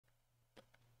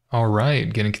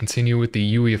Alright, gonna continue with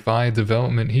the UEFI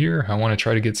development here. I want to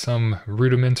try to get some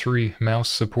rudimentary mouse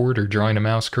support or drawing a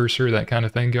mouse cursor, that kind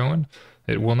of thing going.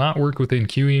 It will not work within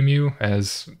QEMU,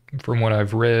 as from what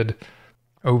I've read,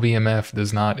 OVMF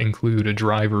does not include a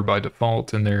driver by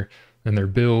default in their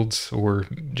builds, or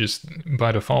just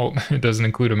by default, it doesn't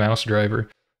include a mouse driver.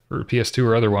 For PS2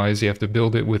 or otherwise, you have to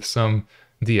build it with some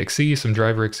DXE, some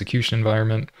driver execution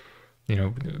environment, you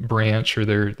know, branch or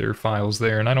their files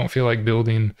there. And I don't feel like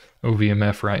building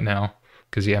OVMF right now,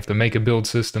 because you have to make a build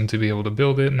system to be able to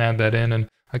build it and add that in. And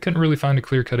I couldn't really find a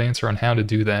clear-cut answer on how to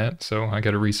do that, so I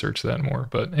got to research that more.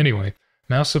 But anyway,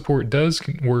 mouse support does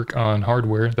work on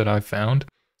hardware that I've found.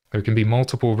 There can be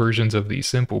multiple versions of the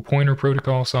simple pointer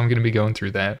protocol, so I'm going to be going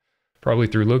through that, probably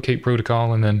through locate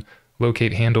protocol and then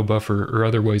locate handle buffer or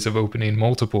other ways of opening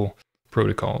multiple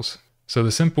protocols. So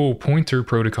the simple pointer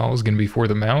protocol is going to be for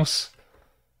the mouse.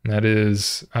 That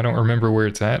is, I don't remember where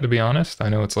it's at, to be honest. I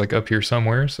know it's like up here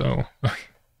somewhere, so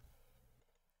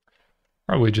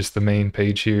probably just the main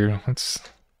page here.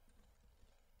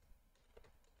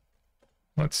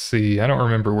 Let's see, I don't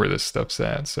remember where this stuff's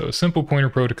at. So simple pointer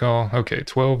protocol, okay,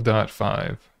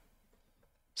 12.5.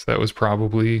 So that was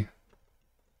probably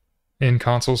in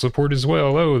console support as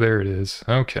well. Oh, there it is.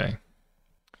 Okay.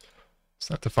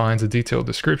 So that defines a detailed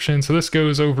description. So this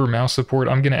goes over mouse support.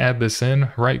 I'm going to add this in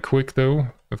right quick though,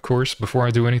 of course, before I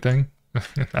do anything.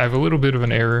 I have a little bit of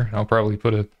an error. I'll probably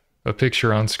put a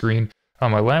picture on screen.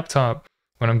 On my laptop,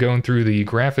 when I'm going through the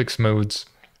graphics modes,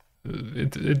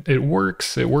 it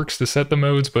works. It works to set the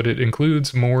modes, but it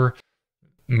includes more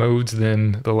modes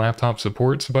than the laptop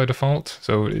supports by default.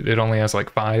 So it only has like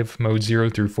 5 modes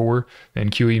 0 through 4, and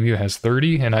QEMU has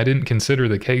 30, and I didn't consider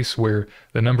the case where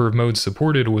the number of modes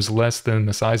supported was less than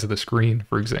the size of the screen,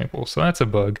 for example. So that's a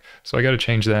bug. So I got to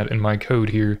change that in my code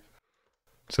here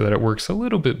so that it works a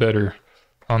little bit better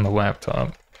on the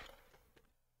laptop.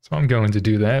 So I'm going to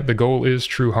do that. The goal is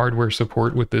true hardware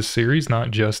support with this series, not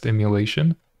just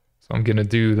emulation. So I'm going to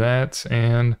do that,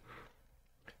 and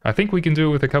I think we can do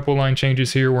it with a couple line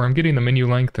changes here where I'm getting the menu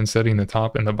length and setting the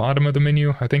top and the bottom of the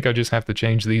menu. I think I just have to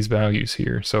change these values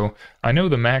here. So I know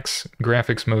the max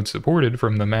graphics mode supported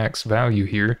from the max value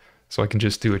here, so I can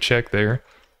just do a check there.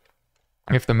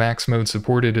 If the max mode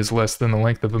supported is less than the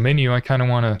length of a menu, I kind of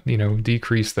want to, you know,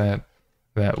 decrease that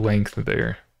length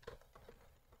there.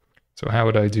 So how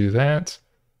would I do that?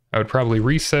 I would probably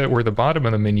reset where the bottom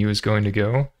of the menu is going to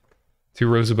go. 2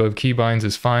 rows above keybinds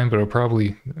is fine, but I'll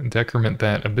probably decrement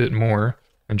that a bit more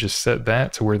and just set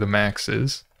that to where the max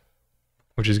is,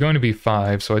 which is going to be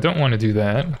 5, so I don't want to do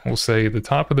that. We'll say the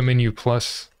top of the menu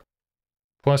plus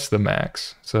the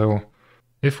max. So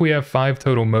if we have 5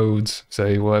 total modes,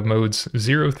 say we'll have modes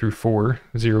 0 through 4,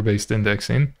 0-based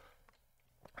indexing.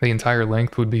 The entire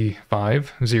length would be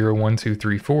 5, 0, 1, 2,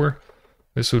 3, 4.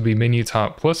 This would be menu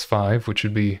top plus 5, which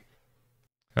would be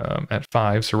at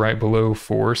 5, so right below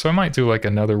 4. So I might do like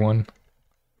another one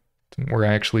where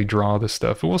I actually draw the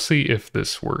stuff. But we'll see if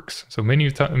this works. So menu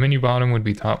bottom would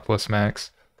be top plus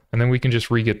max, and then we can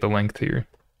just re-get the length here,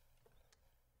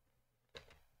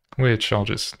 which I'll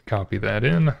just copy that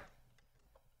in.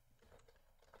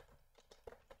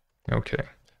 Okay,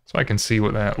 so I can see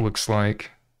what that looks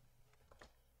like.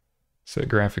 Set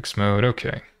graphics mode,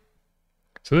 okay.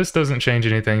 So this doesn't change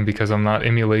anything because I'm not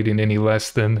emulating any less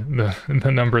than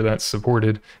the number that's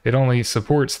supported. It only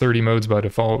supports 30 modes by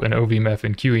default in OVMF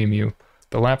and QEMU.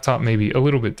 The laptop may be a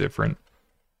little bit different.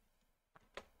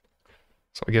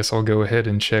 So I guess I'll go ahead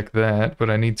and check that, but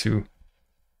I need to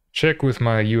check with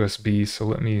my USB, so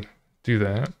let me do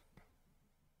that.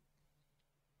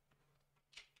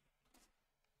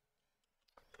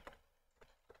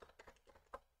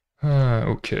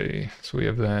 Okay, so we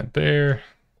have that there.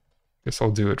 Guess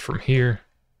I'll do it from here.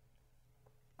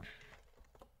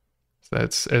 So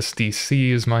that's SDC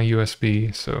is my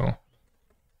USB, so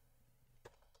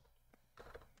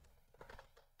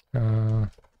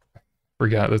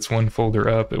forgot that's one folder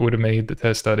up. It would have made the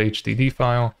test.htd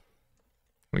file.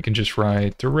 We can just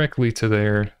write directly to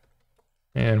there,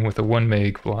 and with a 1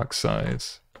 meg block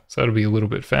size. So that'll be a little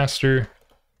bit faster.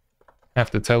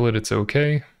 Have to tell it it's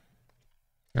okay.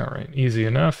 Alright, easy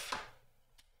enough.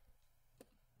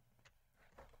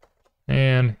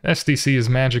 And SDC is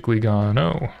magically gone.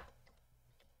 Oh.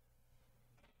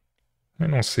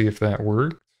 And we'll see if that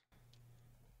worked.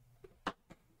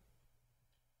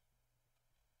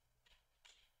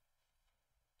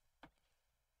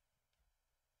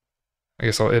 I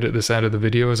guess I'll edit this out of the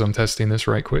video as I'm testing this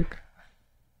right quick.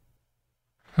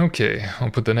 Okay,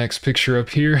 I'll put the next picture up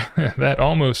here. That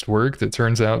almost worked. It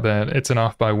turns out that it's an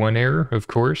off by 1 error, of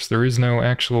course. There is no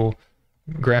actual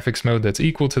graphics mode that's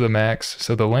equal to the max,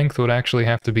 so the length would actually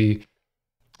have to be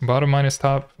bottom minus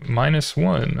top minus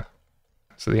 1.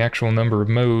 So the actual number of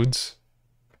modes,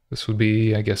 this would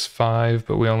be, I guess, 5,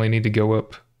 but we only need to go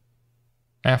up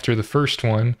after the first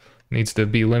one. It needs to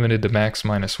be limited to max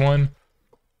minus 1.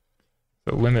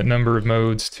 So limit number of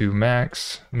modes to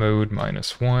max, mode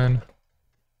minus 1.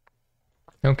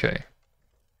 Okay.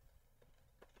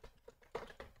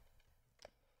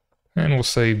 And we'll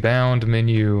say bound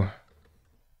menu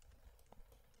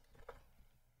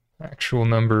actual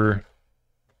number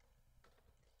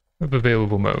of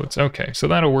available modes. Okay, so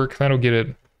that'll work. That'll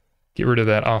get rid of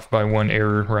that off by 1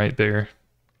 error right there.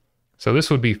 So this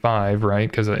would be 5, right?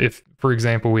 Because if, for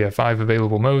example, we have 5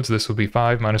 available modes, this would be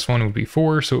 5 minus 1 would be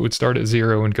 4, so it would start at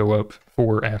 0 and go up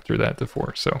 4 after that to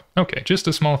 4. So, okay, just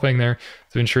a small thing there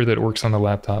to ensure that it works on the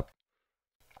laptop.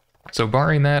 So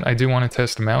barring that, I do want to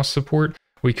test mouse support.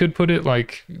 We could put it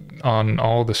like on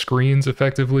all the screens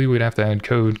effectively. We'd have to add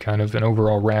code, kind of an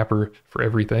overall wrapper for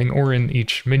everything, or in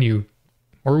each menu.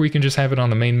 Or we can just have it on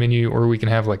the main menu, or we can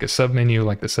have like a sub-menu,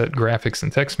 like the set graphics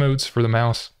and text modes for the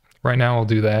mouse. Right now I'll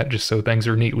do that, just so things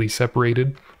are neatly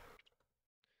separated.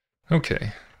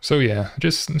 Okay, so yeah,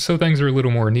 just so things are a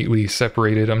little more neatly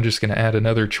separated, I'm just going to add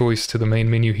another choice to the main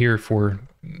menu here for,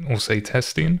 we'll say,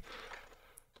 testing.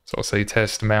 So I'll say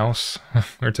test mouse,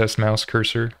 or test mouse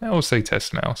cursor. I'll say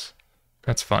test mouse.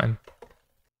 That's fine.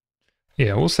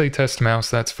 Yeah, we'll say test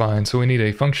mouse, that's fine. So we need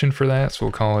a function for that, so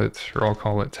we'll call it, or I'll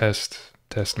call it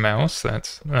test mouse.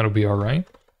 That'll be alright.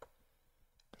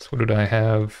 So what did I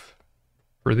have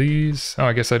for these? Oh,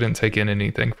 I guess I didn't take in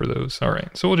anything for those.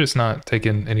 Alright, so we'll just not take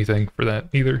in anything for that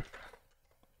either.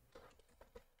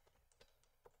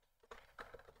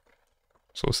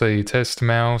 So we'll say test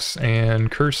mouse and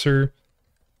cursor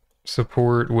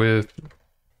support with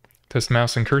test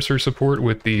mouse and cursor support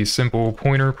with the simple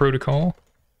pointer protocol,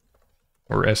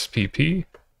 or SPP.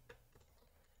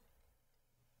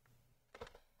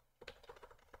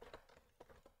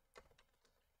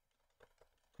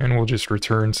 And we'll just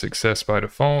return success by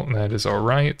default, and that is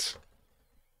alright.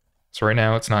 So right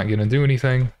now it's not going to do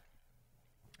anything.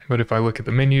 But if I look at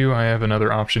the menu, I have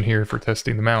another option here for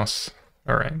testing the mouse.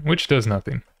 Alright, which does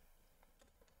nothing.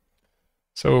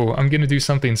 So I'm going to do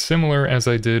something similar as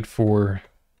I did for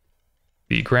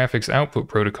the graphics output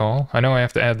protocol. I know I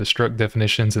have to add the struct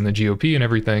definitions and the GOP and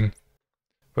everything,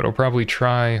 but I'll probably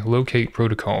try locate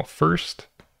protocol first.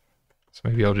 So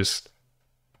maybe I'll just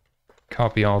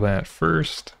copy all that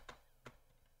first.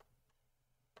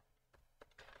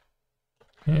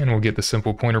 And we'll get the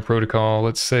simple pointer protocol.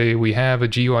 Let's say we have a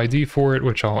GUID for it,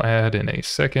 which I'll add in a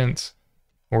second,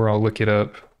 or I'll look it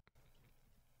up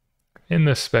in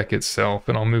the spec itself,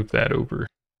 and I'll move that over.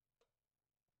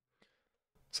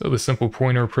 So the simple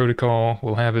pointer protocol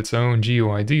will have its own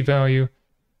GUID value.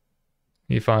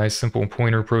 UEFI simple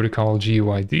pointer protocol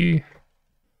GUID.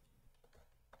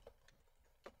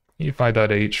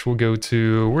 UEFI.h will go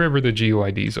to wherever the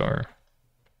GUIDs are.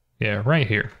 Yeah, right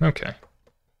here. Okay.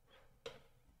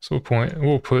 So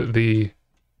we'll put the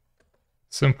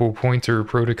simple pointer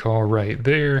protocol right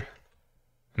there.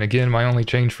 And again, my only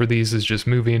change for these is just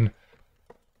moving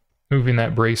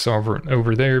that brace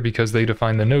over there because they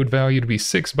define the node value to be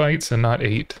 6 bytes and not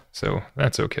 8. So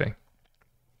that's okay.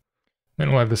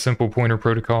 Then we'll have the simple pointer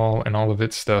protocol and all of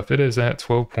its stuff. It is at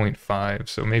 12.5,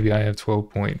 so maybe I have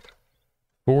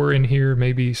 12.4 in here,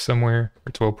 maybe somewhere,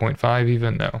 or 12.5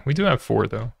 even. No, we do have 4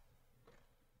 though.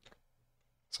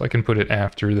 So I can put it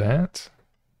after that.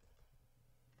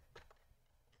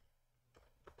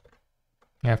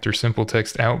 After simple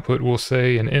text output, we'll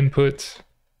say an input.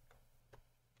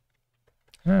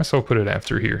 So I'll put it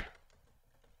after here.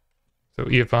 So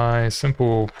UEFI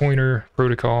simple pointer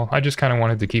protocol. I just kind of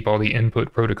wanted to keep all the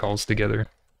input protocols together.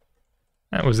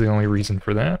 That was the only reason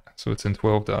for that. So it's in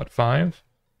 12.5.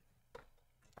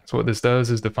 So what this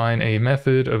does is define a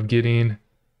method of getting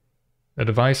a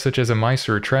device such as a mice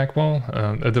or a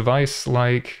trackball. A device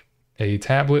like a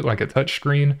tablet, like a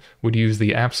touchscreen, would use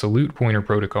the absolute pointer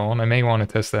protocol, and I may want to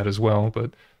test that as well,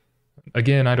 but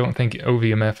again, I don't think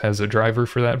OVMF has a driver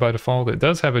for that by default. It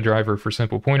does have a driver for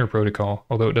simple pointer protocol,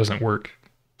 although it doesn't work.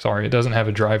 Sorry, it doesn't have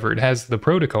a driver. It has the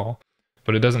protocol,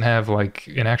 but it doesn't have like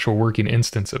an actual working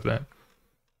instance of that.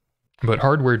 But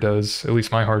hardware does, at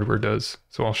least my hardware does,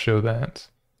 so I'll show that.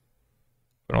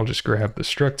 But I'll just grab the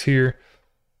struct here.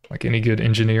 Like any good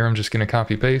engineer, I'm just going to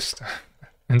copy paste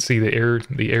and see the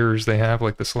errors they have,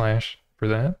 like the slash for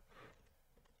that.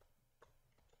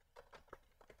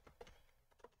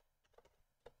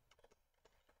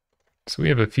 So we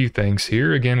have a few things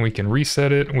here. Again, we can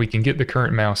reset it. We can get the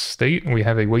current mouse state. We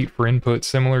have a wait for input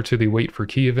similar to the wait for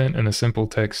key event in the simple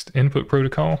text input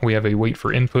protocol. We have a wait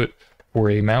for input for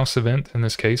a mouse event in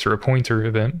this case, or a pointer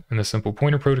event in the simple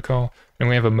pointer protocol. And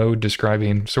we have a mode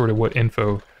describing sort of what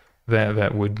info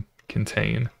that would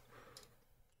contain.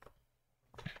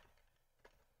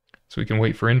 So we can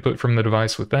wait for input from the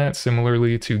device with that,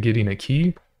 similarly to getting a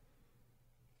key.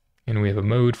 And we have a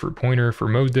mode for pointer for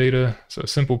mode data. So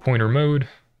simple pointer mode,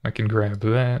 I can grab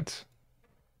that.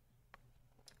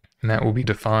 And that will be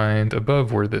defined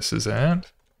above where this is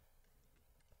at.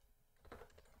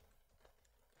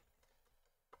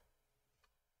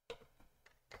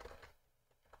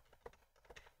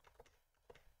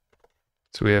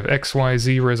 So we have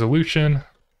XYZ resolution.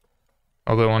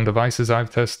 Although on devices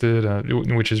I've tested,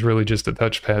 which is really just a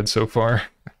touchpad so far,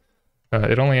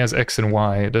 it only has X and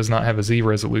Y. It does not have a Z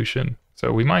resolution.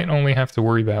 So we might only have to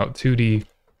worry about a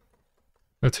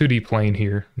 2D plane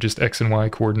here, just X and Y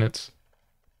coordinates.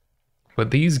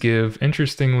 But these give,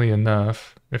 interestingly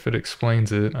enough, if it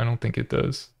explains it, I don't think it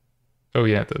does. Oh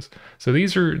yeah, it does. So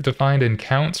these are defined in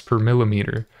counts per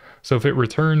millimeter. So if it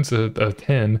returns a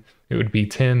 10, it would be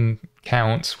 10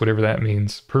 counts, whatever that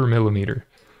means, per millimeter.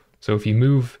 So if you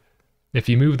move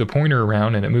the pointer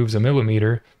around and it moves a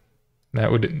millimeter, that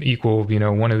would equal,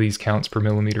 one of these counts per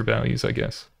millimeter values, I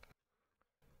guess.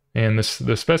 And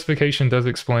the specification does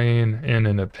explain in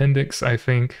an appendix, I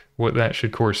think, what that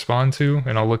should correspond to,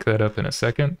 and I'll look that up in a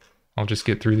second. I'll just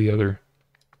get through the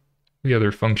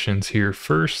other functions here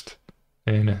first,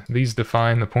 and these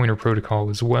define the pointer protocol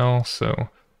as well, so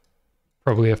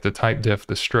probably have to type def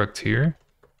the struct here.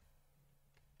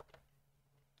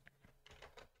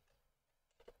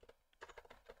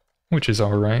 Which is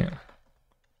all right.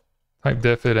 Type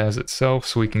def it as itself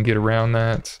so we can get around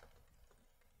that.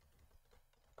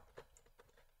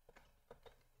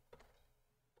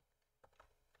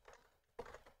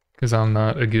 Because I'm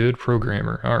not a good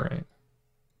programmer. All right.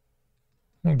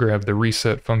 We'll grab the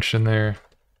reset function there.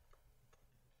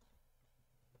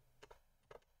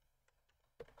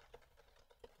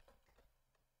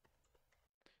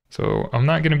 So I'm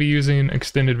not going to be using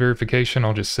extended verification.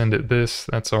 I'll just send it this.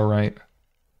 That's all right.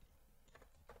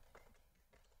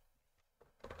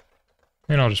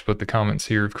 And I'll just put the comments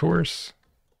here, of course.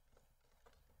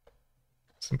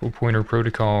 Simple pointer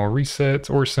protocol reset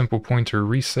or simple pointer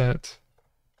reset.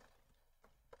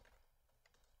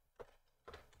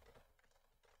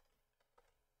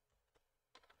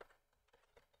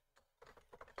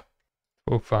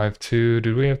 .12.5.2,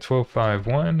 did we have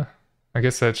 12.5.1? I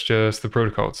guess that's just the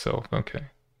protocol itself, okay.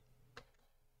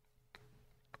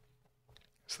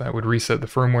 So that would reset the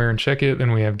firmware and check it.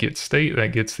 Then we have get state,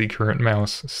 that gets the current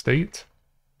mouse state.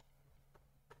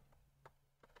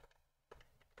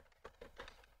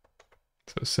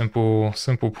 So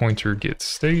simple pointer get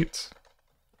state.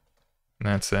 And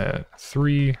that's at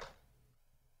 3.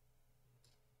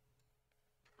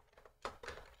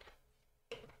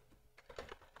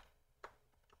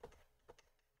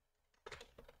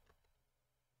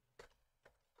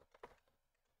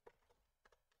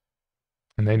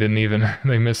 And they didn't even,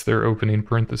 they missed their opening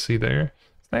parenthesis there.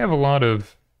 They have a lot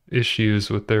of issues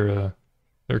with their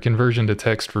conversion to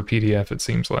text for PDF, it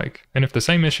seems like. And if the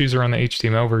same issues are on the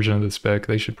HTML version of the spec,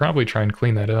 they should probably try and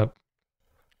clean that up.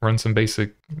 Run some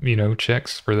basic,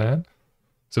 checks for that.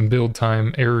 Some build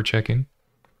time error checking.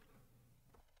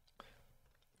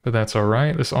 But that's all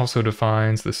right. This also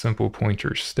defines the simple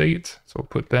pointer state. So we'll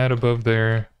put that above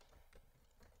there.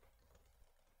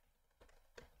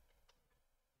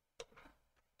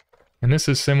 And this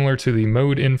is similar to the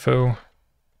mode info,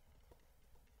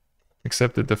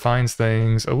 except it defines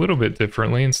things a little bit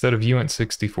differently. Instead of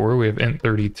uint64, we have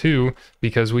int32,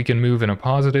 because we can move in a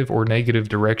positive or negative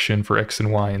direction for x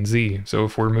and y and z. So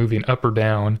if we're moving up or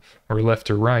down, or left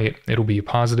or right, it'll be a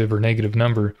positive or negative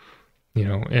number,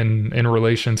 in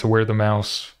relation to where the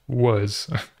mouse was.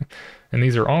 And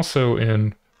these are also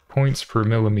in points per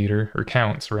millimeter, or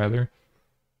counts rather.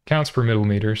 Counts per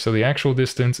millimeter, so the actual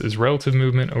distance is relative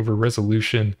movement over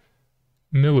resolution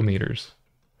millimeters.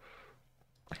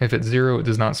 If it's 0, it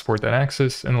does not support that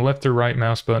axis, and the left or right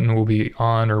mouse button will be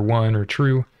on or 1 or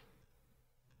true.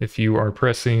 If you are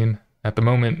pressing, at the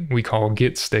moment we call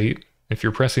get state, if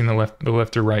you're pressing the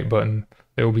left or right button,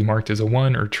 they will be marked as a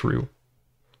 1 or true.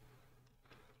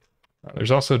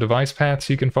 There's also device paths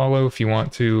you can follow if you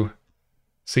want to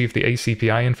see if the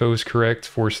ACPI info is correct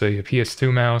for, say, a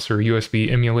PS2 mouse or USB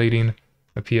emulating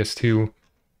a PS2,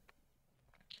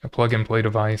 a plug-and-play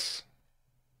device.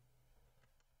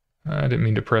 I didn't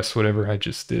mean to press whatever I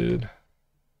just did.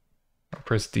 I'll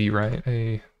press D, right?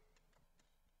 A.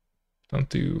 Don't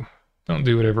do Don't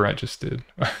do whatever I just did.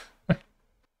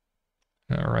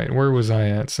 All right, where was I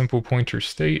at? Simple pointer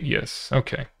state, yes,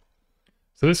 okay.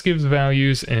 So this gives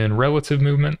values in relative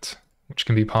movement, which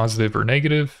can be positive or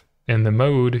negative, and the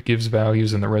mode gives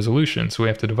values in the resolution. So we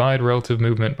have to divide relative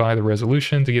movement by the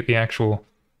resolution to get the actual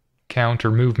count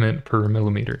or movement per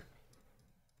millimeter.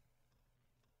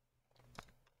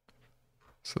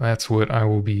 So that's what I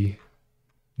will be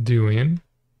doing.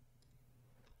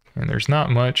 And there's not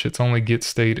much, it's only get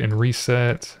state and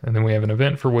reset, and then we have an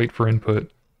event for wait for input.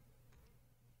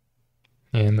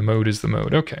 And the mode is the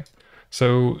mode. Okay,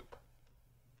 so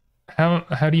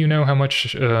how do you know how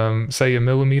much, say a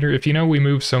millimeter? If you know we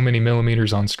move so many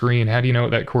millimeters on screen, how do you know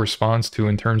what that corresponds to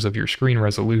in terms of your screen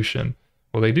resolution?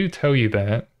 Well, they do tell you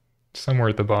that somewhere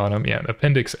at the bottom. Yeah,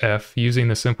 Appendix F, using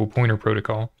the simple pointer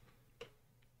protocol.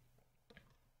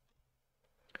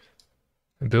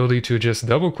 Ability to adjust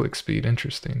double-click speed,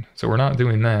 interesting. So we're not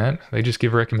doing that. They just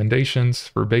give recommendations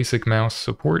for basic mouse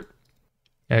support.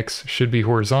 X should be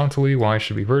horizontally, Y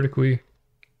should be vertically.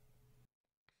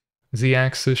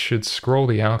 Z-axis should scroll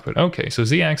the output. Okay, so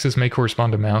Z-axis may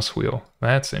correspond to mouse wheel.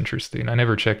 That's interesting. I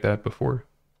never checked that before.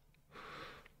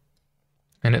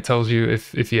 And it tells you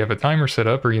if you have a timer set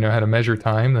up or you know how to measure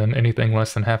time, then anything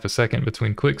less than half a second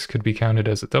between clicks could be counted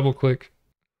as a double click.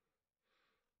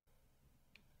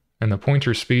 And the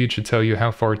pointer speed should tell you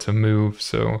how far to move,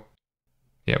 so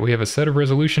yeah, we have a set of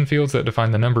resolution fields that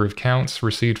define the number of counts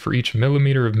received for each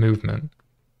millimeter of movement.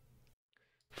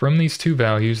 From these two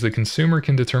values, the consumer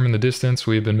can determine the distance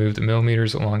we have been moved in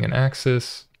millimeters along an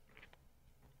axis.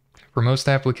 For most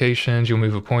applications, you'll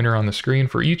move a pointer on the screen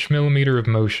for each millimeter of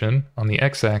motion. On the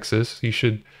x-axis,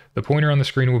 the pointer on the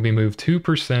screen will be moved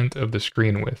 2% of the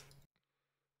screen width.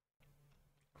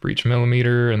 For each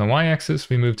millimeter in the y-axis,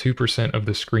 we move 2% of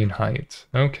the screen height.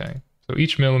 Okay, so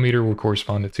each millimeter will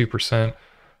correspond to 2%.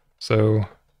 So,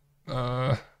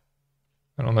 I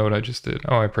don't know what I just did.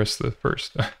 Oh, I pressed the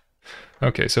first.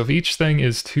 Okay, so if each thing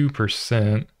is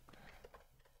 2%,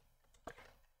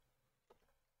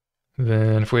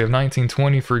 then if we have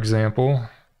 1920, for example,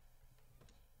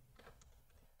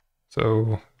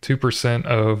 so 2%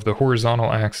 of the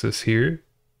horizontal axis here,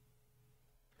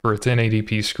 for a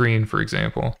 1080p screen, for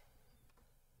example.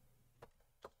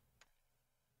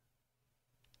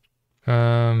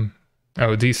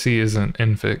 Oh, DC isn't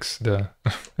infix, duh.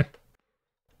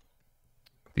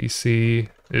 DC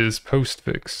is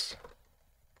postfix.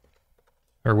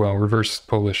 Or well, reverse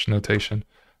Polish notation.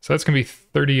 So that's going to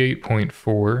be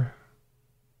 38.4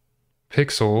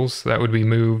 pixels. That would be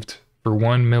moved for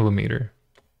 1 millimeter,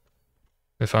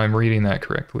 if I'm reading that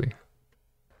correctly.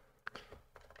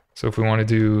 So if we want to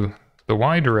do the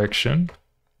Y direction,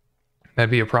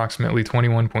 that'd be approximately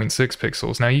 21.6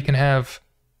 pixels. Now you can have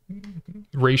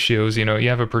ratios, you know, you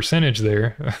have a percentage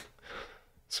there,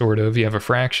 sort of, you have a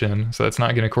fraction, so that's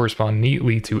not going to correspond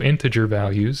neatly to integer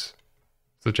values,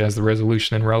 such as the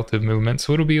resolution and relative movement,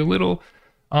 so it'll be a little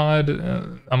odd.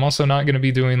 I'm also not going to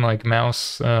be doing like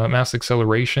mouse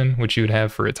acceleration, which you would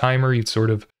have for a timer. You'd sort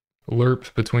of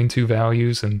lerp between two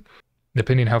values, and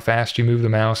depending how fast you move the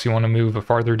mouse, you want to move a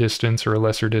farther distance or a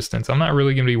lesser distance. I'm not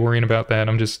really going to be worrying about that.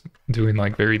 I'm just doing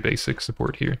like very basic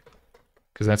support here,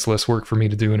 because that's less work for me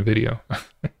to do in a video.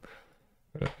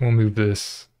 We'll move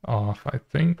this off, I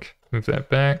think. Move that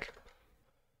back.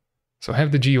 So I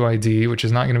have the GUID, which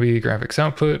is not going to be graphics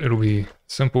output. It'll be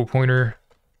simple pointer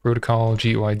protocol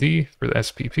GUID for the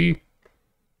SPP.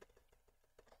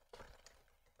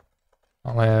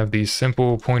 I'll have the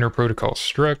simple pointer protocol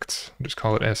struct. I'll just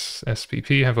call it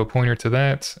SPP. Have a pointer to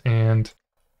that, and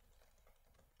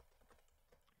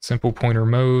simple pointer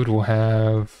mode will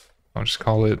have, I'll just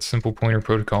call it simple pointer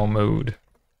protocol mode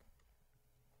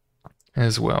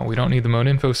as well. We don't need the mode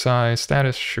info size.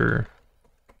 Status, sure.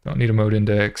 Don't need a mode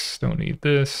index. Don't need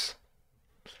this.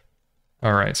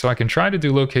 All right, so I can try to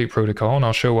do locate protocol, and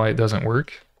I'll show why it doesn't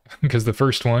work. Because the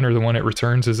first one, or the one it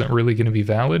returns, isn't really going to be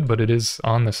valid, but it is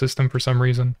on the system for some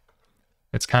reason.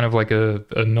 It's kind of like a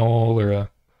null or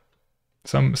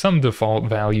some default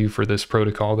value for this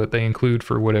protocol that they include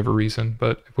for whatever reason.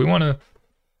 But if we want to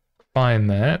find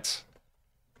that,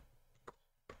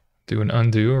 do an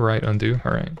undo, or right undo,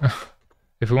 all right.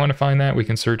 If we want to find that, we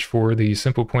can search for the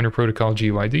simple pointer protocol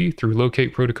GUID through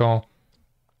locate protocol,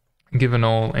 give a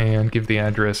null, and give the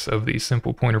address of the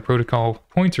simple pointer protocol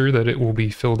pointer that it will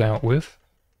be filled out with.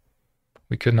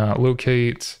 We could not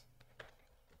locate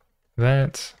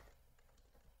that.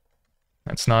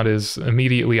 That's not as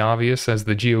immediately obvious as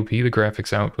the GOP, the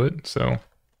graphics output, so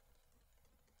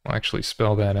I'll actually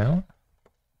spell that out.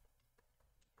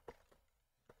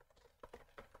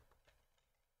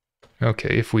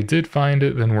 Okay, if we did find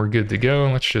it, then we're good to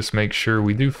go. Let's just make sure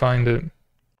we do find it.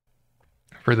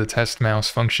 For the test mouse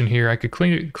function here, I could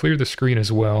clear the screen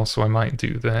as well, so I might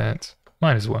do that.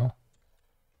 Might as well.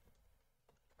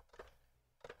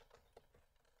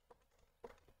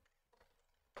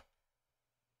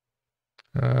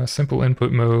 Simple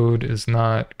input mode is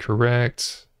not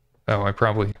correct. Oh, I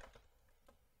probably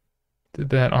did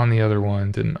that on the other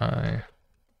one, didn't I?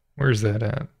 Where's that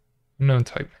at? Unknown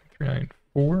type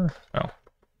 394? Oh.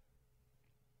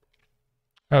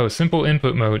 Oh, simple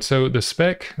input mode. So the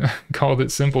spec called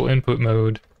it simple input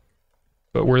mode,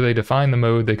 but where they define the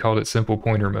mode, they called it simple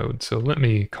pointer mode. So let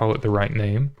me call it the right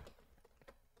name.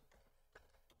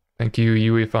 Thank you,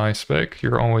 UEFI spec.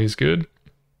 You're always good.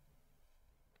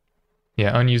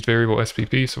 Yeah, unused variable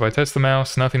SPP. So if I test the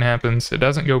mouse, nothing happens. It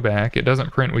doesn't go back. It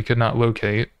doesn't print we could not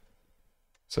locate.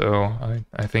 So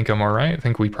I think I'm all right. I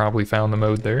think we probably found the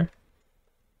mode there.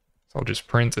 So I'll just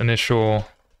print initial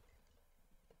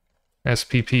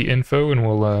SPP info and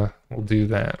we'll do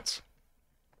that.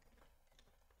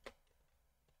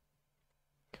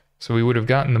 So we would have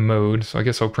gotten the mode. So I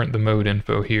guess I'll print the mode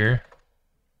info here.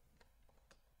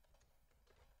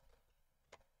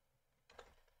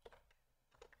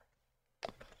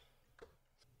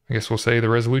 I guess we'll say the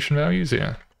resolution values,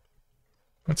 yeah.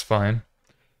 That's fine.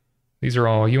 These are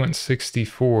all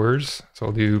uint64s, so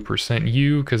I'll do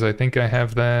 %u because I think I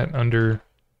have that under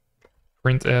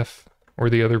printf or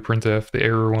the other printf, the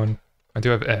error one. I do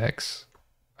have x.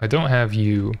 I don't have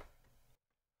u.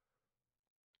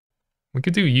 We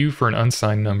could do u for an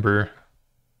unsigned number.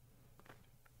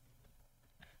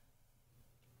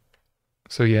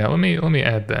 So yeah, let me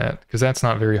add that because that's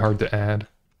not very hard to add.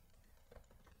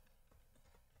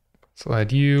 So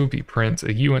add u, be print a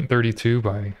uint32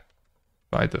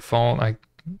 by default. I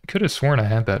could have sworn I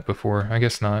had that before. I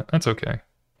guess not. That's okay.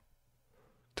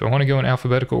 Do I want to go in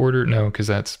alphabetical order? No, because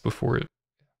that's before it.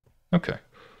 Okay.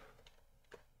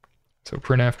 So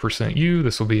printf %u,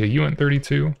 this will be a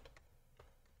uint32.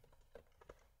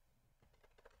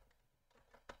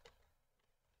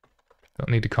 Don't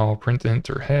need to call printint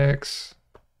or hex.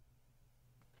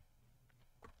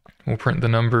 We'll print the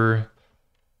number.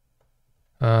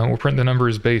 We'll print the number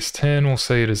as base 10. We'll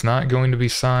say it is not going to be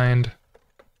signed.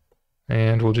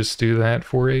 And we'll just do that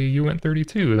for a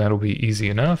uint32. That'll be easy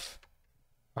enough.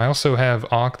 I also have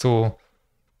octal,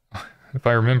 if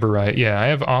I remember right. Yeah, I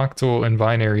have octal and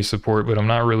binary support, but I'm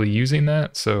not really using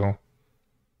that, so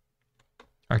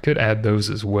I could add those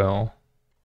as well.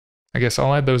 I guess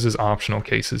I'll add those as optional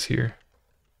cases here.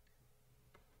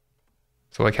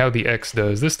 So like how the X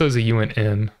does. This does a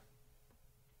uint_n.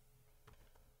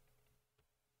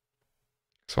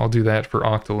 So I'll do that for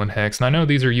octal and hex. And I know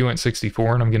these are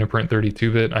uint64 and I'm going to print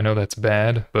 32-bit. I know that's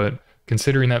bad, but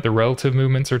considering that the relative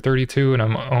movements are 32 and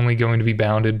I'm only going to be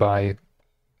bounded by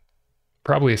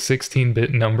probably a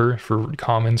 16-bit number for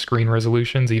common screen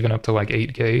resolutions, even up to like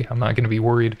 8K, I'm not going to be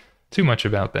worried too much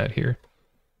about that here.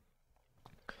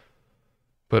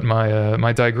 But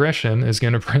my digression is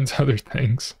going to print other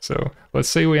things. So let's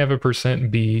say we have a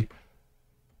 %b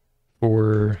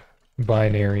for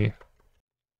binary.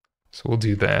 So we'll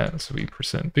do that. So be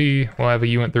 %b. We'll have a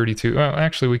uint32. Well,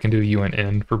 actually, we can do a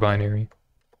uint_n for binary.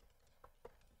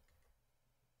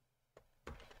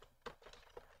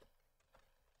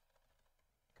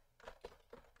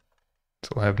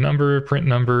 So we'll have number, print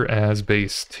number as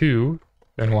base 2.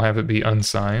 Then we'll have it be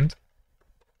unsigned.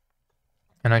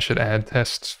 And I should add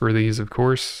tests for these, of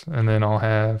course. And then I'll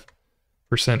have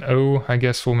 %o, I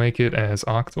guess we'll make it as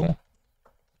octal.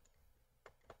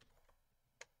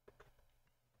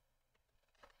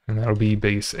 And that'll be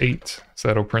base 8, so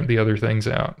that'll print the other things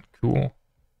out. Cool.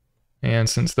 And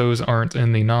since those aren't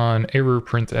in the non-error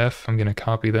printf, I'm going to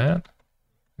copy that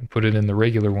and put it in the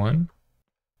regular one.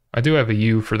 I do have a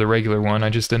u for the regular one, I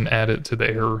just didn't add it to the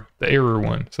error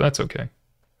one, so that's okay.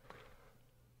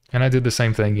 And I did the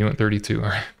same thing,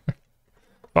 uint32.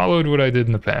 Followed what I did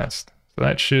in the past. So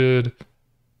that should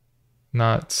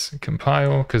not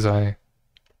compile, because I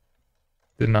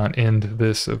did not end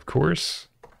this, of course.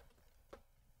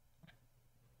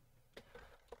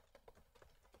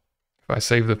 I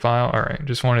save the file. All right,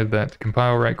 just wanted that to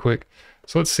compile right quick.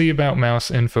 So let's see about mouse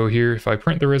info here. If I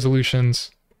print the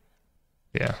resolutions,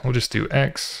 yeah, we'll just do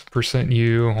X,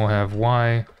 %u, we'll have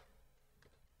Y.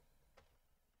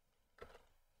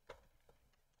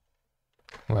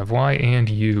 We'll have Y and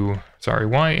U, sorry,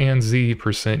 Y and Z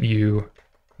 %u.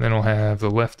 Then we'll have the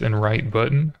left and right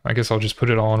button. I guess I'll just put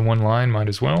it all in one line, might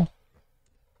as well.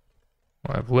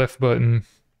 We'll have left button.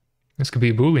 This could be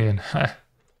a Boolean.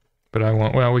 But I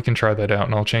want, well, we can try that out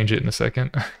and I'll change it in a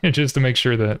second. Just to make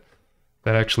sure that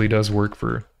that actually does work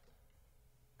for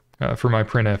for my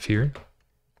printf here.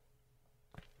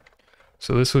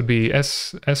 So this would be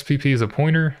SPP is a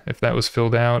pointer. If that was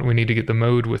filled out, we need to get the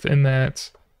mode within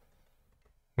that,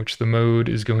 which the mode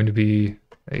is going to be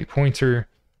a pointer.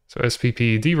 So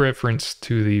SPP dereference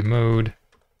to the mode,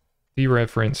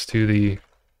 dereference to the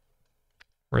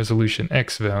resolution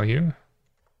X value.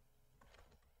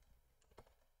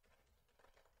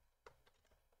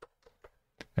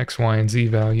 X, Y, and Z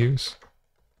values.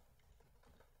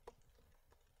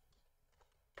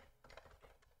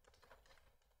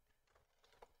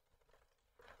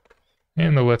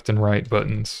 And the left and right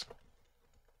buttons.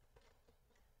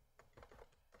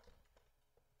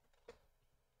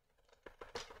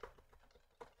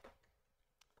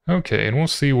 Okay, and we'll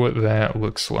see what that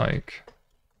looks like.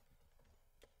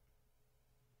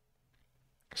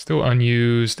 Still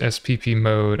unused SPP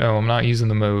mode. Oh, I'm not using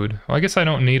the mode. Well, I guess I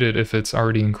don't need it if it's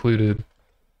already included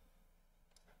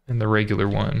in the regular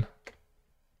one.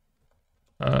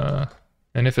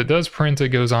 And if it does print, it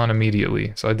goes on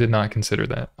immediately, so I did not consider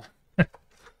that.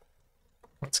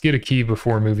 Let's get a key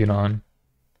before moving on.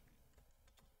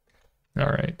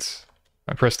 Alright.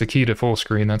 I pressed a key to full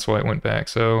screen, that's why it went back.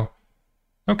 So,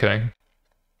 okay.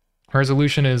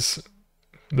 Resolution is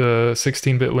the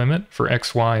 16-bit limit for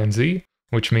X, Y, and Z,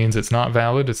 which means it's not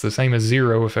valid. It's the same as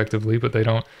 0 effectively, but they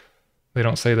don't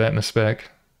say that in the spec.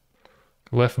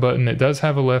 Left button, it does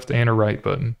have a left and a right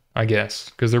button, I guess,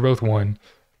 because they're both 1,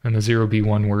 and the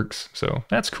 0B1 works, so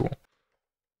that's cool.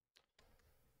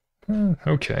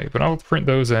 Okay, but I'll print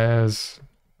those as,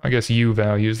 I guess, U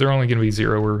values. They're only going to be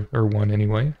 0 or 1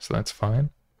 anyway, so that's fine.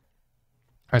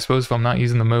 I suppose if I'm not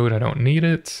using the mode, I don't need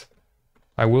it.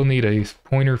 I will need a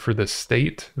pointer for the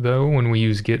state, though, when we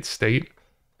use getState.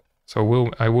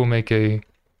 So I will make a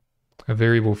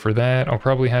variable for that. I'll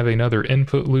probably have another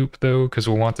input loop, though, because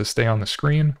we'll want to stay on the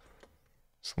screen.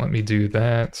 So let me do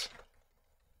that.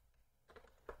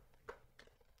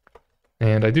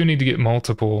 And I do need to get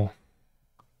multiple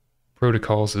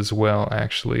protocols as well,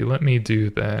 actually. Let me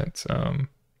do that,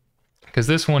 because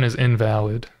this one is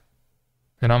invalid.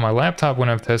 And on my laptop, when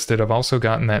I've tested, I've also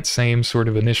gotten that same sort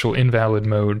of initial invalid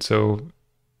mode. So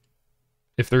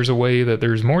if there's a way that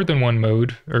there's more than one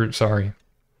mode, or sorry.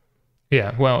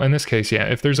 Yeah, well, in this case, yeah,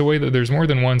 if there's a way that there's more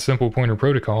than one simple pointer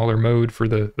protocol or mode for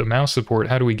the mouse support,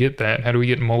 how do we get that? How do we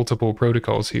get multiple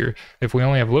protocols here? If we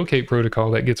only have locate protocol,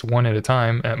 that gets one at a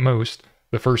time at most,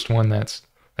 the first one that's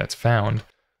found.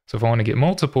 So if I want to get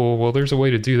multiple, well, there's a way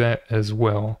to do that as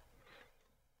well,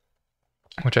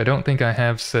 which I don't think I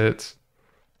have set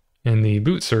in the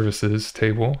boot services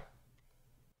table.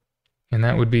 And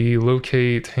that would be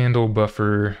locate handle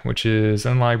buffer, which is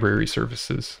in library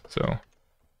services. So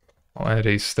I'll add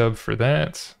a stub for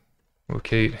that.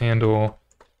 Locate handle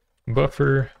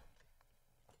buffer.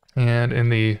 And in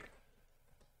the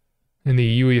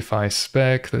UEFI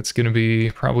spec, that's going to be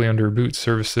probably under boot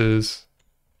services,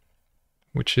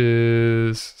 which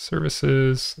is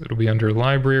services. It'll be under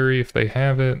library if they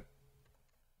have it.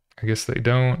 I guess they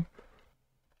don't.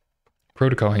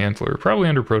 Protocol handler, probably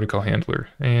under protocol handler.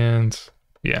 And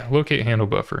yeah, locate handle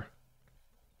buffer.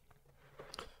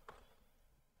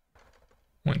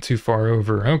 Went too far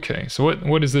over. Okay, so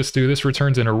what does this do? This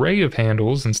returns an array of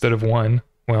handles instead of one.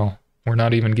 Well, we're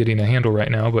not even getting a handle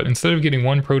right now, but instead of getting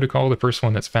one protocol, the first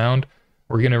one that's found,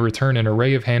 we're going to return an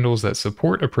array of handles that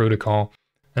support a protocol,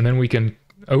 and then we can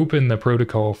open the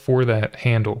protocol for that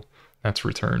handle that's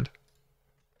returned.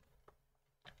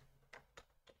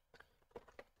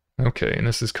 Okay, and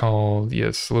this is called,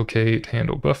 yes, locate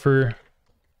handle buffer.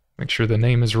 Make sure the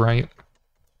name is right.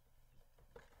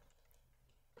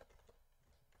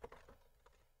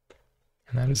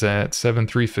 And that is at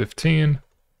 7315,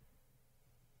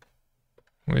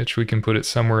 which we can put it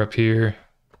somewhere up here.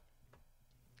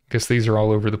 I guess these are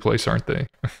all over the place, aren't they?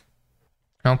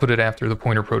 I'll put it after the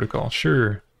pointer protocol,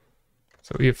 sure.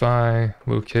 So EFI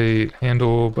locate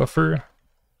handle buffer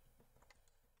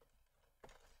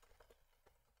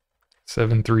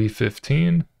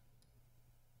 7315.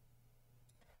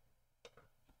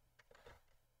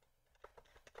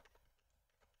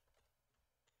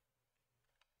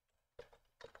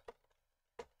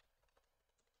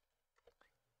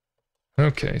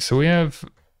 Okay, so we have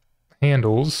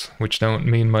handles, which don't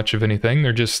mean much of anything.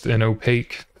 They're just an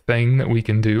opaque thing that we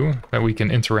can do, that we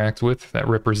can interact with, that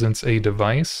represents a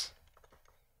device.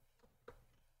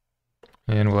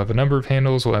 And we'll have a number of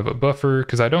handles, we'll have a buffer,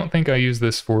 because I don't think I use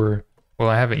this for, well,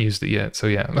 I haven't used it yet, so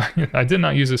yeah. I did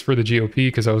not use this for the GOP,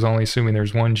 because I was only assuming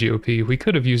there's one GOP. We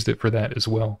could have used it for that as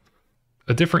well.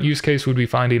 A different use case would be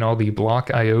finding all the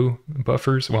block I/O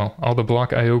buffers, well, all the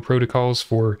block I/O protocols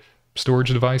for storage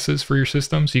devices for your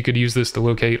system. So you could use this to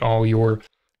locate all your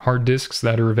hard disks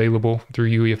that are available through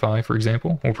UEFI, for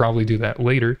example. We'll probably do that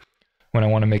later when I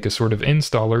want to make a sort of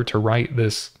installer to write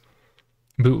this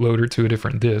bootloader to a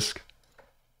different disk.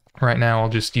 Right now, I'll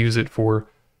just use it for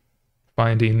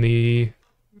finding the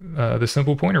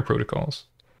simple pointer protocols.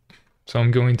 So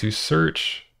I'm going to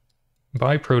search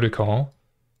by protocol.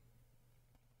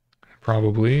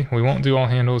 Probably. We won't do all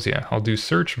handles. Yeah, I'll do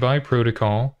search by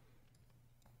protocol.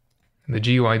 The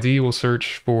GUID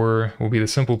will be the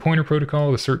simple pointer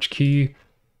protocol. The search key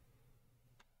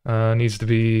needs to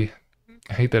be,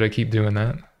 I hate that I keep doing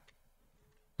that.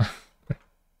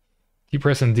 Keep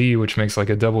pressing D, which makes like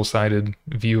a double-sided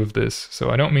view of this. So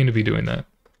I don't mean to be doing that.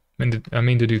 I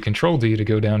mean to do Control D to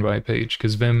go down by a page,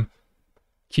 because Vim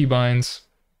keybinds.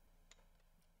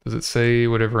 Does it say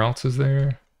whatever else is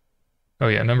there? Oh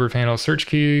yeah, number of handles. Search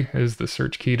key is the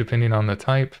search key depending on the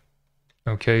type.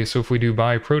 Okay, so if we do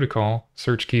by protocol,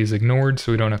 search key is ignored,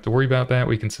 so we don't have to worry about that.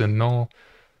 We can send null.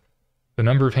 The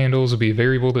number of handles will be a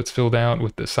variable that's filled out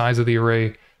with the size of the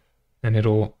array, and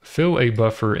it'll fill a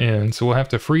buffer in. So we'll have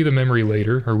to free the memory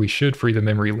later, or we should free the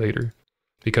memory later,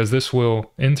 because this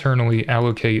will internally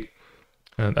allocate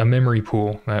a memory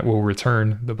pool that will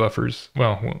return the buffers.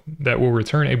 Well, that will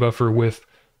return a buffer with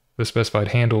the specified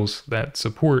handles that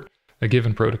support a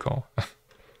given protocol,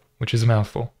 which is a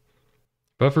mouthful.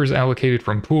 Buffer is allocated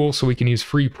from pool, so we can use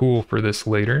free pool for this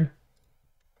later.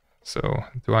 So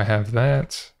do I have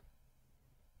that?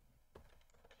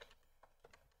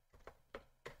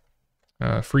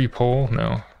 Free poll?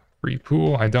 No. Free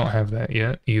pool? I don't have that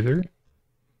yet either.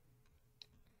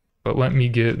 But let me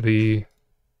get the...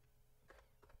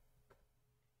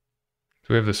 Do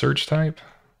we have the search type?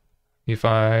 If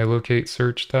I locate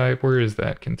search type, where is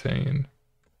that contained?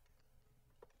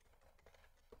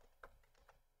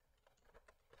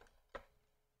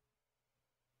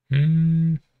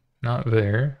 Not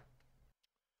there.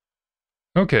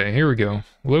 Okay, here we go.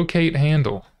 Locate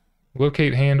handle.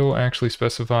 Locate handle actually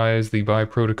specifies the by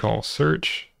protocol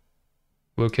search.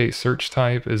 Locate search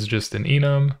type is just an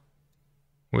enum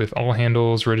with all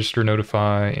handles, register,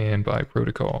 notify, and by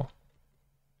protocol.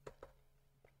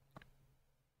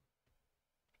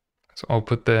 So I'll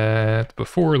put that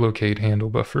before locate handle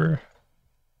buffer.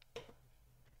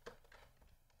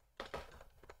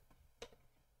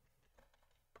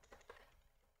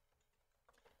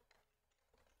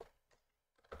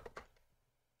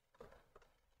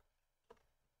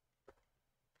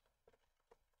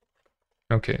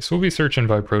 Okay, so we'll be searching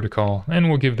by protocol, and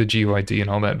we'll give the GUID and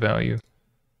all that value.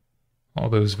 All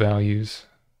those values.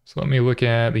 So let me look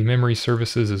at the memory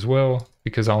services as well,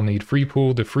 because I'll need free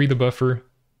pool to free the buffer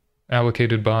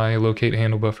allocated by locate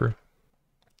handle buffer.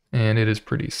 And it is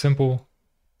pretty simple.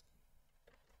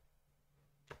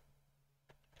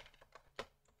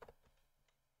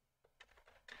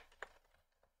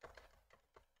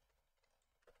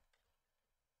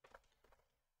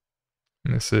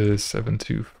 And this is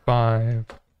 725.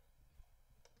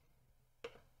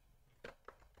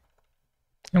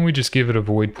 And we just give it a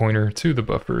void pointer to the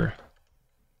buffer.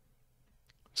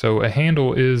 So a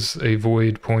handle is a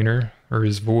void pointer, or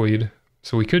is void.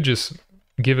 So we could just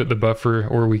give it the buffer,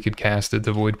 or we could cast it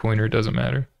to void pointer, it doesn't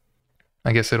matter.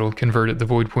 I guess it'll convert it to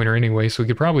void pointer anyway, so we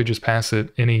could probably just pass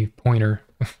it any pointer,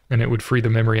 and it would free the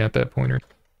memory at that pointer.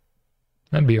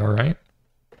 That'd be alright.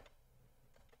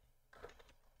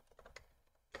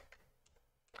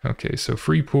 Okay, so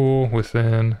free pool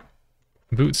within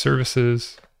boot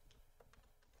services.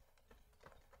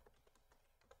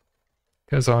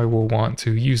 Because I will want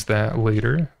to use that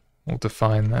later. We'll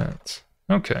define that.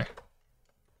 Okay.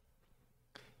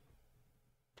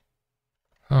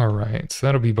 Alright, so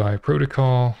that'll be by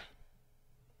protocol.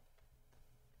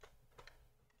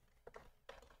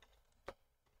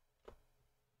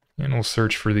 And we'll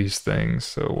search for these things.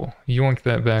 So we'll yoink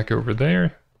that back over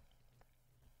there.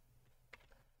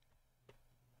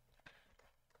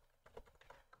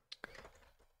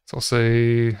 So I'll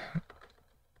say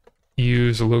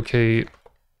use locate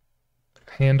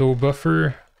handle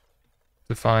buffer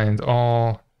to find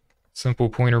all simple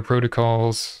pointer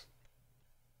protocols.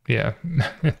 Yeah,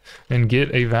 and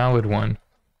get a valid one.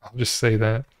 I'll just say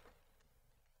that.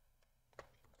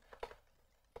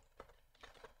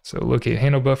 So locate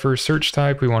handle buffer, search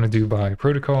type we want to do by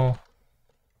protocol.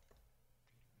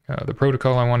 The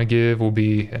protocol I want to give will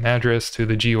be an address to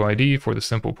the GUID for the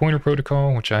simple pointer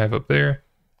protocol, which I have up there.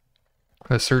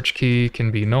 The search key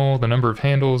can be null. The number of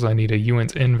handles, I need a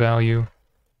uint in value.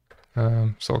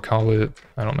 So I'll call it,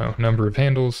 I don't know, number of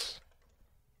handles.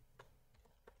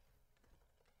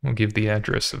 We'll give the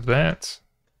address of that.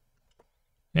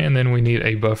 And then we need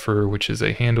a buffer, which is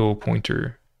a handle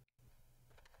pointer.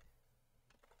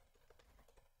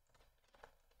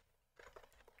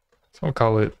 So I'll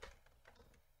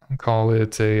call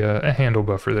it a handle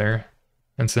buffer there.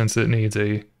 And since it needs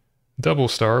a double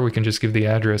star, we can just give the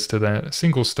address to that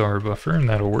single star buffer, and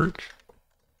that'll work.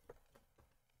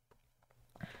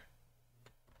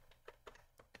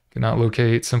 Cannot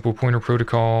locate simple pointer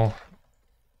protocol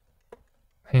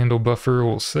handle buffer,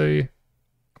 we'll say.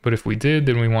 But if we did,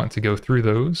 then we want to go through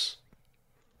those.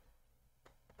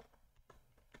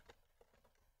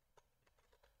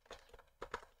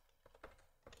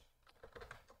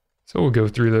 So we'll go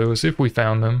through those if we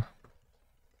found them.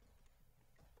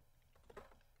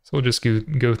 So we'll just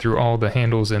go through all the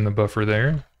handles in the buffer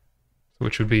there,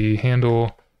 which would be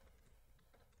handle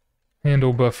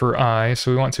buffer I.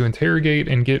 So we want to interrogate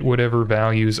and get whatever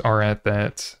values are at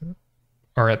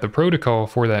the protocol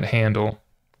for that handle.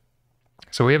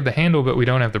 So we have the handle, but we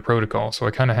don't have the protocol. So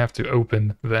I kind of have to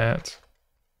open that.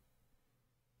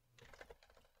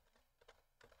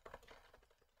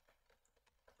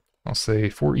 I'll say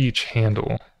for each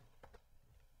handle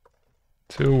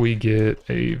till we get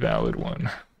a valid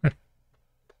one.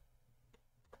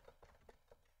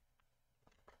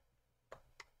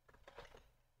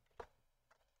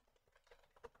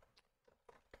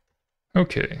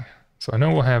 Okay, so I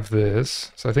know we'll have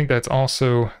this. So I think that's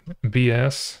also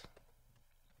BS,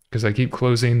 because I keep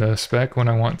closing the spec when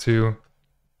I want to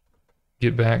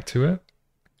get back to it.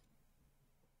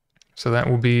 So that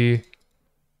will be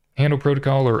handle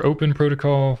protocol or open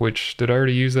protocol, which, did I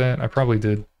already use that? I probably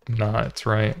did not,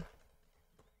 right?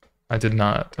 I did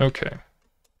not. Okay.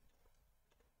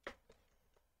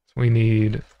 So we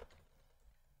need...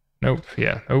 Nope,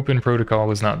 yeah, open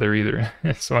protocol is not there either.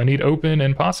 So I need open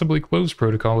and possibly close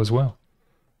protocol as well.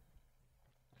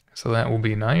 So that will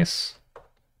be nice.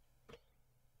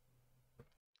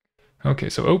 Okay,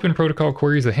 so open protocol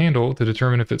queries a handle to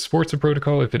determine if it supports a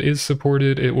protocol. If it is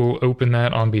supported, it will open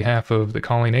that on behalf of the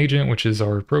calling agent, which is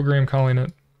our program calling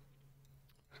it.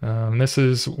 This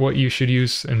is what you should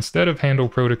use instead of handle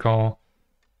protocol,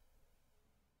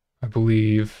 I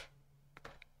believe.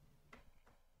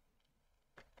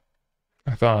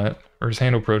 I thought, or is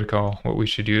handle protocol what we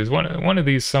should use. One of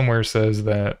these somewhere says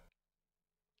that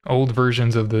old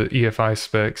versions of the EFI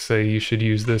specs say you should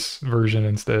use this version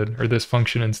instead, or this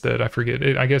function instead. I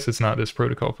forget. I guess it's not this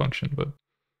protocol function, but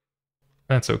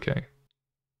that's okay.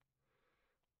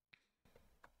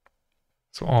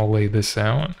 So I'll lay this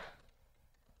out.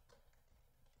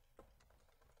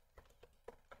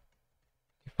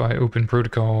 If I open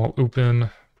protocol,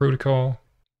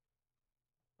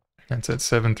 that's at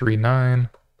 739.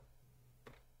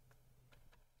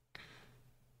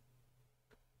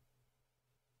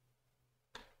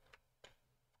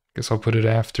 Guess I'll put it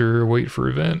after wait for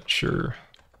event, sure.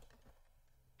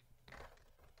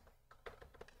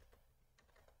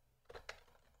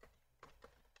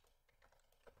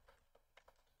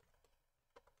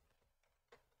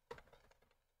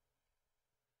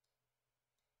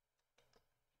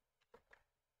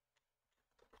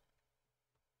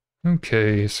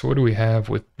 Okay, so what do we have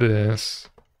with this?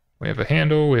 We have a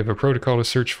handle, we have a protocol to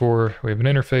search for, we have an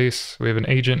interface, we have an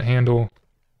agent handle,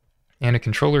 and a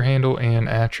controller handle, and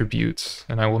attributes.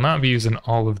 And I will not be using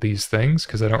all of these things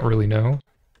because I don't really know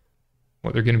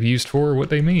what they're going to be used for or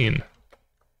what they mean.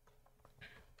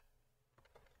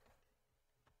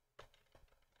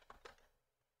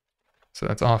 So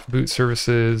that's off boot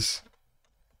services.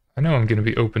 I know I'm going to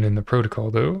be opening the protocol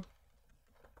though.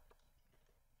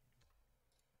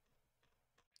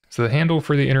 So the handle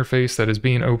for the interface that is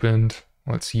being opened,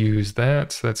 let's use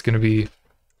that. So that's going to be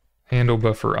handle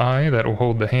buffer I, that will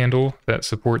hold the handle that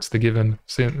supports the given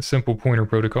simple pointer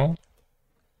protocol.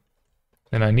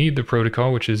 And I need the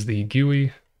protocol, which is the GUI.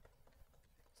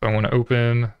 So I want to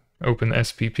open the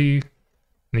SPP.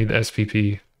 I need the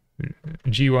SPP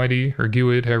GUID or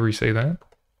GUID, however you say that.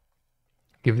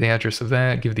 Give the address of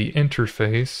that, give the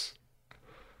interface.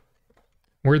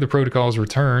 Where the protocol is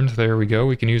returned, there we go.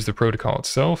 We can use the protocol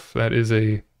itself. That is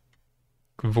a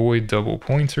void double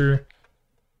pointer.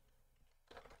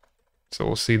 So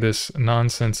we'll see this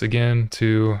nonsense again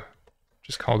to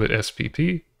just call it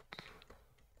SPP.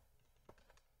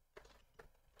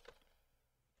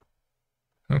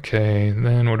 Okay,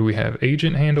 then what do we have?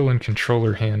 Agent handle and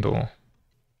controller handle.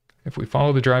 If we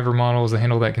follow the driver model as a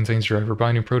handle that contains driver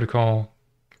binding protocol.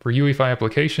 For UEFI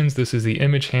applications, this is the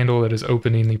image handle that is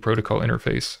opening the protocol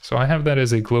interface. So I have that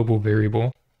as a global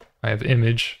variable. I have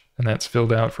image, and that's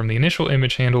filled out from the initial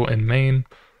image handle in main,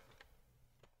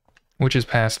 which is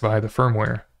passed by the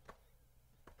firmware.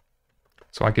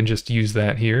 So I can just use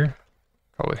that here,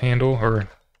 call it handle, or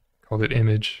call it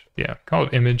image. Yeah, call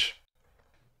it image.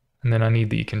 And then I need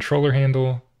the controller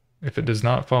handle. If it does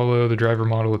not follow the driver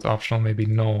model, it's optional, maybe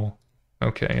null.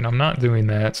 Okay, and I'm not doing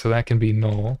that, so that can be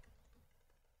null.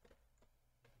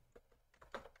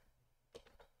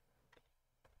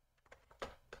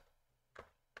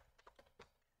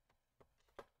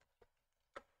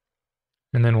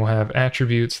 And then we'll have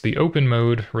attributes. The open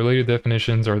mode related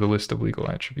definitions are the list of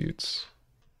legal attributes.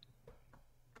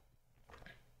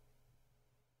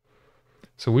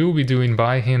 So we will be doing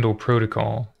by handle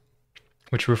protocol,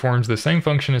 which performs the same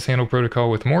function as handle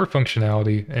protocol with more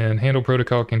functionality, and handle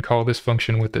protocol can call this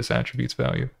function with this attributes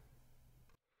value.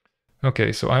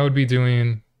 Okay, so I would be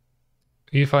doing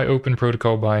UEFI open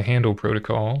protocol by handle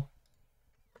protocol.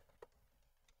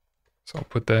 So I'll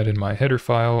put that in my header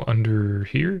file under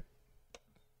here.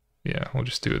 Yeah, we'll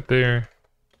just do it there.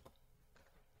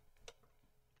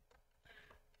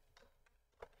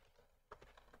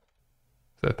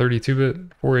 Is that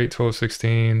 32-bit? 4, 8, 12,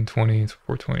 16, 20,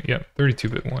 420. Yeah,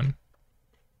 32-bit one.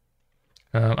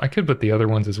 I could put the other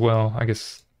ones as well. I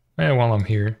guess, while I'm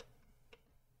here.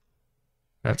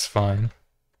 That's fine.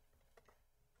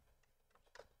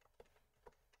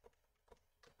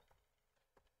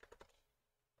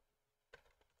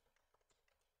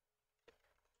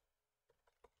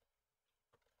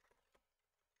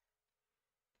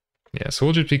 Yeah, so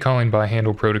we'll just be calling by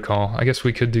handle protocol. I guess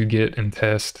we could do get and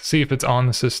test, see if it's on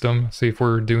the system, see if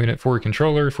we're doing it for a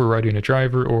controller, if we're writing a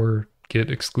driver, or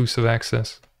get exclusive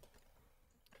access.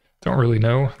 Don't really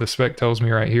know. The spec tells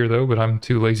me right here though, but I'm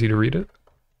too lazy to read it.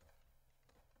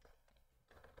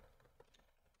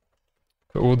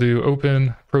 But we'll do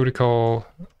open protocol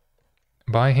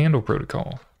by handle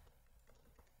protocol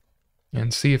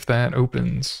and see if that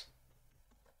opens.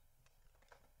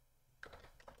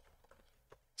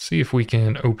 See if we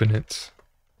can open it.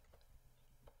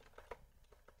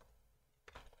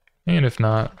 And if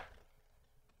not,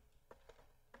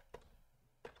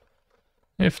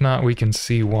 we can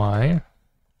see why.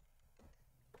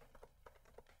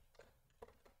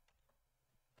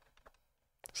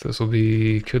 So this will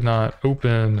be could not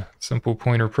open simple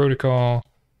pointer protocol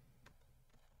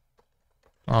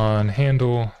on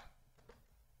handle,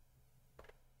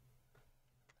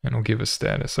 and we'll give a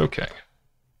status. Okay.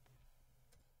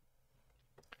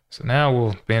 So now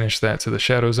we'll banish that to the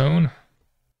shadow zone.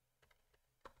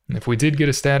 And if we did get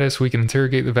a status, we can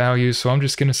interrogate the values. So I'm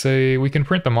just going to say we can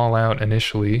print them all out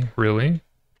initially, really,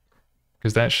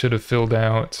 because that should have filled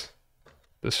out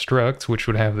the struct, which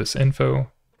would have this info.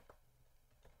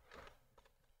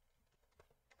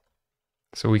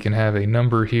 So we can have a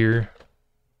number here.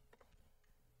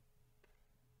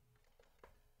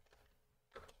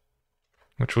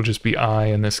 Which will just be I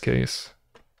in this case.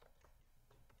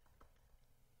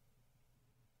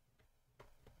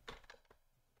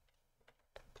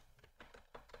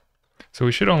 So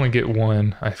we should only get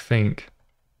one, I think.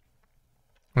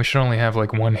 We should only have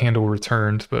like one handle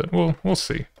returned, but we'll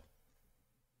see.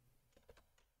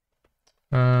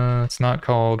 It's not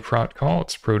called protocol,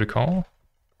 it's protocol.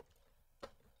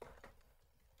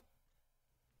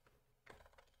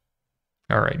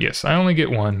 Alright, yes, I only get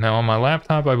one. Now on my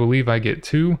laptop, I believe I get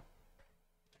two.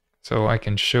 So I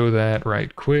can show that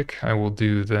right quick. I will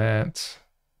do that.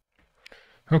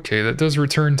 Okay, that does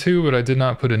return two, but I did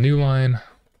not put a new line.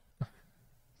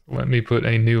 Let me put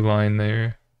a new line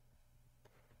there.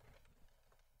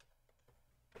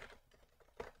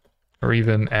 Or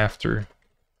even after.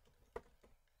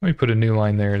 Let me put a new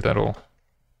line there, that'll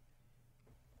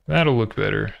look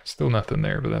better. Still nothing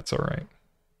there, but that's alright.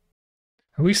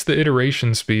 At least the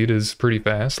iteration speed is pretty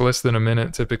fast, less than a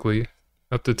minute typically,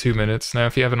 up to 2 minutes. Now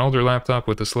if you have an older laptop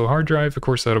with a slow hard drive, of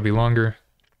course that'll be longer.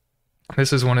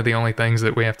 This is one of the only things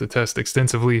that we have to test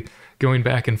extensively, going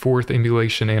back and forth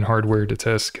emulation and hardware to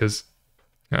test, because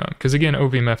again,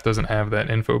 OVMF doesn't have that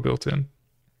info built in.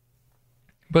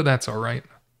 But that's alright.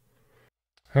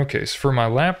 Okay, so for my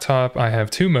laptop, I have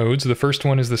two modes. The first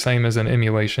one is the same as an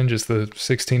emulation, just the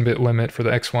 16-bit limit for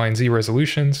the X, Y, and Z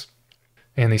resolutions.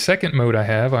 And the second mode I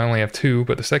only have two,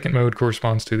 but the second mode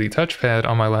corresponds to the touchpad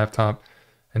on my laptop,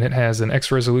 and it has an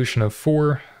X resolution of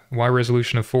 4, Y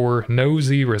resolution of 4, no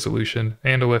Z resolution,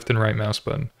 and a left and right mouse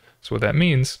button. So what that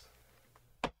means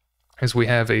is we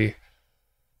have a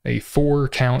 4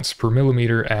 counts per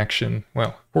millimeter action.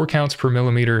 Well, 4 counts per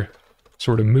millimeter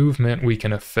sort of movement we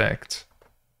can affect.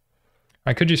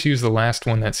 I could just use the last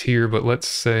one that's here, but let's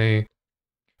say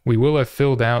we will have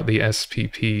filled out the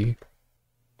SPP.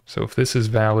 So if this is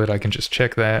valid, I can just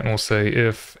check that, and we'll say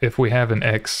if we have an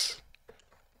X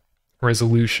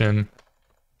resolution,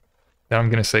 then I'm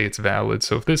going to say it's valid.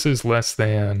 So if this is less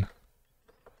than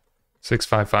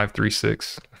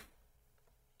 65536,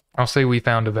 I'll say we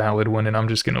found a valid one, and I'm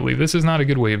just going to leave. This is not a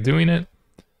good way of doing it,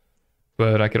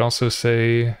 but I could also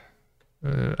say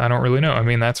I don't really know. I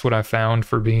mean, that's what I found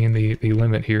for being the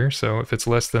limit here. So if it's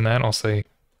less than that, I'll say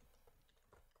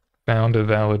found a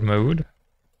valid mode.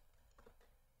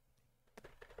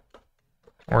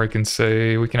 Or I can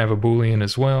say, we can have a Boolean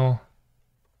as well.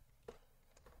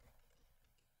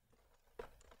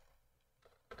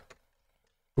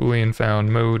 Boolean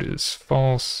found mode is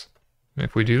false.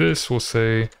 If we do this, we'll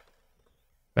say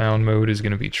found mode is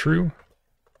going to be true.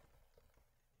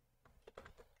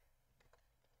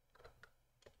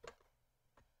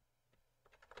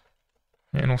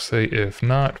 And we'll say if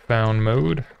not found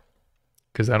mode,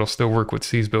 because that'll still work with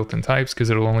C's built-in types, because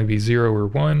it'll only be 0 or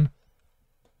 1.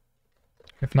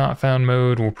 If not found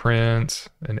mode, we'll print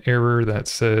an error that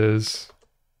says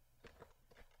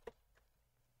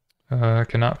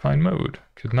cannot find mode.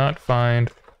 Could not find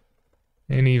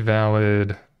any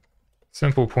valid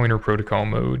simple pointer protocol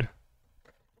mode.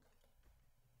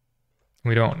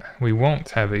 We won't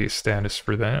have a status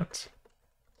for that.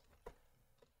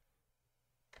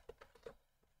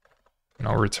 And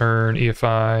I'll return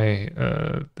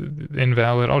EFI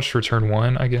invalid. I'll just return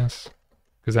 1, I guess,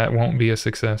 because that won't be a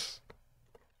success.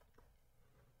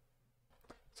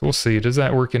 So we'll see. Does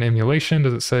that work in emulation?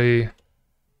 Does it say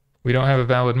we don't have a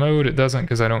valid mode? It doesn't,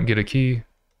 because I don't get a key.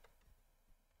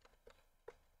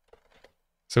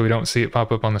 So we don't see it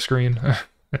pop up on the screen.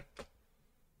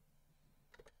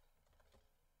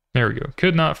 There we go.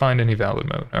 Could not find any valid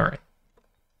mode. All right.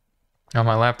 On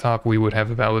my laptop, we would have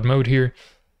a valid mode here.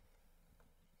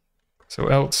 So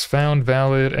else found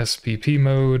valid SPP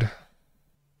mode.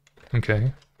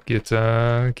 Okay. Get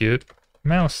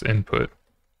mouse input.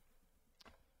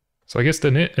 So I guess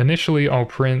initially I'll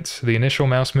print the initial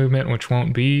mouse movement, which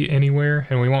won't be anywhere,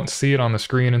 and we won't see it on the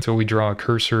screen until we draw a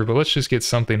cursor, but let's just get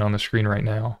something on the screen right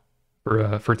now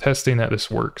for testing that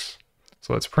this works.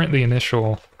 So let's print the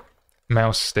initial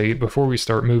mouse state before we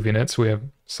start moving it, so we have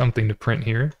something to print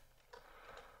here.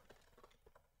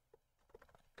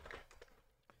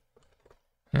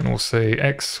 And we'll say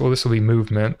X, well this will be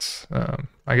movement.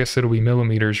 I guess it'll be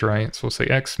millimeters, right? So we'll say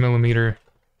X millimeter,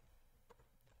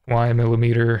 Y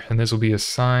millimeter, and this will be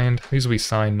assigned. These will be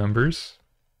signed numbers.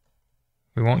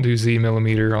 We won't do Z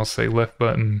millimeter. I'll say left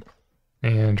button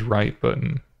and right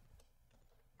button.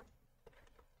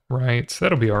 Right,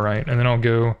 that'll be all right. And then I'll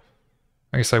go,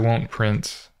 I guess I won't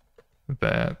print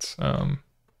that.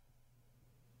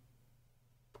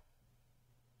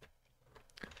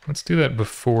 Let's do that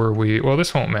before well,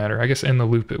 this won't matter. I guess in the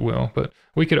loop it will, but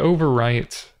we could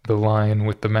overwrite the line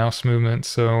with the mouse movement.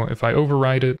 So if I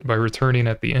overwrite it by returning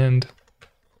at the end,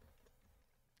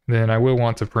 then I will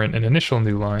want to print an initial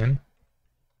new line.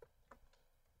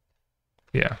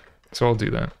 Yeah, so I'll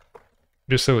do that.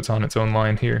 Just so it's on its own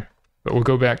line here. But we'll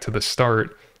go back to the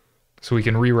start so we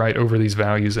can rewrite over these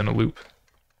values in a loop.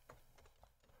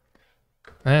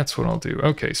 That's what I'll do.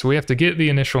 Okay, so we have to get the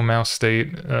initial mouse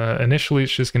state. Initially,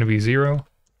 it's just going to be 0.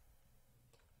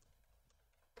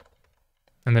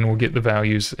 And then we'll get the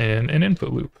values in an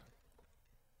input loop.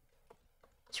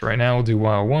 So right now we'll do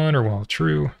while 1 or while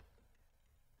true.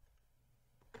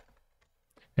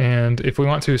 And if we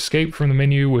want to escape from the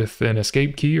menu with an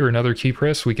escape key or another key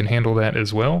press, we can handle that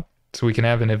as well. So we can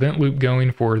have an event loop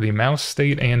going for the mouse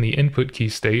state and the input key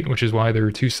state, which is why there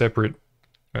are 2 separate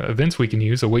events we can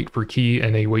use, a wait for key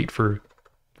and a wait for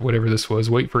whatever this was,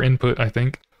 wait for input, I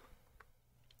think.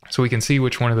 So we can see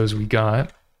which one of those we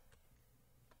got.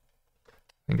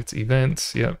 I think it's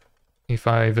events, yep.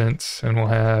 EFI events, and we'll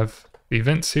have the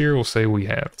events here, we'll say we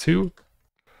have 2.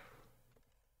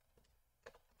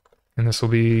 And this will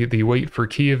be the wait for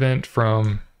key event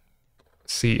from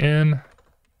CN.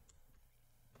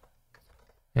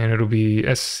 And it'll be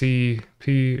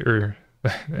SCP, or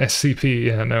SCP,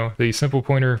 yeah, no, the simple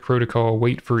pointer protocol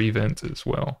wait for event as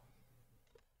well.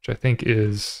 Which I think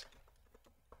is,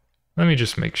 let me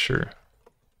just make sure.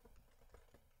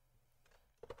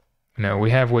 No, we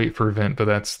have wait for event, but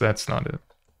that's not it.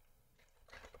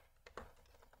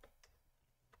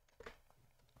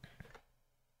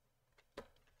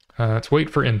 It's wait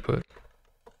for input.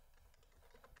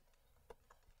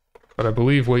 But I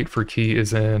believe wait for key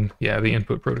is in, yeah, the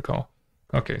input protocol.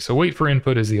 Okay, so wait for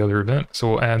input is the other event,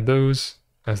 so we'll add those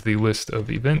as the list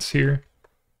of events here.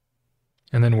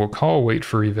 And then we'll call wait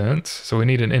for event, so we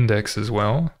need an index as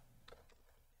well.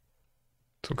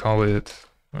 So call it,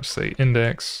 let's say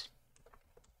index.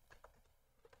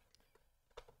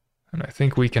 And I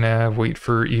think we can have wait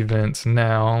for event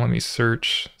now. Let me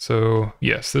search. So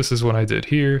yes, this is what I did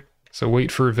here. So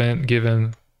wait for event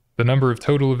given the number of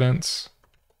total events,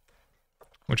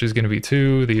 which is going to be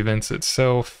 2, the events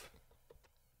itself,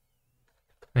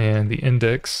 and the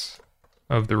index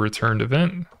of the returned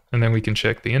event. And then we can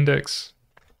check the index.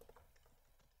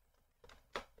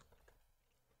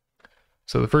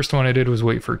 So the first one I did was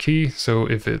wait for key. So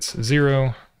if it's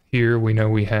 0, here we know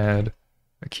we had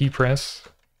a key press.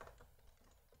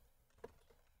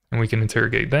 And we can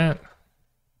interrogate that.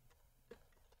 You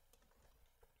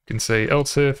can say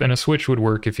else if, and a switch would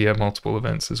work if you have multiple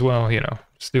events as well. You know,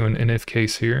 just doing an if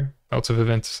case here. Else if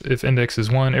events, if index is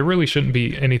 1, it really shouldn't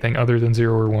be anything other than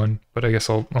 0 or 1, but I guess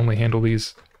I'll only handle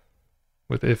these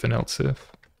with if and else if.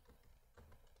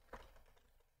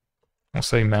 I'll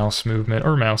say mouse movement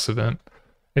or mouse event.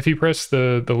 If you press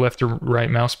the left or right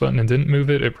mouse button and didn't move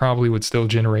it, it probably would still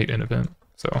generate an event.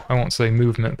 So I won't say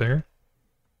movement there.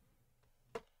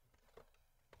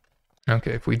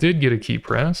 Okay, if we did get a key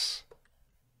press,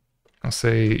 I'll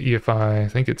say EFI, I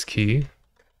think it's key.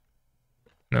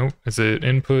 Nope, is it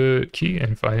input key?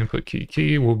 EFI input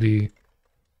key will be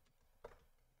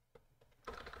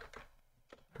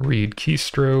read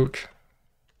keystroke,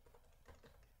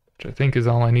 which I think is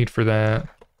all I need for that.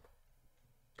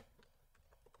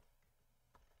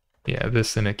 Yeah,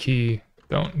 this and a key.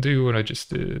 Don't do what I just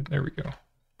did. There we go.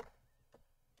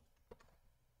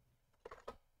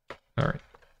 All right.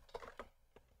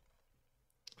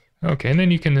 Okay, and then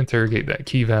you can interrogate that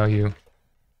key value.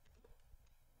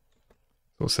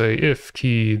 We'll say if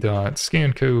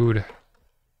key.scanCode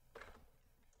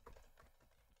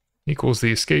equals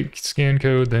the escape scan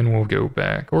code, then we'll go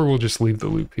back, or we'll just leave the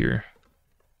loop here.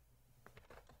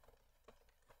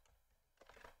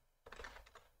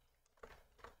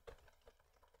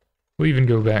 We'll even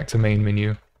go back to main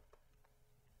menu.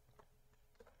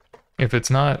 If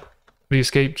it's not the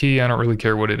escape key, I don't really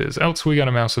care what it is. Else we got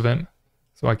a mouse event,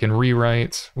 so I can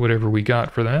rewrite whatever we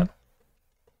got for that.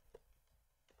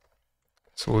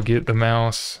 So we'll get the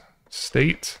mouse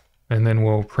state, and then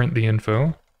we'll print the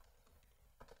info.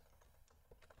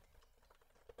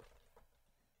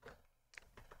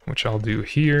 Which I'll do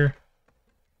here.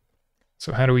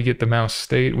 So how do we get the mouse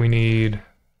state? We need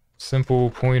simple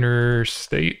pointer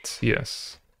state,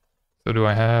 yes. So do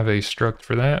I have a struct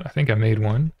for that? I think I made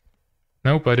one.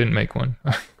 Nope, I didn't make one.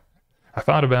 I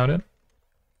thought about it.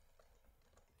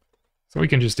 So we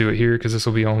can just do it here because this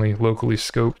will be only locally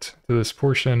scoped to this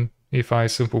portion. EFI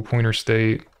simple pointer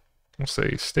state, we'll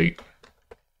say state.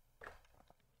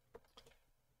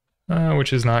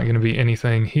 Which is not going to be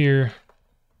anything here.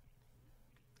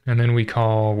 And then we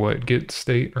call what, get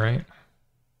state, right?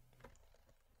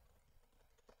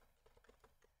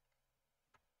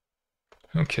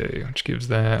 Okay, which gives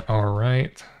that, all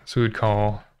right. So we would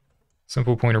call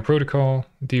simple pointer protocol,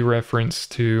 dereference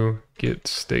to get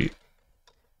state.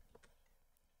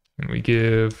 And we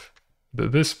give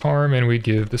this parm, and we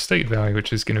give the state value,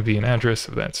 which is going to be an address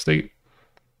of that state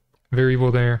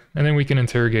variable there. And then we can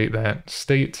interrogate that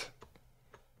state,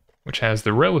 which has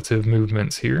the relative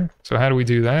movements here. So how do we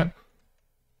do that?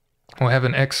 We'll have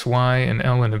an X, Y, an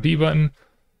L, and a B button.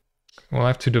 We'll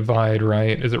have to divide,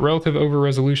 right? Is it relative over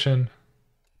resolution?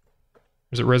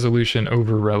 Or is it resolution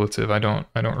over relative? I don't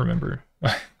remember.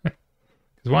 Because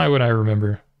why would I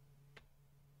remember?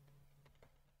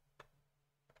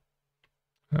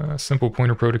 Simple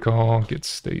pointer protocol, get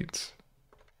state.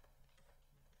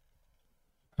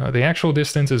 The actual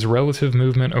distance is relative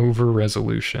movement over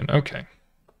resolution. Okay.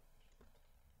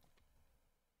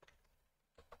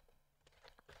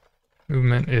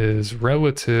 Movement is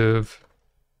relative.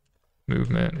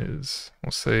 Movement is,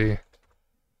 we'll say,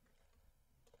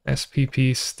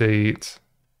 SPP state.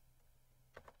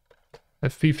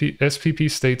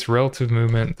 SPP state's relative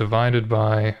movement divided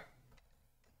by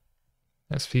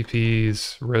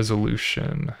SPP's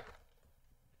resolution.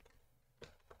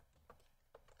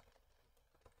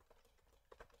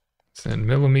 It's in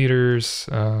millimeters.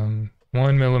 1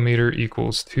 millimeter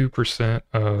equals 2%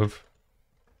 of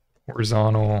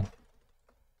horizontal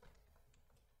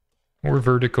or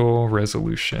vertical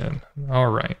resolution. All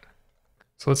right.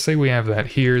 So let's say we have that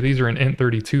here. These are in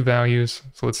int32 values.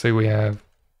 So let's say we have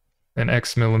an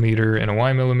X millimeter and a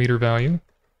Y millimeter value.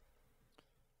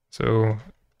 So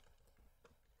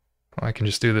I can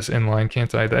just do this inline,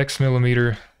 can't I? The X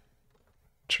millimeter,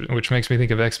 which makes me think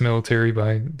of X military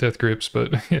by Death Grips,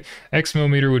 but X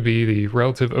millimeter would be the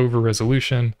relative over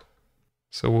resolution.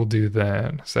 So we'll do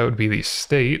that. So that would be the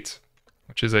state,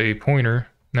 which is a pointer.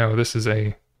 No, this is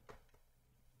a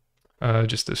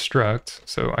just a struct.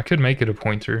 So I could make it a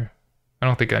pointer. I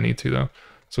don't think I need to though.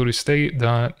 So we'll do state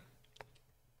dot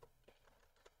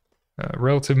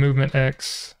relative movement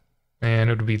X,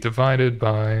 and it would be divided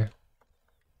by,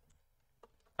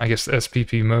 I guess, the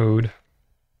SPP mode.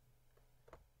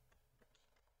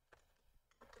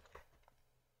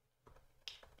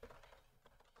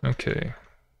 Okay.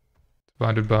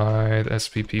 Divided by the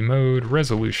SPP mode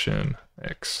resolution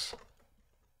X.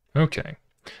 Okay.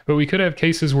 But we could have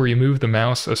cases where you move the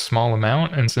mouse a small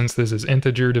amount, and since this is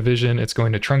integer division, it's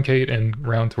going to truncate and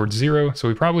round towards 0. So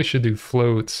we probably should do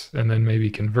floats and then maybe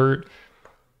convert.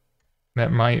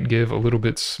 That might give a little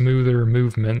bit smoother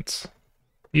movement.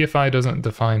 EFI doesn't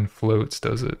define floats,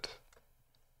 does it?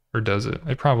 Or does it?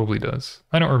 It probably does.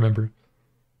 I don't remember.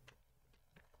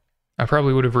 I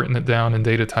probably would have written it down in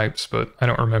data types, but I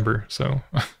don't remember, so...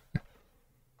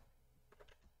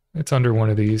 It's under one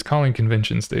of these. Calling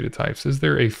conventions data types. Is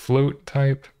there a float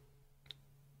type?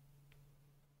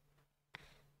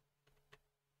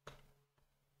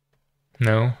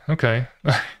 No? Okay.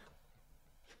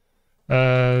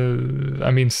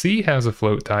 I mean, C has a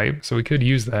float type, so we could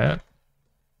use that.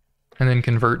 And then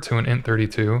convert to an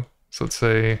int32. So let's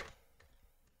say...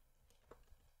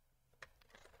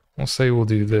 We'll say we'll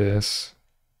do this.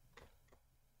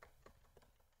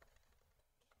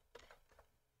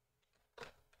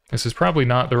 This is probably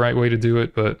not the right way to do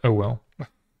it, but oh well.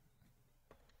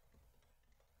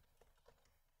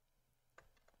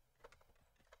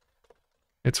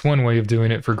 It's one way of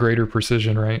doing it for greater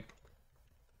precision, right?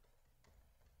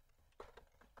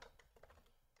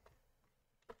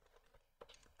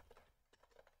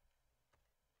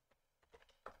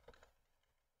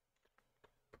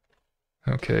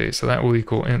 Okay, so that will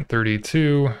equal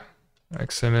int32,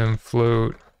 xmm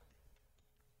float.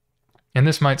 And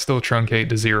this might still truncate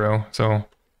to 0, so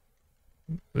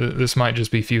this might just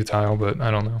be futile, but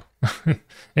I don't know.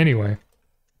 Anyway.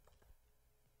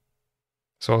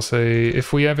 So I'll say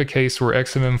if we have a case where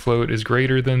xmm float is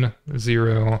greater than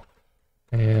 0,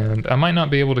 and I might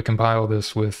not be able to compile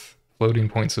this with floating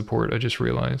point support, I just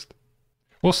realized.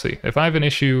 We'll see. If I have an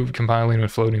issue compiling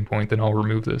with floating point, then I'll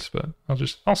remove this, but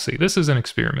I'll see. This is an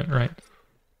experiment, right?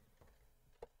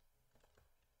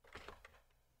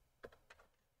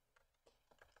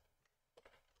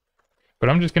 But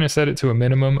I'm just going to set it to a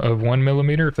minimum of 1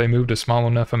 millimeter if they moved a small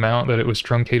enough amount that it was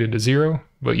truncated to 0.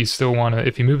 But you still want to,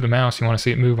 if you move the mouse, you want to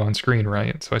see it move on screen,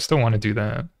 right? So I still want to do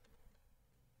that.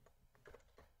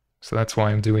 So that's why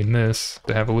I'm doing this,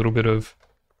 to have a little bit of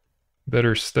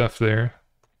better stuff there.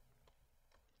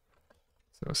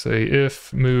 So say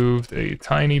if moved a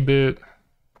tiny bit,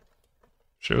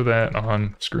 show that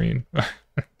on screen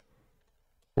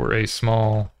for a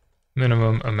small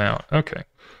minimum amount. Okay.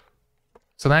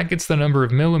 So that gets the number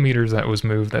of millimeters that was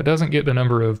moved. That doesn't get the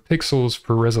number of pixels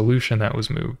per resolution that was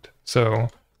moved. So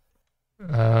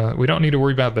we don't need to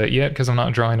worry about that yet because I'm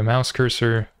not drawing a mouse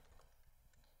cursor.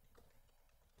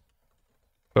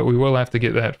 But we will have to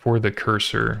get that for the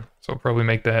cursor. So I'll probably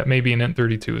make that maybe an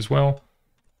int32 as well.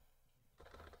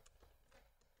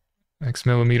 X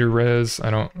millimeter res,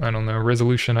 I don't know,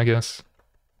 resolution I guess.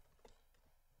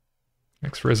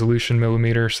 X resolution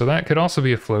millimeter, so that could also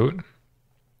be a float.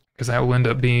 Because that will end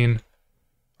up being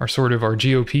our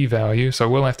GOP value, so I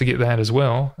will have to get that as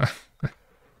well. So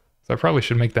I probably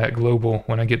should make that global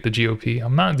when I get the GOP.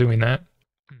 I'm not doing that.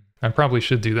 I probably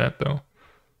should do that though.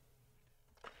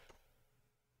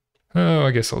 Oh, I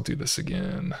guess I'll do this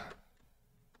again.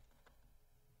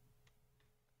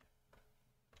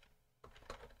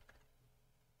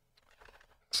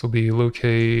 This will be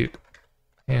locate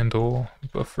handle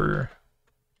buffer.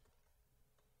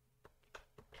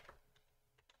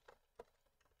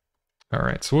 All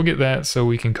right, so we'll get that so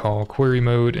we can call query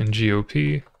mode and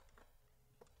GOP.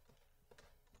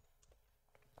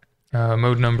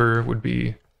 Mode number would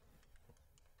be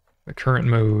the current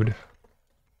mode.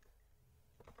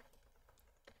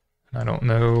 I don't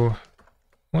know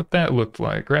what that looked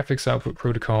like. Graphics output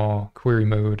protocol, query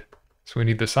mode. So we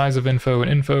need the size of info and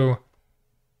info,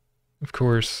 of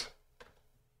course,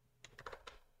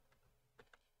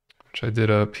 which I did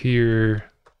up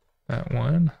here, that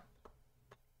one.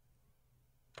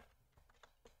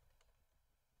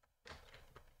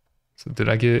 So did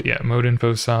I get, yeah, mode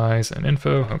info size and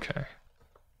info, okay.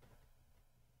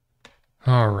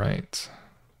 All right,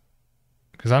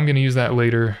 because I'm gonna use that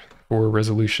later for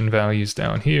resolution values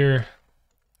down here.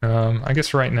 I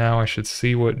guess right now I should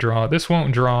see what draw, this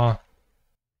won't draw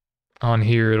on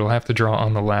here, it'll have to draw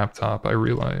on the laptop, I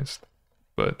realized,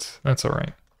 but that's all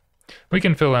right. We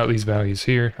can fill out these values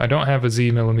here. I don't have a Z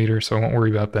millimeter, so I won't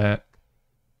worry about that.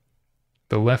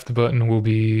 The left button will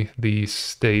be the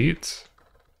state,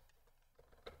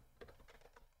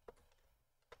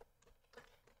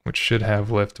 which should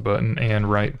have left button and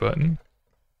right button.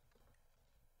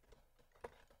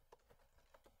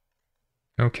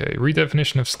 Okay,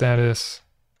 redefinition of status.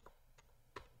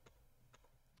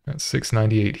 That's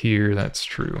 698 here, that's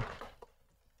true.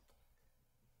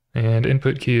 And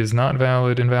input key is not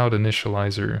valid, invalid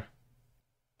initializer.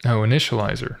 Oh,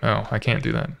 initializer. Oh, I can't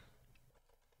do that.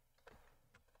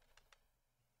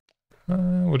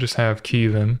 We'll just have key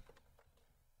then.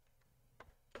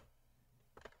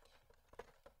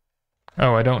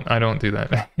 Oh, I don't do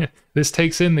that. This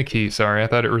takes in the key. Sorry, I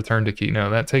thought it returned a key. No,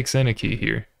 that takes in a key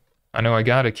here. I know I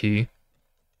got a key.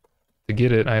 To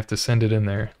get it, I have to send it in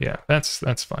there. Yeah,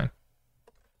 that's fine.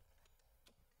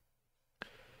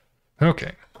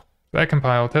 Okay, that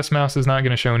compiled. Test mouse is not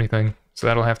going to show anything, so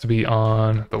that'll have to be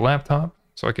on the laptop,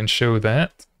 so I can show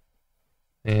that.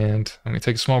 And I'm going to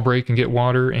take a small break and get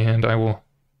water, and I will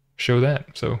show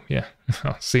that. So yeah,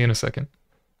 I'll see you in a second.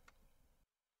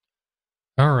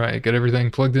 Alright, got everything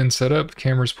plugged in, set up,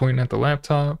 camera's pointing at the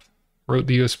laptop, wrote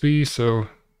the USB, so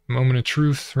moment of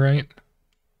truth, right?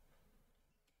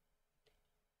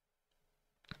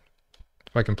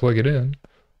 If I can plug it in.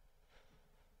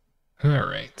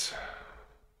 Alright.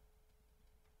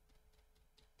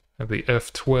 Have the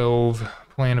F12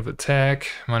 plan of attack.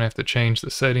 Might have to change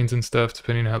the settings and stuff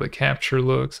depending on how the capture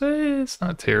looks. It's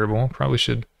not terrible. Probably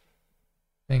should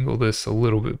angle this a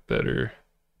little bit better.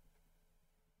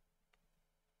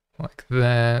 Like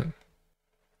that.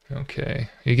 Okay.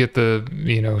 You get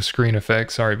the, screen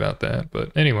effect. Sorry about that.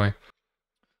 But anyway.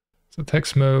 So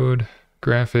text mode,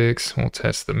 graphics. We'll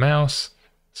test the mouse.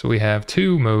 So we have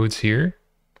two modes here.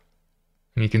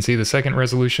 And you can see the second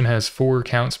resolution has 4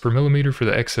 counts per millimeter for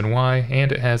the X and Y,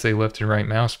 and it has a left and right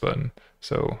mouse button.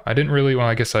 So I didn't really, well,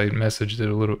 I guess I messaged it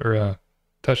a little, or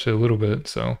touched it a little bit,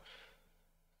 so.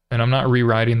 And I'm not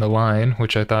rewriting the line,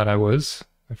 which I thought I was.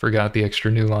 I forgot the extra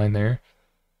new line there.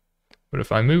 But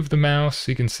if I move the mouse,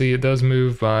 you can see it does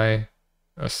move by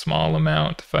a small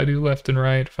amount if I do left and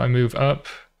right. If I move up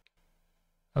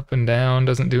and down,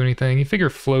 doesn't do anything. You figure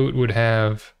float would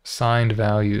have signed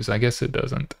values. I guess it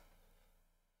doesn't.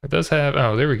 It does have,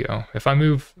 oh, there we go. If I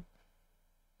move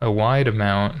a wide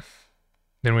amount,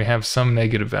 then we have some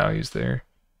negative values there.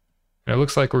 And it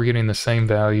looks like we're getting the same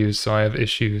values, so I have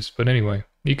issues. But anyway,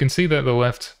 you can see that the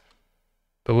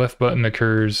left button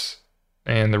occurs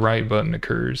and the right button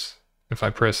occurs if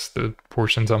I press the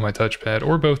portions on my touchpad,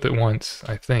 or both at once,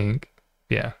 I think.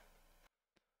 Yeah.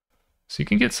 So you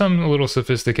can get some little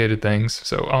sophisticated things.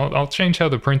 So I'll change how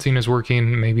the printing is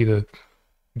working, maybe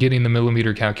getting the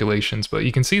millimeter calculations, but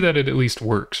you can see that it at least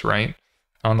works, right?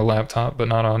 On the laptop, but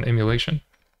not on emulation.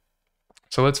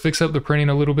 So let's fix up the printing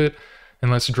a little bit,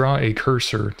 and let's draw a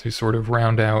cursor to sort of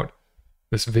round out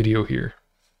this video here.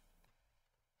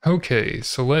 Okay,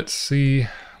 so let's see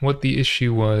what the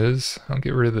issue was. I'll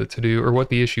get rid of the to-do, or what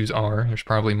the issues are. There's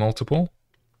probably multiple.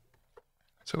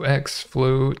 So X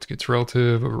float gets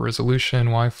relative over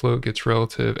resolution, Y float gets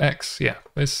relative X. Yeah,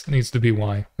 this needs to be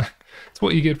Y. It's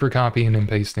what you get for copying and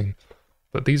pasting.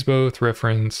 But these both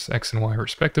reference X and Y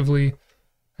respectively,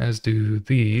 as do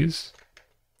these,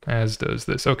 as does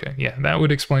this. Okay, yeah, that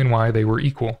would explain why they were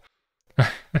equal.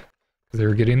 They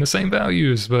were getting the same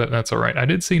values, but that's all right. I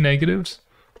did see negatives.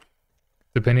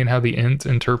 Depending how the int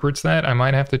interprets that, I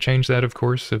might have to change that, of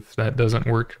course, if that doesn't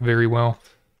work very well.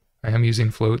 I am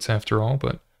using floats after all,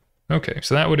 but okay,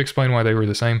 so that would explain why they were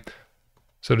the same.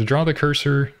 So to draw the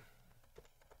cursor,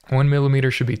 1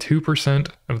 millimeter should be 2%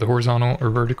 of the horizontal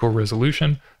or vertical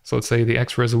resolution. So let's say the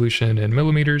X resolution in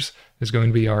millimeters is going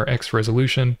to be our X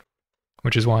resolution,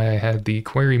 which is why I had the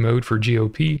query mode for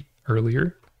GOP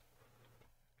earlier,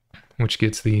 which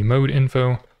gets the mode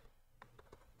info.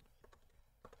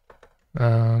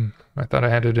 I thought I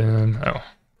had it in, oh,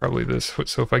 probably this.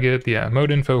 So if I get, yeah, mode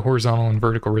info, horizontal and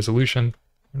vertical resolution,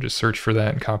 I'll just search for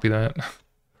that and copy that,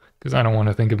 because I don't want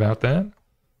to think about that.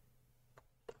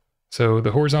 So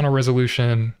the horizontal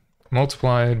resolution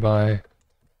multiplied by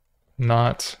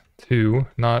not 2,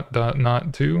 not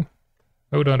 2,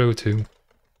 0.02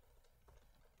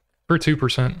 for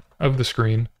 2% of the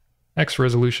screen, X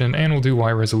resolution, and we'll do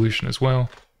Y resolution as well,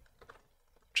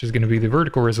 which is going to be the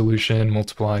vertical resolution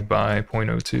multiplied by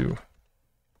 0.02.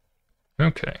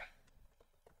 Okay.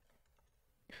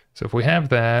 So if we have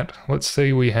that, let's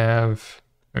say we have,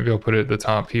 maybe I'll put it at the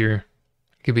top here.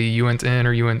 It could be uint_n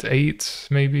or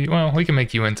uint8, maybe. Well, we can make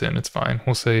uint_n, it's fine.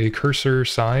 We'll say cursor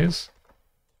size,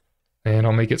 and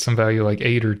I'll make it some value like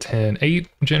 8 or 10. 8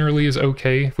 generally is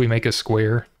okay if we make a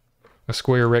square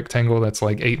rectangle that's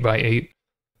like 8 by 8.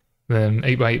 Then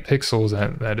 8 by 8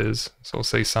 pixels, that is. So I'll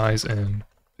say size in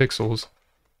pixels.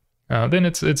 Then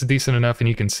it's decent enough and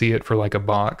you can see it for like a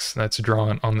box that's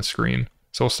drawn on the screen.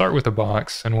 So I'll start with a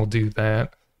box and we'll do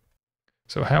that.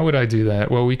 So how would I do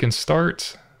that? Well, we can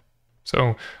start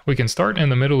in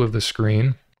the middle of the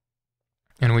screen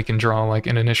and we can draw like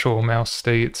an initial mouse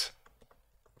state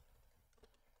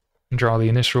and draw the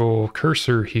initial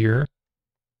cursor here.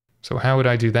 So how would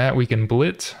I do that? We can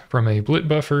blit from a blit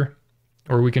buffer,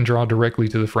 or we can draw directly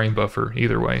to the frame buffer,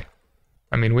 either way.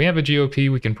 I mean, we have a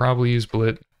GOP, we can probably use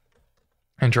blit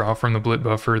and draw from the blit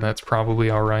buffer. That's probably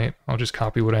all right. I'll just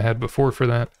copy what I had before for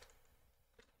that.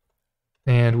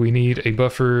 And we need a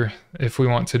buffer if we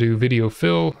want to do video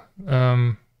fill.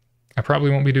 I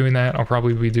probably won't be doing that. I'll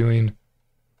probably be doing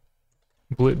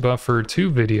blit buffer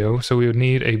to video. So we would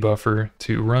need a buffer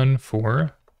to run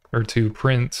for, or to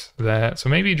print that. So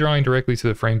maybe drawing directly to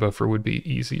the frame buffer would be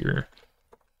easier,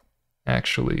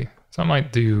 actually. So I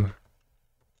might do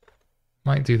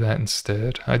that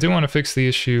instead. I do want to fix the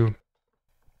issue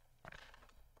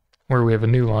where we have a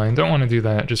new line. Don't want to do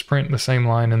that. Just print the same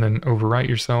line and then overwrite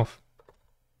yourself.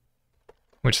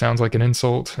 Which sounds like an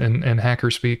insult in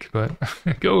hacker speak, but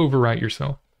go overwrite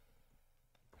yourself.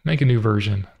 Make a new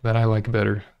version that I like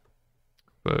better.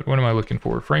 But what am I looking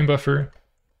for? Frame buffer.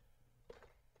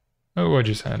 Oh, I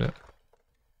just had it.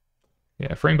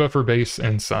 Yeah, frame buffer, base,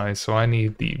 and size. So I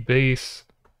need the base.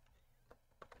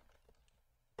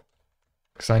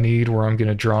 Because I need where I'm going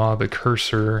to draw the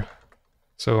cursor.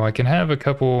 So I can have a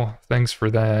couple things for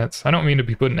that. I don't mean to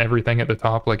be putting everything at the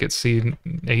top like it's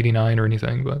C89 or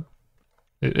anything, but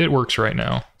it works right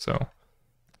now. So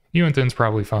uint's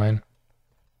probably fine.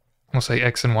 We'll say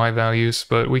X and Y values,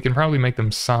 but we can probably make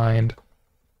them signed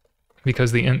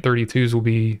because the int32s will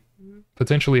be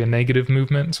potentially a negative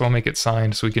movement, so I'll make it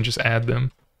signed so we can just add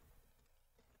them.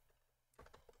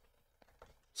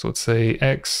 So let's say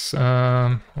X,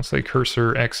 let's say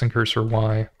cursor X and cursor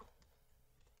Y.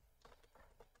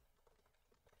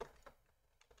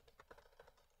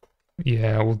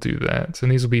 Yeah, we'll do that.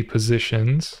 And these will be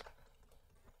positions.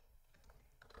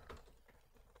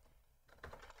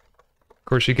 Of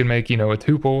course, you can make, you know, a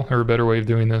tuple, or a better way of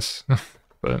doing this.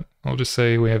 But I'll just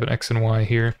say we have an X and Y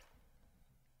here.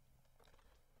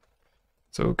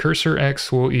 So cursor X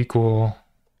will equal,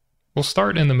 we'll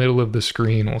start in the middle of the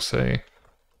screen, we'll say.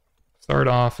 Start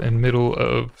off in middle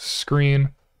of screen.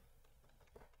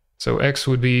 So X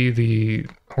would be the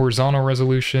horizontal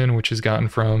resolution, which is gotten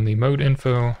from the mode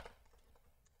info.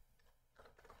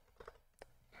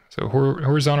 So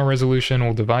horizontal resolution,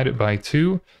 we'll divide it by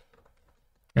 2.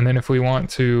 And then if we want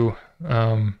to,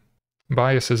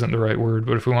 bias isn't the right word,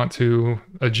 but if we want to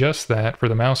adjust that for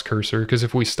the mouse cursor, because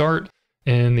if we start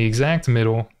in the exact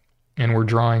middle and we're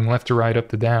drawing left to right, up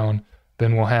to down,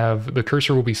 then we'll have, the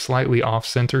cursor will be slightly off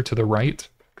center to the right,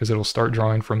 because it'll start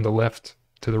drawing from the left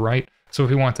to the right. So if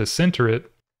we want to center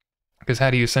it, because how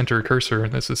do you center a cursor?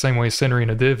 That's the same way as centering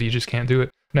a div, you just can't do it.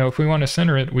 Now, if we want to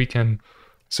center it, we can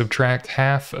subtract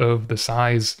half of the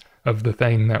size of the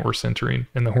thing that we're centering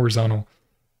in the horizontal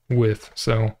width.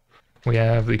 So we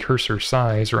have the cursor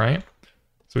size, right?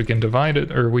 So we can divide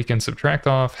it, or we can subtract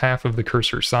off half of the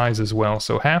cursor size as well.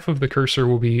 So half of the cursor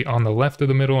will be on the left of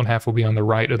the middle and half will be on the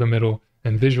right of the middle.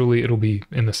 And visually it'll be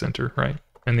in the center, right?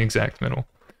 In the exact middle.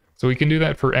 So we can do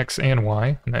that for X and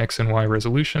Y, and the X and Y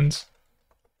resolutions.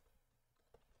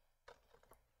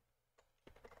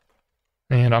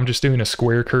 And I'm just doing a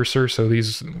square cursor, so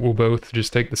these will both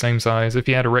just take the same size. If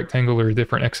you had a rectangle or a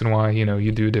different X and Y, you know,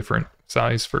 you do a different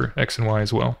size for X and Y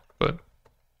as well. But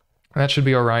that should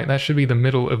be all right. That should be the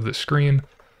middle of the screen,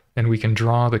 and we can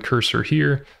draw the cursor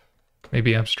here.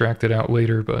 Maybe abstract it out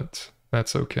later, but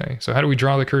that's okay. So how do we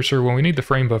draw the cursor? Well, we need the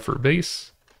frame buffer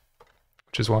base,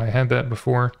 which is why I had that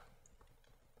before.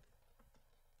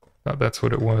 Thought that's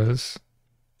what it was.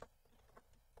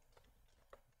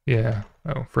 Yeah,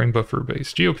 oh, frame buffer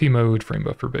base. GOP mode, frame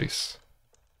buffer base.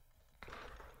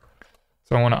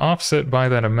 So I want to offset by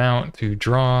that amount to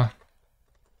draw.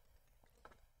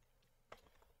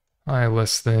 I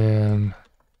less than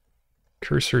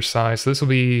cursor size. So this will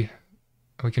be,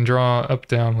 we can draw up,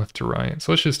 down, left to right.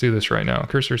 So let's just do this right now.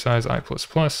 Cursor size I++.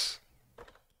 This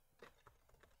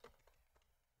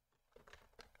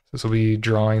will be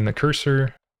drawing the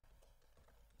cursor,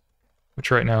 which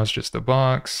right now is just a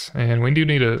box, and we do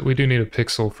need a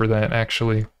pixel for that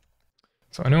actually.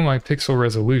 So I know my pixel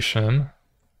resolution.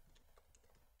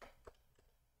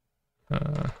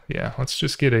 Yeah, let's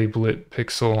just get a blit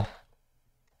pixel.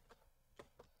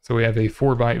 So we have a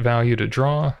 4-byte value to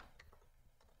draw.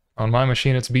 On my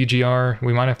machine it's BGR.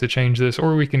 We might have to change this,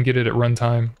 or we can get it at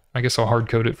runtime. I guess I'll hard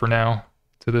code it for now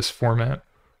to this format.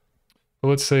 But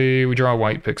let's say we draw a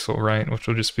white pixel, right? Which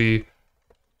will just be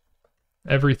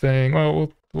everything.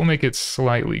 Well, we'll make it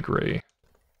slightly gray.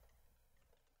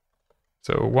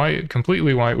 So white,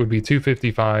 completely white would be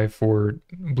 255 for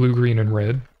blue, green, and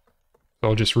red. So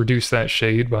I'll just reduce that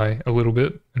shade by a little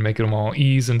bit and make them all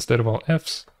E's instead of all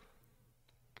F's.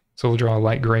 So we'll draw a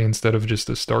light gray instead of just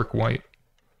a stark white.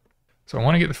 So I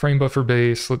want to get the frame buffer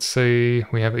base. Let's say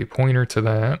we have a pointer to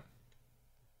that.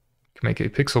 Can make a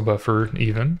pixel buffer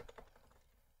even.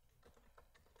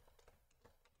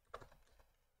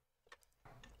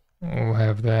 We'll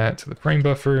have that to the frame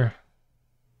buffer.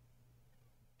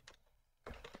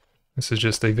 This is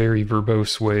just a very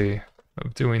verbose way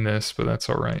of doing this, but that's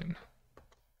all right.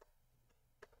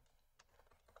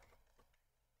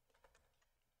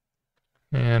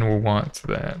 And we'll want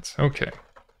that. Okay.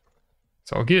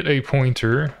 So I'll get a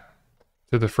pointer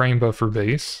to the frame buffer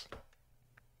base.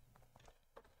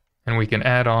 And we can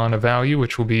add on a value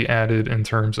which will be added in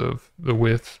terms of the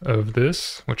width of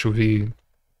this, which will be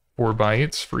 4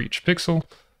 bytes for each pixel.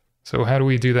 So how do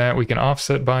we do that? We can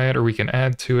offset by it, or we can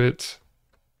add to it.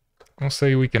 We'll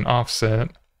say we can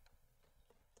offset.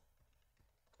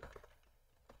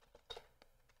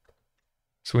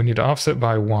 So we need to offset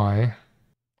by y,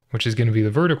 which is going to be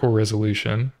the vertical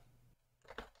resolution.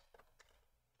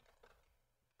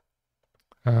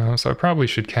 So I probably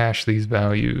should cache these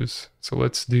values. So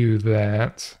let's do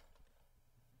that.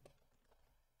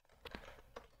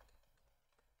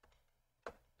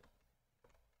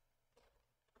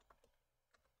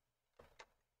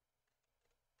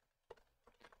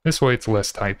 This way it's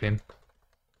less typing.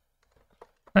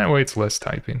 That way it's less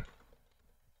typing.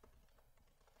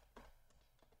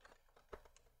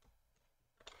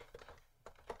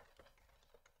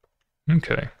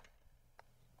 Okay.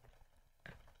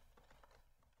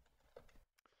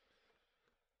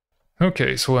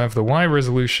 Okay, so we'll have the y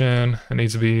resolution. It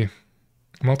needs to be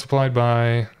multiplied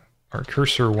by our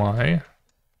cursor y.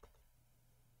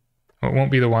 Well, it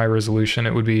won't be the y resolution,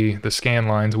 it would be the scan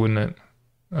lines, wouldn't it?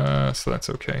 So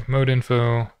that's okay. Mode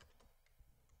info.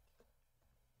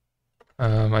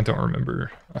 I don't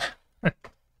remember. I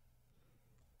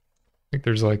think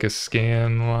there's like a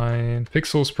scan line,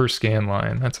 pixels per scan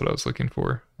line. That's what I was looking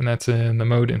for. And that's in the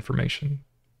mode information.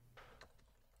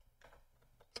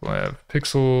 So we'll have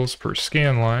pixels per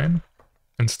scan line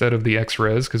instead of the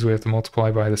XRes because we have to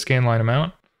multiply by the scan line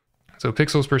amount. So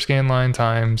pixels per scan line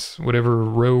times whatever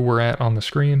row we're at on the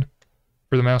screen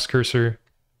for the mouse cursor.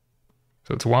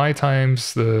 So it's y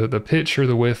times the pitch or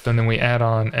the width, and then we add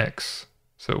on x.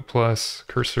 So plus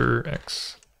cursor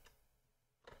x.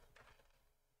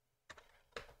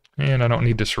 And I don't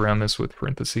need to surround this with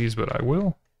parentheses, but I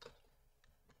will.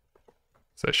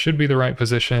 So that should be the right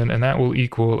position, and that will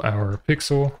equal our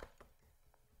pixel.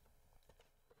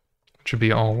 It should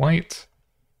be all white.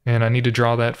 And I need to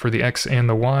draw that for the x and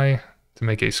the y to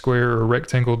make a square or a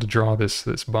rectangle to draw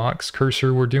this box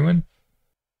cursor we're doing.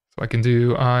 So I can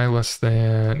do I less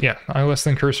than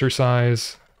cursor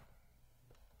size.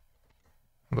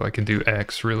 Although I can do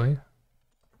x, really.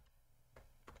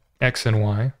 X and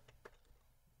y.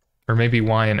 Or maybe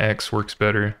y and x works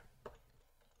better.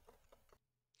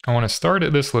 I want to start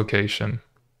at this location.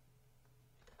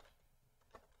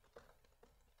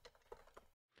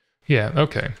 Yeah,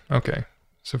 okay.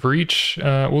 So for each,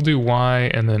 we'll do y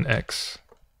and then x,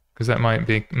 because that might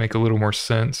make a little more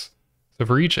sense. So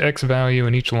for each x value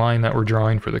in each line that we're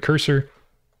drawing for the cursor,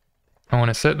 I want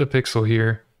to set the pixel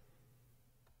here.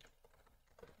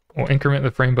 We'll increment the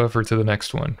frame buffer to the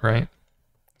next one, right?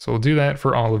 So we'll do that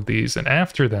for all of these, and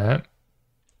after that,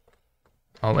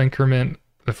 I'll increment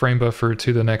the frame buffer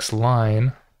to the next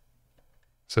line.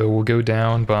 So we'll go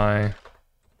down by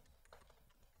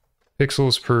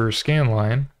pixels per scan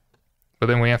line, but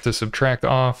then we have to subtract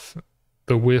off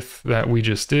the width that we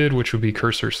just did, which would be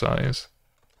cursor size.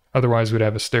 Otherwise, we'd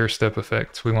have a stair-step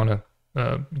effect. We want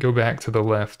to go back to the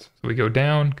left. So we go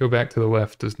down, go back to the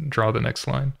left to draw the next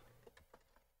line.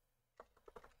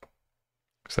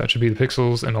 So that should be the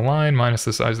pixels in a line minus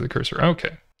the size of the cursor.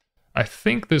 Okay. I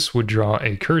think this would draw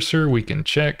a cursor. We can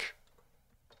check.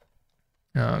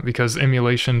 Because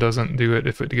emulation doesn't do it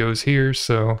if it goes here,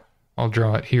 so I'll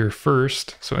draw it here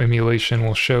first. So emulation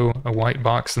will show a white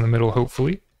box in the middle,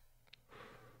 hopefully.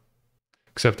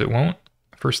 Except it won't.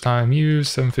 First time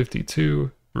used,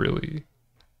 752, really.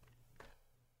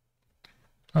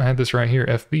 I had this right here,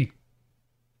 FB.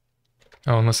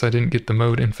 Oh, unless I didn't get the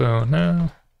mode info.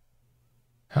 No.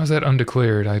 How's that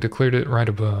undeclared? I declared it right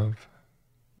above.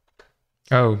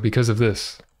 Oh, because of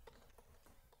this.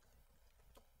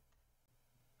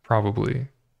 Probably.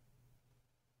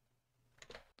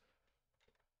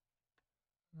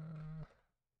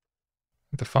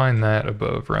 Define that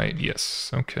above, right?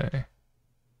 Yes, okay.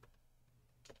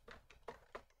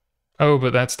 Oh,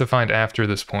 but that's defined after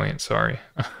this point, sorry.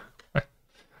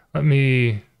 I'm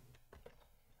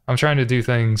trying to do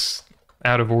things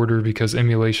out of order because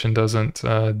emulation doesn't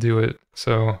do it,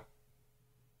 so...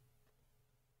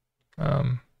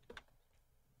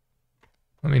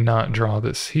 let me not draw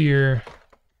this here.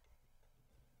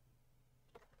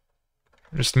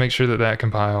 Just to make sure that that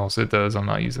compiles. It does, I'm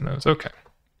not using those. Okay.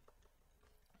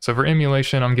 So for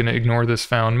emulation, I'm going to ignore this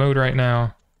found mode right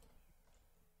now.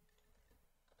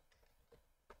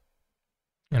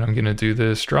 And I'm going to do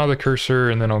this, draw the cursor,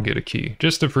 and then I'll get a key,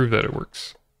 just to prove that it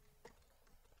works.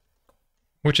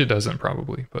 Which it doesn't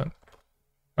probably, but...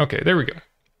 Okay, there we go.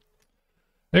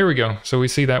 There we go. So we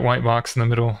see that white box in the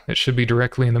middle. It should be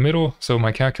directly in the middle, so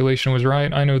my calculation was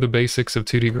right. I know the basics of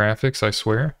 2D graphics, I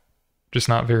swear. Just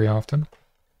not very often.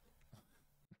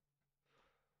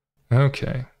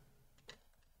 Okay.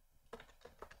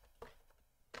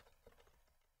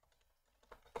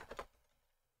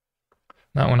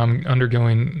 Not when I'm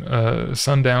undergoing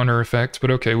sundowner effect, but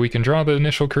okay, we can draw the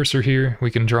initial cursor here. We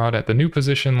can draw it at the new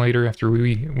position later after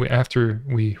we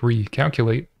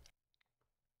recalculate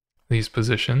these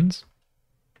positions.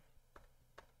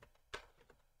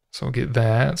 So I'll get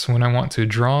that. So when I want to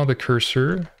draw the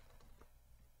cursor,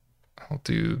 I'll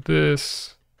do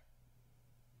this.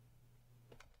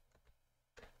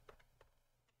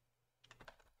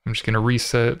 I'm just going to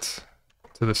reset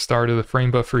to the start of the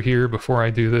frame buffer here before I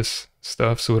do this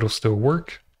stuff so it'll still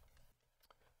work.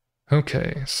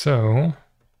 Okay, so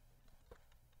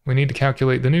we need to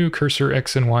calculate the new cursor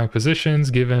X and Y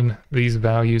positions given these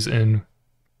values in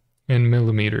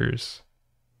millimeters.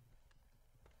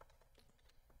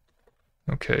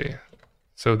 Okay,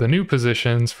 so the new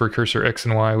positions for cursor X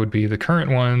and Y would be the current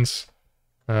ones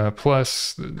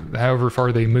plus however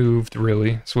far they moved,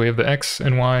 really. So we have the X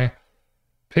and Y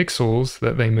pixels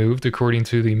that they moved according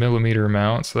to the millimeter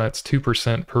amount, so that's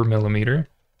 2% per millimeter.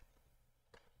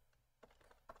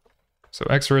 So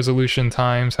X resolution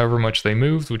times however much they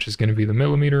moved, which is going to be the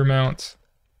millimeter amount.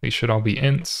 These should all be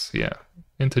ints, yeah,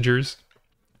 integers.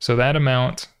 So that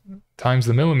amount times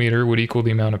the millimeter would equal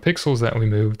the amount of pixels that we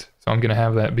moved. So I'm going to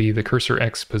have that be the cursor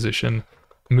X position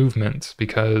movement,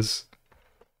 because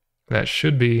that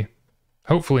should be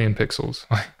hopefully in pixels.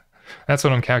 That's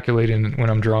what I'm calculating when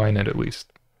I'm drawing it, at least.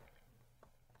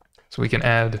 So we can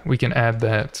add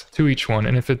that to each one,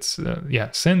 and if it's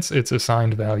since it's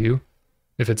assigned value,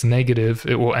 if it's negative,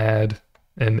 it will add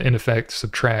and in effect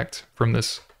subtract from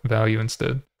this value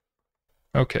instead.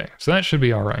 Okay, so that should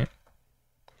be all right.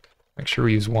 Make sure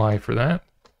we use Y for that.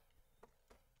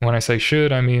 When I say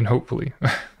should, I mean hopefully.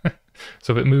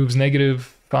 So if it moves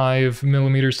negative 5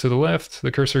 millimeters to the left,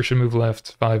 the cursor should move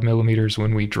left 5 millimeters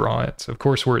when we draw it. So of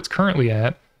course, where it's currently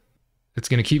at, it's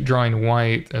going to keep drawing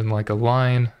white and like a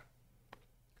line.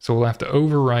 So we'll have to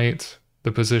overwrite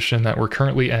the position that we're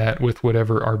currently at with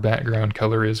whatever our background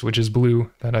color is, which is blue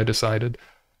that I decided.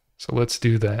 So let's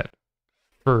do that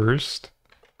first.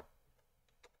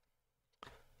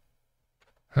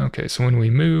 Okay, so when we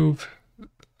move,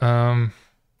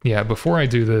 yeah, before I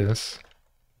do this,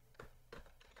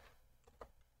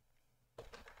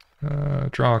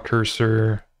 draw a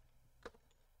cursor.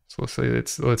 So let's say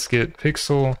let's get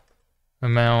pixel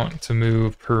amount to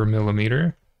move per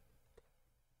millimeter.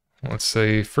 Let's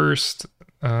say first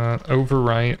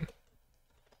overwrite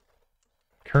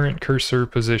current cursor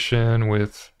position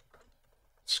with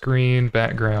screen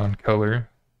background color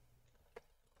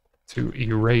to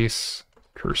erase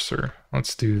cursor.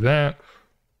 Let's do that.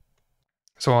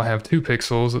 So I'll have 2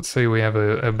 pixels. Let's say we have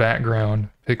a background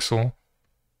pixel.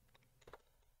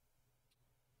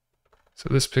 So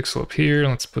this pixel up here,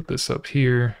 let's put this up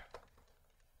here.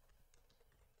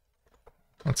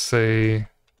 Let's say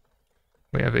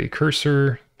we have a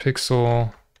cursor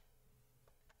pixel,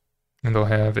 and they'll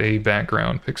have a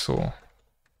background pixel.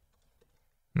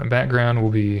 And the background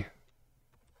will be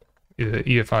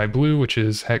UEFI blue, which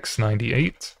is hex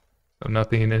 98. So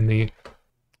nothing in the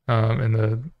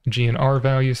G and R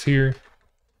values here.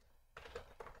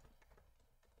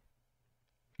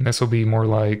 And this will be more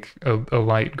like a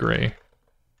light gray.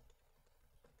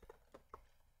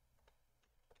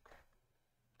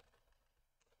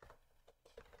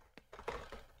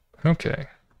 Okay.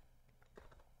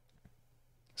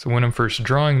 So when I'm first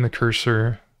drawing the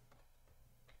cursor,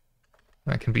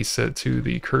 that can be set to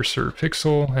the cursor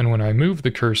pixel, and when I move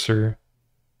the cursor,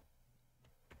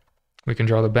 we can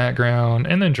draw the background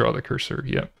and then draw the cursor.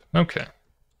 Yep. Okay.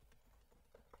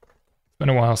 It's been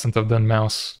a while since I've done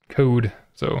mouse code,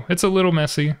 so it's a little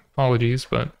messy. Apologies,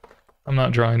 but I'm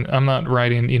not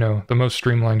writing, you know, the most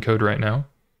streamlined code right now.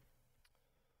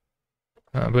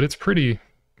 But it's pretty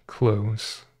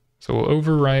close. So we'll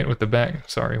overwrite with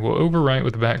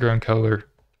the background color,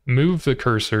 move the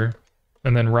cursor,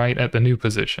 and then write at the new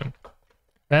position.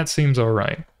 That seems all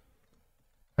right.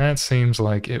 That seems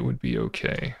like it would be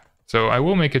okay. So I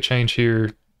will make a change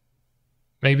here,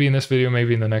 maybe in this video,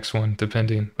 maybe in the next one,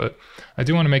 depending. But I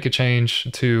do want to make a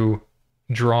change to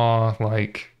draw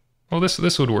like, well,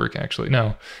 this would work actually.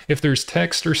 No, if there's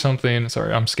text or something,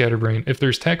 sorry, I'm scatterbrained. If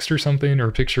there's text or something or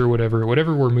a picture or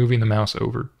whatever we're moving the mouse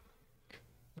over,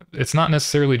 it's not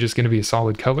necessarily just going to be a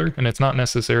solid color, and it's not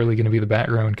necessarily going to be the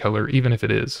background color, even if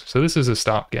it is. So this is a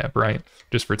stopgap, right?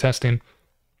 Just for testing.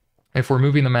 If we're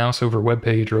moving the mouse over a web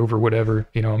page or over whatever,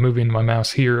 you know, I'm moving my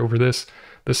mouse here over this,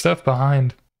 the stuff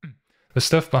behind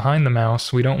the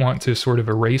mouse, we don't want to sort of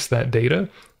erase that data,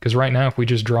 because right now if we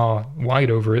just draw white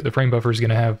over it, the frame buffer is going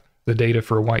to have the data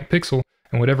for a white pixel,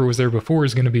 and whatever was there before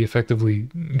is going to be effectively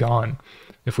gone.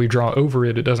 If we draw over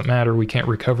it, it doesn't matter, we can't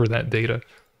recover that data.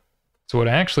 So what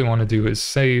I actually want to do is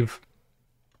save,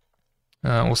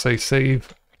 we'll say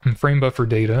save frame buffer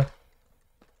data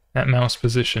at mouse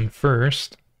position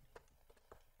first,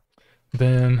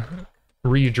 then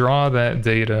redraw that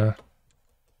data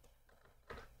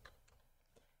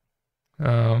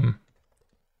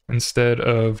instead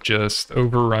of just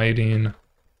overwriting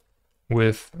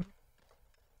with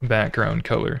background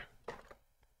color,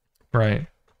 right?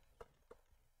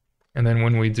 And then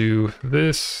when we do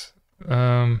this,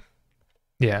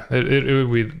 yeah,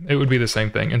 it would be the same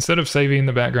thing. Instead of saving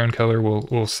the background color,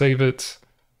 we'll save it,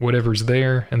 whatever's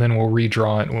there, and then we'll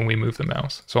redraw it when we move the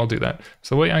mouse. So I'll do that.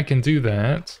 So the way I can do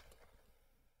that,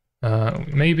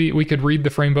 maybe we could read the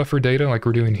frame buffer data like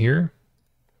we're doing here,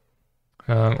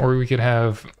 or we could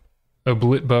have a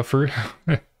blit buffer.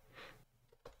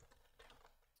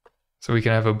 So we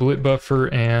can have a blit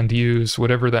buffer and use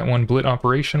whatever that one blit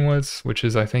operation was, which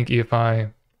is I think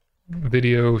EFI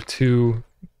video 2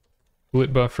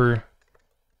 blit buffer.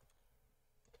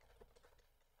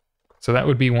 So that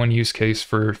would be one use case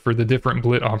for the different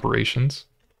blit operations.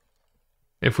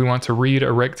 If we want to read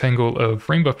a rectangle of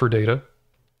frame buffer data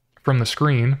from the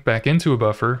screen back into a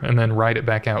buffer and then write it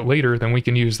back out later, then we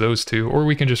can use those two, or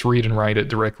we can just read and write it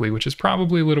directly, which is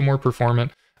probably a little more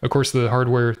performant. Of course, the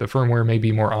hardware, the firmware may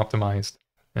be more optimized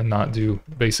and not do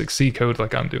basic C code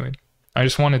like I'm doing. I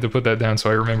just wanted to put that down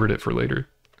so I remembered it for later.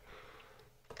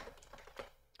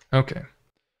 Okay.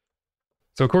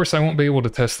 So of course I won't be able to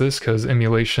test this because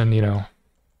emulation, you know,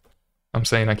 I'm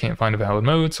saying I can't find a valid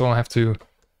mode, so I'll have to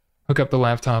hook up the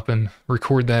laptop and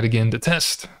record that again to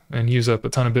test and use up a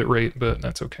ton of bitrate, but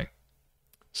that's okay.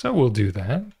 So we'll do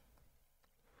that.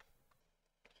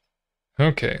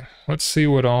 Okay, let's see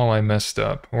what all I messed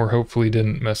up, or hopefully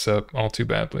didn't mess up all too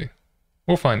badly.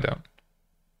 We'll find out.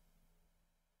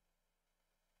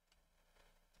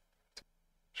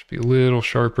 Should be a little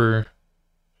sharper.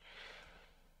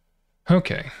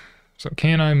 Okay, so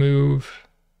can I move?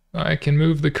 I can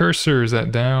move the cursor. Is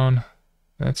that down?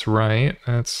 That's right.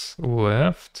 That's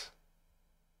left.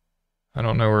 I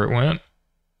don't know where it went.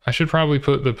 I should probably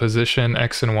put the position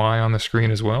X and Y on the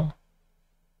screen as well.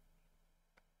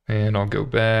 And I'll go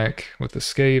back with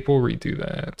escape. We'll redo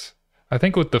that. I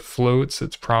think with the floats,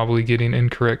 it's probably getting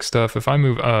incorrect stuff. If I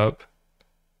move up,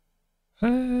 I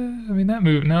mean, that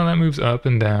moves up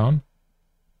and down.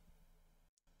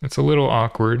 It's a little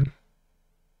awkward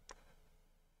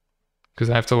because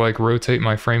I have to like rotate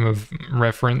my frame of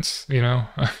reference, you know?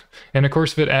 And of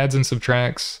course, if it adds and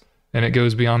subtracts and it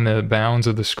goes beyond the bounds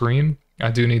of the screen,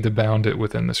 I do need to bound it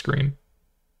within the screen.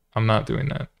 I'm not doing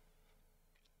that.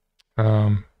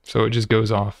 So it just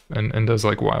goes off and does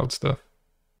like wild stuff.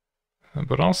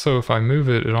 But also if I move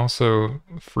it, it also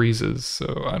freezes,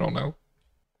 so I don't know.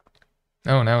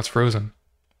 Oh, now it's frozen.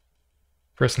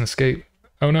 Pressing escape.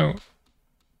 Oh no.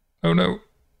 Oh no.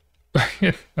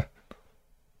 I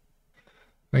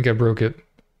think I broke it.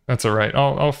 That's alright.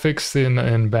 I'll fix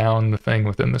and bound the thing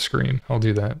within the screen. I'll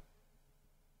do that.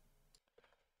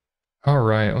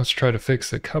 Alright, let's try to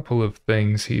fix a couple of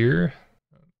things here.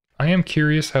 I am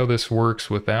curious how this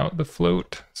works without the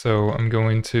float, so I'm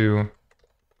going to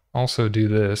also do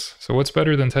this. So what's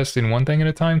better than testing one thing at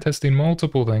a time? Testing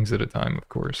multiple things at a time, of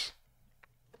course.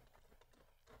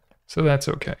 So that's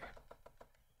okay.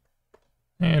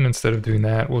 And instead of doing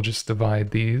that, we'll just divide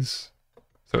these.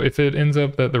 So if it ends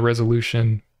up that the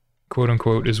resolution, quote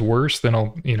unquote, is worse, then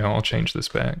I'll change this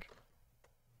back.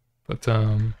 But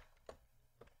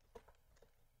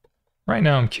right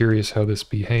now I'm curious how this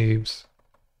behaves.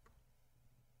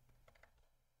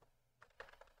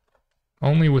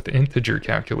 Only with integer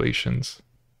calculations.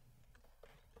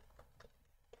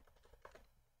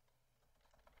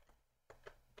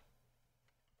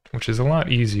 Which is a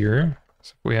lot easier.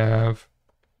 So we have,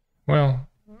 well,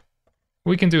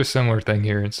 we can do a similar thing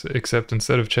here, except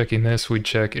instead of checking this, we'd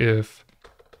check if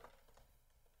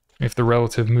the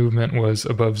relative movement was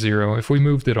above 0, if we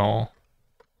moved at all.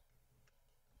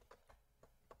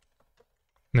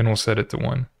 Then we'll set it to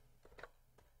 1.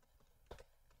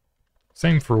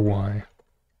 Same for y.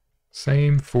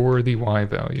 Same for the y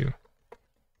value.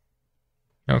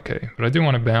 Okay, but I do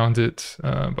want to bound it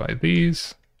by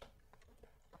these.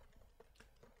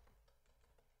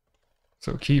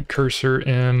 So keep cursor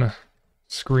in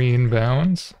screen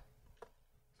bounds.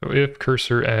 So if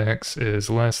cursor x is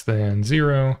less than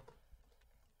 0,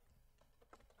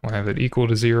 we'll have it equal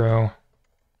to 0.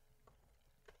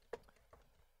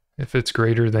 If it's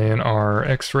greater than our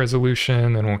x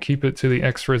resolution, then we'll keep it to the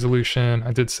x resolution.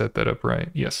 I did set that up right.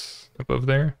 Yes, above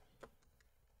there.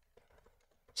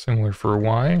 Similar for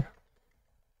y.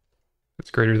 If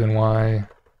it's greater than y,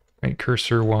 make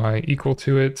cursor y equal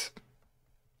to it.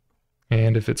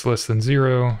 And if it's less than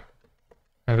 0,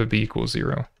 have it be equal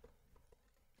 0.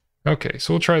 Okay,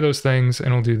 so we'll try those things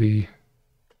and we'll do the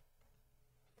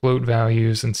float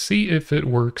values and see if it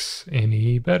works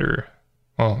any better.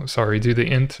 Well, sorry, do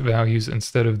the int values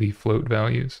instead of the float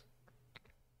values.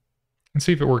 And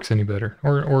see if it works any better,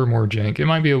 or more jank. It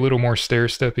might be a little more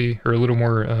stair-steppy, or a little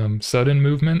more sudden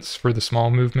movements for the small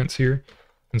movements here,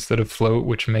 instead of float,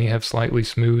 which may have slightly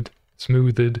smoothed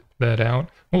that out.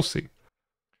 We'll see.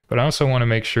 But I also want to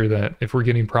make sure that if we're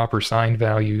getting proper signed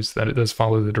values, that it does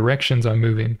follow the directions I'm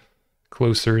moving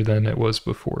closer than it was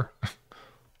before.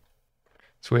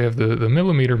 So we have the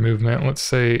millimeter movement. Let's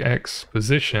say x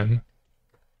position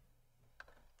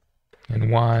and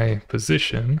y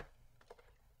position,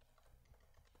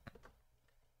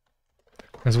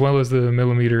 as well as the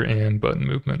millimeter and button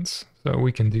movements. So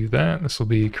we can do that. This will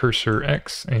be cursor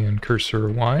x and cursor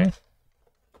y.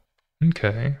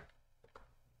 Okay.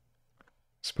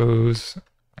 Suppose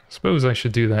I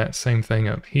should do that same thing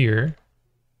up here.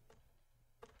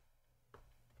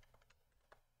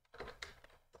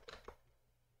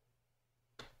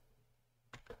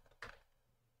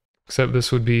 Except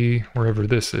this would be wherever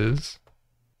this is.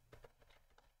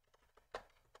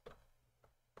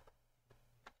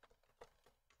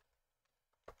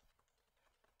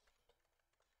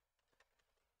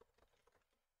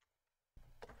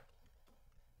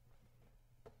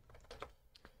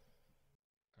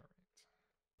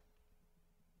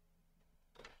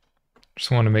 Just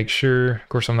want to make sure. Of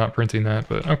course, I'm not printing that,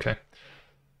 but okay.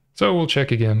 So we'll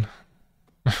check again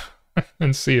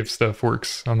and see if stuff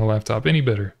works on the laptop any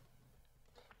better.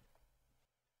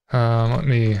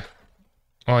 Well,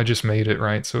 I just made it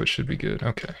right, so it should be good.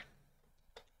 Okay.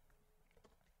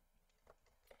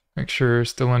 Make sure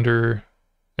still under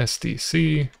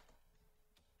SDC.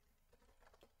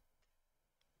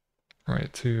 Write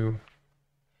it to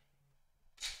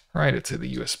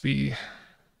the USB.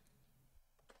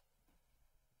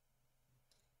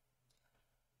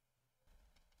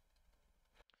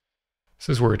 This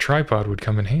is where a tripod would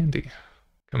come in handy.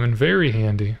 Come in very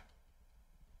handy.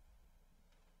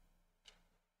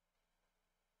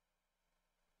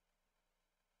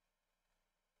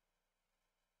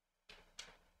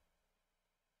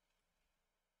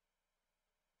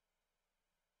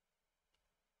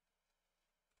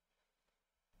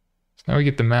 So now we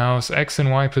get the mouse X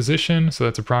and Y position, so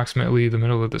that's approximately the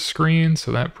middle of the screen,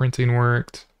 so that printing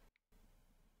worked.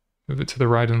 Move it to the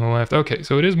right and the left. Okay,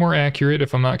 so it is more accurate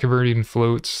if I'm not converting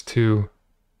floats to,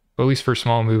 well, at least for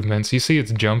small movements. You see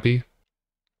it's jumpy.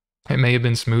 It may have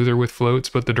been smoother with floats,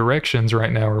 but the directions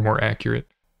right now are more accurate.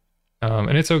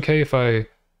 And it's okay if I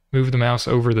move the mouse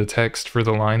over the text for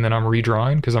the line that I'm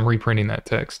redrawing, because I'm reprinting that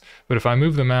text. But if I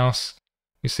move the mouse,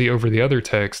 you see, over the other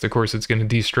text, of course it's going to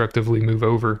destructively move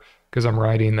over, because I'm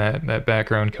writing that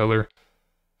background color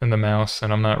in the mouse,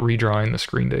 and I'm not redrawing the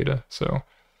screen data. So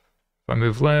if I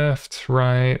move left,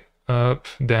 right, up,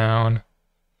 down,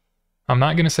 I'm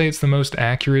not going to say it's the most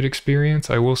accurate experience.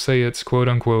 I will say it's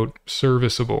quote-unquote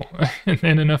serviceable,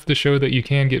 and enough to show that you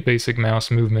can get basic mouse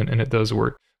movement, and it does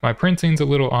work. My printing's a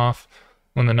little off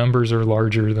when the numbers are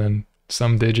larger than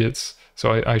some digits,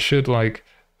 so I should like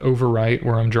overwrite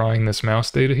where I'm drawing this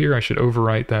mouse data here. I should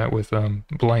overwrite that with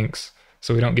blanks,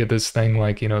 so we don't get this thing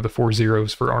like, you know, the 4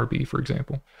 zeros for RB, for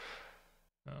example.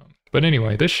 But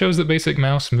anyway, this shows that basic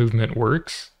mouse movement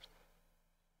works.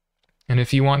 And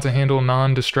if you want to handle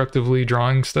non-destructively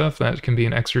drawing stuff, that can be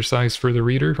an exercise for the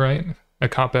reader, right? A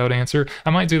cop-out answer. I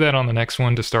might do that on the next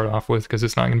one to start off with, because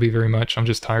it's not going to be very much. I'm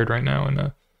just tired right now,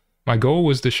 and my goal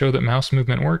was to show that mouse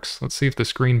movement works. Let's see if the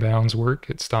screen bounds work.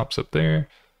 It stops up there.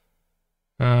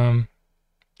 Oh,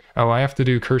 I have to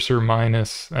do cursor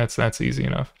minus. That's easy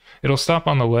enough. It'll stop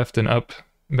on the left and up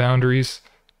boundaries,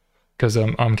 because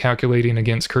I'm calculating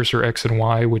against cursor X and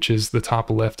Y, which is the top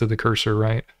left of the cursor,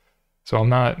 right? So I'm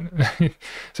not,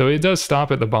 so it does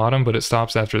stop at the bottom, but it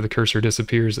stops after the cursor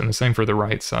disappears, and the same for the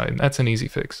right side. That's an easy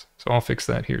fix, so I'll fix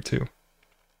that here too.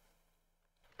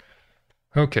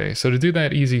 Okay, so to do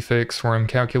that easy fix where I'm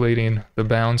calculating the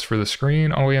bounds for the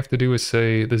screen, all we have to do is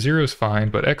say the 0's fine,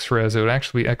 but XRes, it would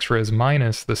actually be XRes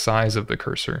minus the size of the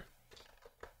cursor.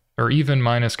 Or even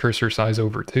minus cursor size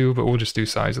over 2, but we'll just do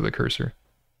size of the cursor.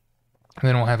 And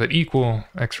then we'll have it equal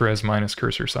xres minus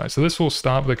cursor size. So this will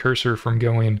stop the cursor from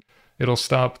going, it'll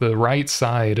stop the right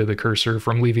side of the cursor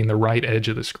from leaving the right edge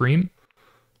of the screen,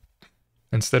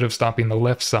 instead of stopping the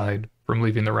left side from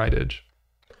leaving the right edge.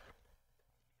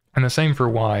 And the same for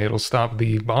Y, it'll stop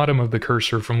the bottom of the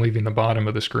cursor from leaving the bottom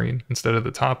of the screen, instead of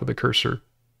the top of the cursor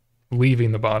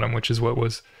leaving the bottom, which is what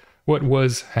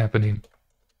was happening.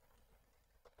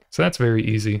 So that's very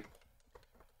easy,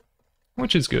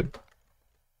 which is good.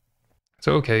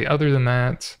 So okay, other than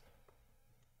that,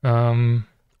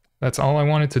 that's all I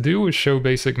wanted to do was show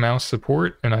basic mouse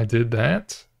support, and I did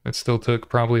that. It still took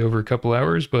probably over a couple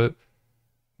hours, but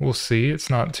we'll see. It's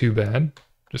not too bad.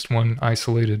 Just one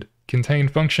isolated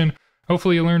contained function.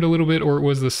 Hopefully you learned a little bit, or it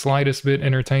was the slightest bit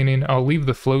entertaining. I'll leave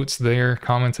the floats there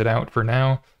commented out for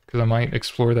now, because I might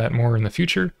explore that more in the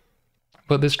future.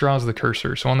 But this draws the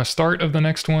cursor. So on the start of the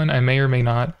next one, I may or may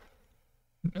not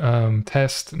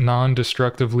test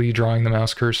non-destructively drawing the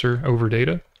mouse cursor over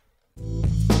data.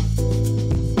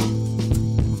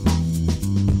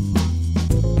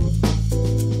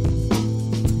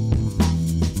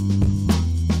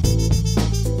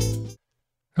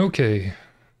 Okay,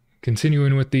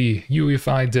 continuing with the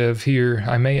UEFI dev here,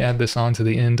 I may add this on to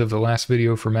the end of the last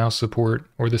video for mouse support,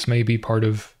 or this may be part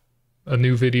of a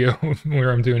new video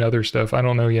where I'm doing other stuff. I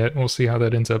don't know yet. We'll see how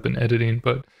that ends up in editing,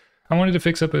 but I wanted to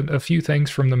fix up a few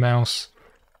things from the mouse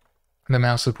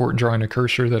support drawing a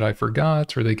cursor that I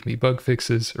forgot, or they can be bug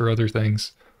fixes or other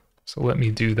things. So let me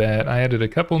do that. I added a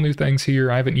couple new things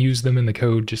here. I haven't used them in the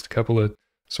code, just a couple of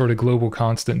sort of global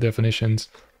constant definitions.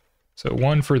 So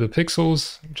one for the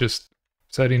pixels, just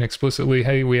setting explicitly,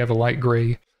 hey, we have a light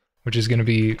gray, which is going to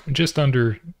be just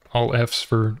under all Fs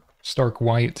for stark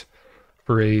white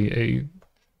for a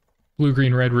blue,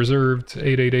 green, red reserved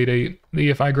 8888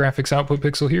 EFI graphics output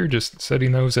pixel here, just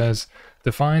setting those as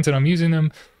defined, and I'm using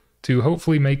them to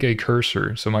hopefully make a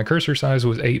cursor. So my cursor size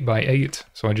was 8 by 8,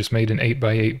 so I just made an 8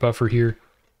 by 8 buffer here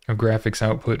of graphics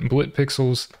output blit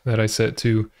pixels that I set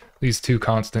to these two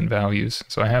constant values.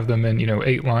 So I have them in,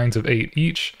 8 lines of 8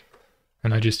 each,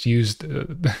 and I just used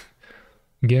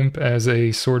GIMP as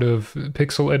a sort of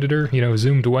pixel editor,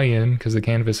 zoomed way in because the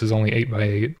canvas is only 8 by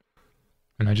 8.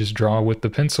 And I just draw with the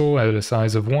pencil at a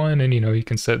size of 1, and you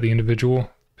can set the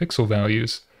individual pixel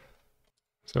values.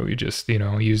 So you just,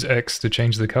 use X to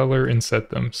change the color and set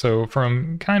them. So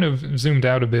from kind of zoomed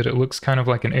out a bit, it looks kind of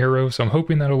like an arrow, so I'm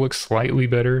hoping that'll look slightly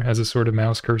better as a sort of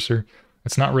mouse cursor.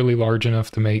 It's not really large enough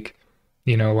to make,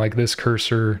 like this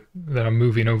cursor that I'm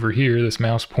moving over here, this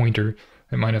mouse pointer,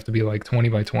 it might have to be like 20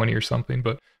 by 20 or something,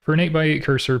 but for an 8 by 8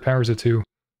 cursor, powers of 2,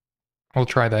 I'll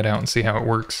try that out and see how it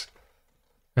works.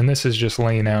 And this is just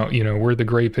laying out, where the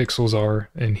gray pixels are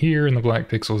in here and the black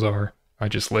pixels are. I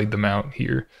just laid them out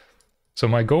here. So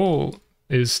my goal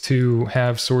is to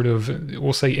have sort of,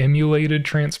 we'll say emulated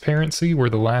transparency, where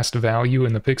the last value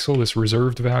in the pixel, this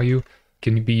reserved value,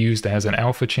 can be used as an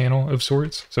alpha channel of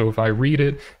sorts. So if I read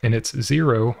it and it's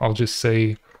 0, I'll just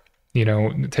say,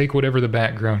 take whatever the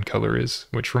background color is,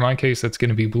 which for my case, that's going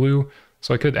to be blue.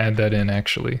 So I could add that in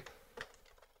actually.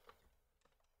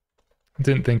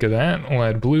 Didn't think of that. We'll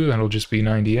add blue, that'll just be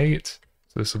 98.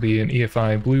 So this will be an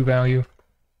EFI blue value.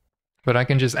 But I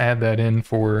can just add that in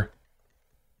for,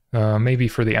 maybe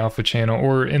for the alpha channel,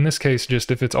 or in this case,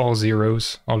 just if it's all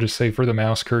zeros, I'll just say for the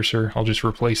mouse cursor, I'll just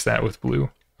replace that with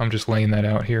blue. I'm just laying that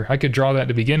out here. I could draw that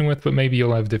to begin with, but maybe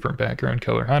you'll have different background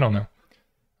color. I don't know.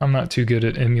 I'm not too good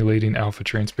at emulating alpha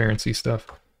transparency stuff.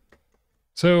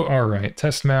 So, alright,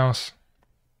 test mouse.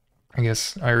 I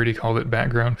guess I already called it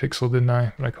background pixel, didn't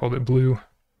I? But I called it blue.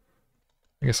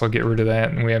 I guess I'll get rid of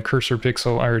that. And we have cursor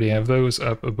pixel. I already have those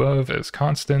up above as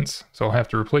constants, so I'll have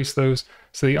to replace those.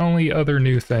 So the only other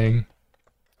new thing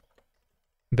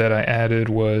that I added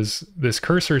was this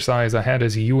cursor size I had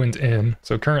as U and N.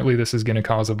 So currently this is going to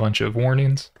cause a bunch of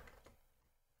warnings.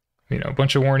 A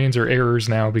bunch of warnings or errors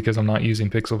now because I'm not using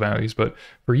pixel values. But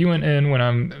for U and N, when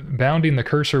I'm bounding the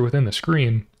cursor within the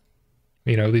screen,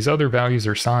 these other values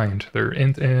are signed. They're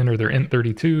int n or they're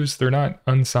int32s. They're not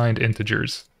unsigned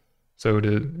integers. So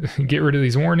to get rid of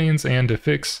these warnings and to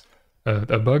fix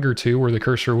a bug or two where the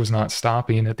cursor was not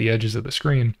stopping at the edges of the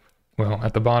screen, well,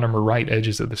 at the bottom or right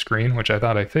edges of the screen, which I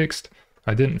thought I fixed,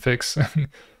 I didn't fix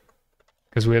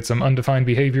because we had some undefined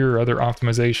behavior or other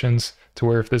optimizations to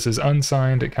where if this is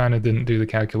unsigned, it kind of didn't do the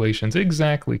calculations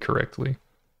exactly correctly.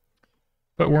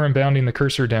 But where I'm bounding the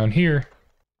cursor down here,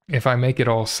 if I make it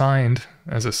all signed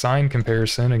as a sign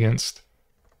comparison against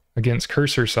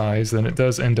cursor size, then it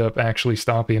does end up actually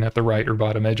stopping at the right or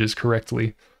bottom edges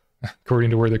correctly, according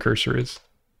to where the cursor is.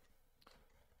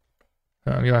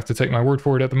 You'll have to take my word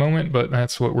for it at the moment, but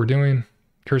that's what we're doing.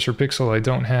 Cursor pixel I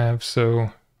don't have,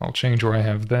 so I'll change where I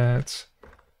have that.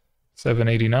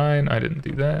 789, I didn't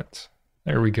do that.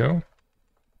 There we go.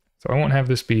 So I won't have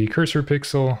this be cursor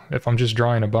pixel. If I'm just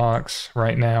drawing a box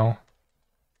right now,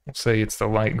 we'll say it's the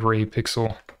light gray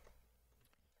pixel.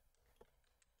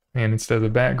 And instead of the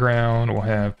background, we'll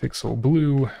have pixel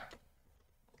blue.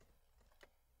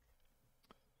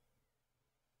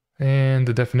 And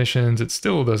the definitions, it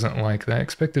still doesn't like that.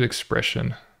 Expected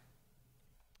expression.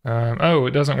 Oh,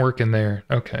 it doesn't work in there.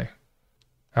 Okay.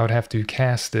 I would have to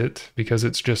cast it, because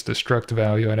it's just a struct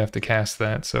value, I'd have to cast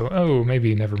that. So, oh,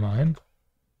 maybe never mind.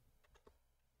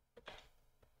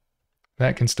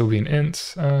 That can still be an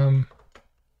int. I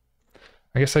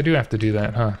guess I do have to do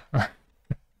that, huh?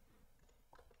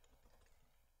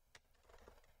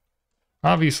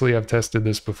 Obviously, I've tested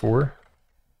this before.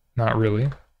 Not really.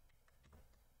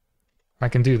 I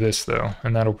can do this, though,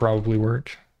 and that'll probably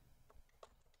work.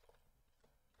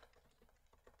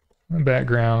 The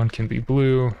background can be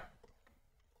blue.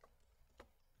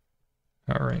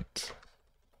 All right.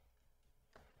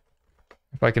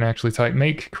 If I can actually type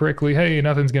make correctly, hey,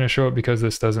 nothing's going to show up because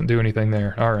this doesn't do anything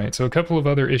there. All right, so a couple of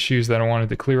other issues that I wanted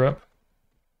to clear up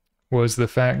was the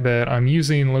fact that I'm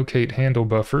using locate handle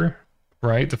buffer,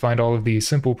 right, to find all of the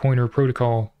simple pointer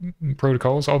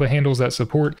protocols, all the handles that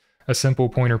support a simple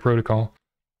pointer protocol.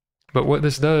 But what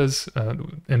this does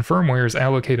in firmware is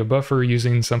allocate a buffer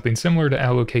using something similar to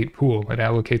allocate pool. It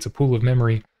allocates a pool of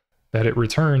memory that it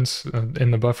returns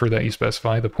in the buffer that you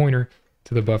specify, the pointer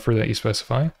to the buffer that you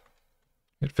specify.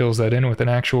 It fills that in with an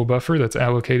actual buffer that's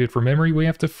allocated for memory. We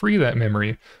have to free that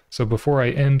memory. So before I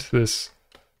end this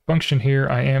function here,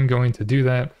 I am going to do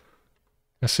that,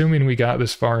 assuming we got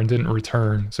this far and didn't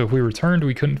return. So if we returned,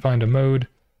 we couldn't find a mode,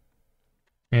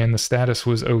 and the status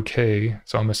was okay.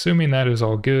 So I'm assuming that is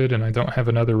all good, and I don't have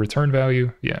another return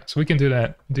value. Yeah, so we can do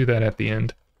that at the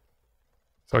end.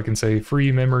 So I can say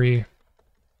free memory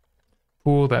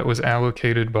pool that was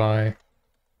allocated by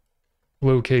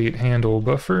locate handle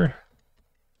buffer.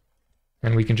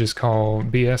 And we can just call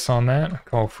BS on that,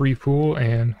 call free pool,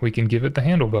 and we can give it the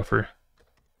handle buffer.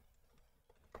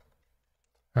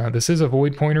 This is a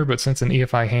void pointer, but since an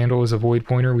EFI handle is a void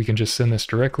pointer, we can just send this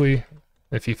directly.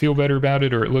 If you feel better about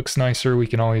it or it looks nicer, we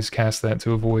can always cast that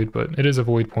to a void, but it is a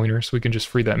void pointer, so we can just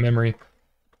free that memory.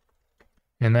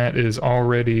 And that is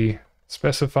already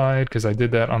specified, because I did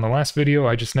that on the last video,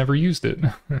 I just never used it.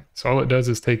 So all it does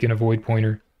is take in a void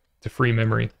pointer to free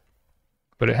memory.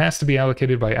 But it has to be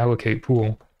allocated by allocate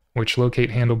pool, which locate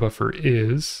handle buffer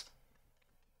is.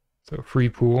 So free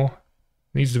pool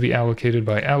needs to be allocated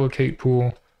by allocate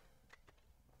pool.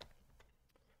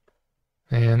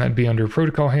 And that'd be under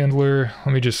protocol handler.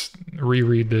 Let me just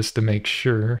reread this to make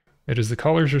sure. It is the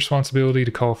caller's responsibility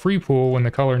to call free pool when the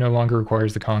caller no longer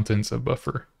requires the contents of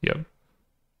buffer. Yep.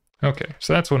 Okay,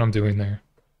 so that's what I'm doing there.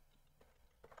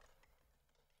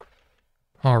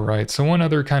 Alright, so one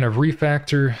other kind of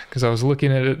refactor, because I was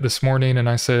looking at it this morning and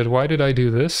I said, why did I do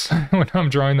this when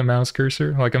I'm drawing the mouse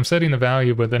cursor? Like, I'm setting the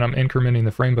value, but then I'm incrementing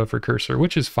the frame buffer cursor,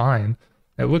 which is fine.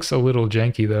 It looks a little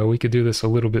janky though, we could do this a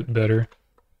little bit better.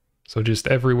 So just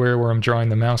everywhere where I'm drawing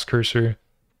the mouse cursor,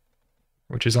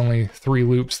 which is only 3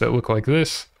 loops that look like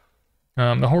this.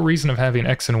 The whole reason of having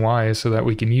X and Y is so that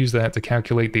we can use that to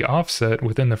calculate the offset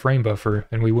within the frame buffer,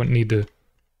 and we wouldn't need to,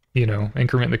 you know,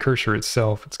 increment the cursor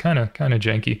itself. It's kind of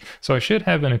janky. So I should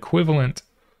have an equivalent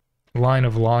line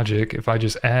of logic if I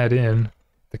just add in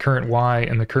the current Y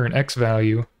and the current X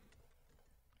value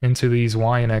into these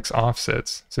Y and X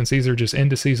offsets. Since these are just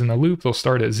indices in the loop, they'll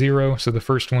start at 0, so the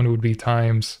first one would be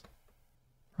times...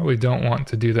 Probably don't want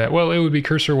to do that. Well, it would be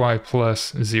cursor Y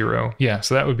plus 0. Yeah,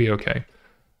 so that would be okay.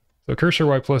 So cursor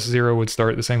Y plus 0 would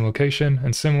start at the same location,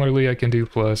 and similarly I can do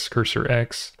plus cursor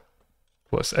X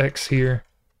plus X here.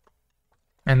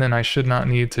 And then I should not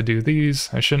need to do these.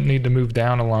 I shouldn't need to move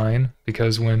down a line,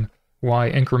 because when Y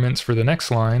increments for the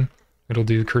next line, it'll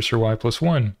do cursor Y plus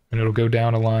 1, and it'll go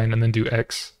down a line and then do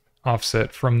X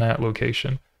offset from that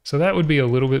location. So that would be a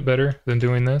little bit better than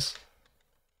doing this.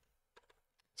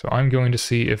 So I'm going to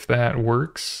see if that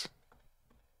works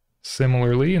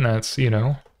similarly, and that's, you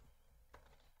know,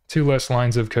 2 less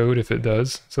lines of code if it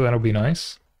does, so that'll be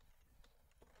nice.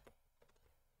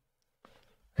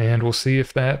 And we'll see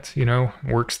if that, you know,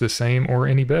 works the same or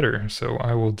any better. So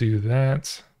I will do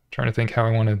that. I'm trying to think how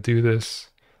I want to do this.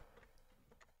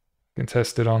 I can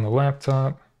test it on the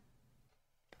laptop.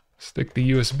 Stick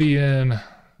the USB in.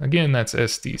 Again, that's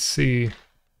SDC.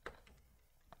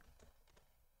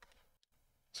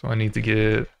 So I need to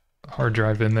get a hard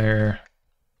drive in there.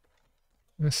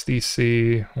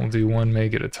 SDC, we'll do 1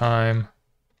 meg at a time.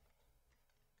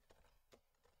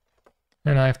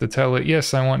 And I have to tell it,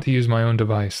 yes, I want to use my own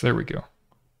device. There we go.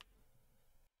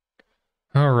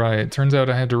 Alright, turns out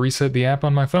I had to reset the app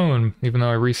on my phone, even though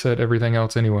I reset everything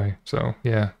else anyway. So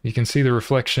yeah, you can see the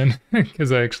reflection,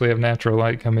 because I actually have natural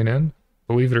light coming in,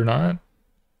 believe it or not,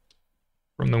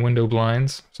 from the window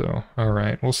blinds. So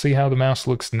alright, we'll see how the mouse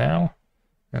looks now,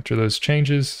 after those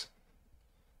changes.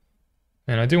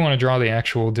 And I do want to draw the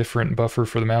actual different buffer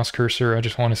for the mouse cursor. I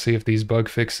just want to see if these bug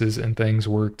fixes and things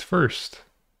worked first,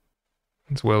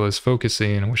 as well as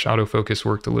focusing. I wish autofocus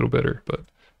worked a little better, but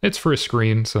it's for a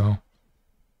screen, so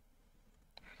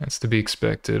that's to be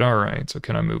expected. Alright, so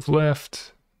can I move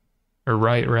left? Or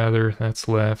right, rather. That's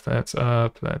left, that's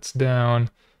up, that's down.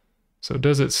 So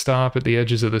does it stop at the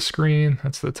edges of the screen?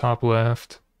 That's the top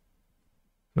left.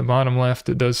 The bottom left,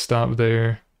 it does stop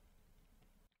there.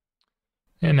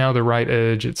 And now the right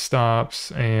edge, it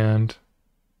stops, and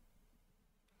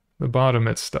the bottom,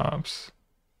 it stops.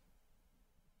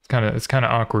 It's kind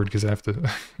of awkward because I have to...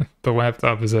 the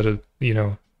laptop is at a, you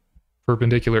know,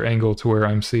 perpendicular angle to where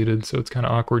I'm seated, so it's kind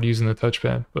of awkward using the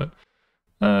touchpad, but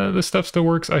the stuff still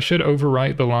works. I should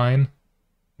overwrite the line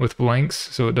with blanks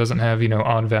so it doesn't have, you know,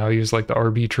 odd values like the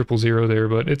RB000 there,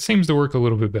 but it seems to work a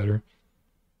little bit better.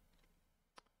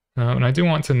 And I do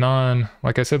want to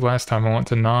like I said last time, I want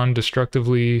to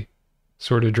non-destructively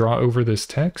sort of draw over this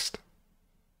text.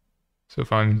 So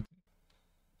if I'm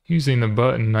using the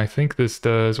button, I think this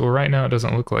does, well right now it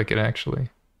doesn't look like it actually.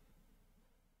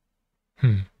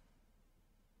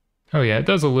 Oh yeah, it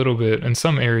does a little bit. In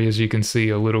some areas you can see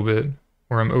a little bit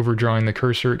where I'm overdrawing the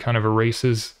cursor, it kind of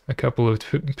erases a couple of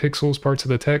pixels, parts of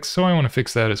the text, so I want to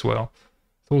fix that as well.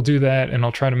 So we'll do that, and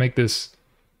I'll try to make this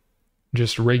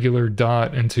just regular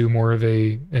dot into more of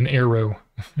an arrow.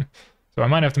 So I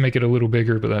might have to make it a little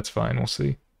bigger, but that's fine, we'll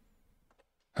see.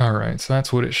 Alright, so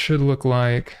that's what it should look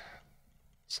like.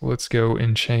 So let's go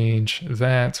and change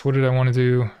that. What did I want to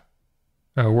do?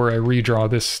 Where I redraw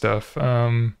this stuff.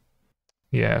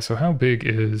 Yeah, so how big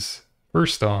is...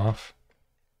 First off,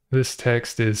 this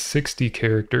text is 60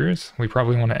 characters. We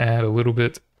probably want to add a little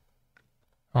bit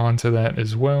onto that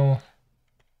as well.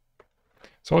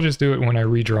 So I'll just do it when I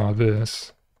redraw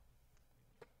this.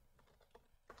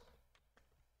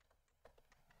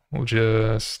 We'll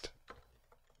just,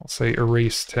 I'll say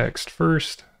erase text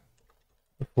first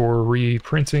before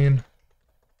reprinting.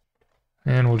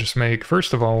 And we'll just make,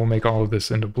 first of all, we'll make all of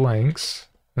this into blanks.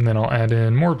 And then I'll add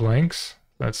in more blanks.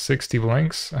 That's 60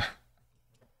 blanks.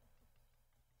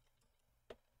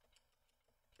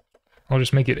 I'll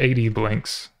just make it 80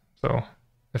 blanks. So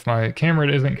if my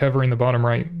camera isn't covering the bottom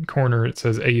right corner, it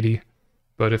says 80.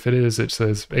 But if it is, it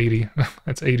says 80.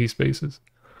 That's 80 spaces.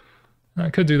 I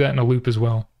could do that in a loop as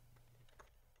well.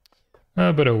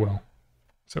 But oh well.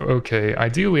 So okay,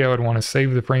 ideally I would want to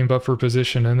save the frame buffer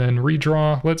position and then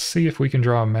redraw. Let's see if we can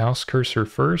draw a mouse cursor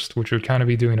first, which would kind of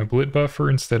be doing a blit buffer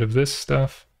instead of this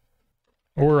stuff.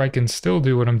 Or I can still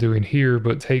do what I'm doing here,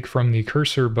 but take from the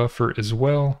cursor buffer as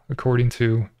well, according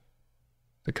to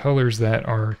the colors that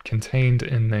are contained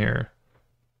in there.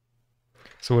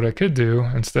 So what I could do,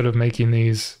 instead of making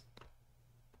these,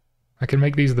 I can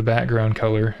make these the background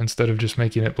color instead of just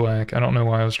making it black. I don't know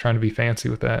why I was trying to be fancy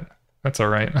with that. That's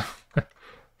alright.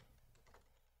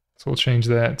 So we'll change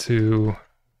that to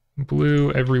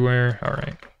blue everywhere.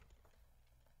 Alright.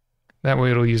 That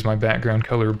way it'll use my background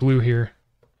color blue here.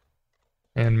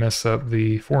 And mess up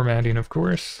the formatting, of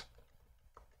course.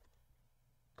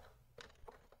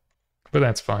 But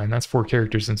that's fine. That's 4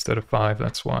 characters instead of 5,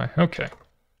 that's why. Okay.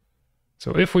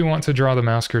 So if we want to draw the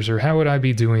mouse cursor, how would I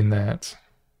be doing that?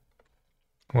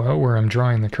 Well, where I'm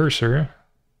drawing the cursor,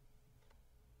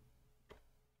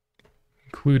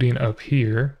 including up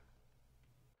here,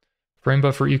 frame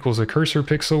buffer equals a cursor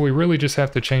pixel. We really just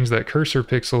have to change that cursor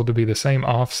pixel to be the same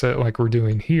offset like we're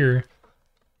doing here,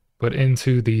 but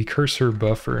into the cursor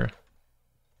buffer.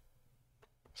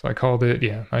 So I called it,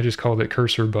 yeah, I just called it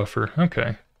cursor buffer.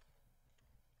 Okay.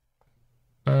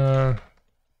 I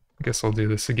guess I'll do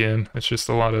this again. It's just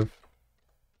a lot of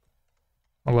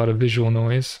visual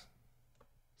noise.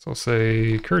 So I'll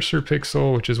say cursor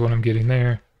pixel, which is what I'm getting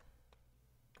there.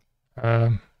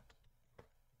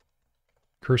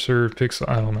 Cursor pixel,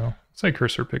 I don't know. Say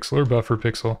cursor pixel or buffer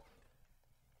pixel.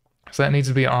 So that needs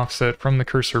to be offset from the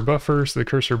cursor buffer. So the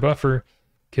cursor buffer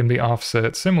can be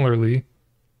offset similarly.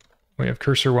 We have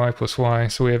cursor y plus y.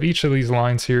 So we have each of these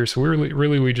lines here. So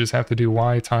we just have to do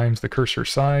y times the cursor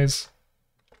size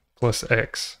plus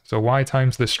x. So y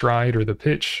times the stride or the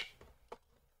pitch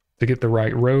to get the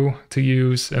right row to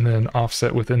use, and then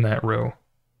offset within that row.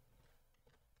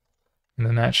 And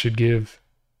then that should give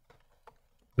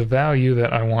the value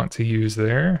that I want to use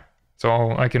there.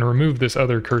 So I can remove this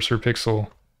other cursor pixel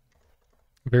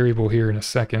variable here in a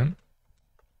second.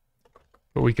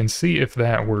 But we can see if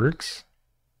that works.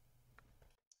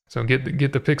 So get the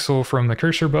pixel from the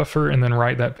cursor buffer and then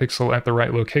write that pixel at the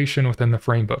right location within the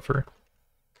frame buffer.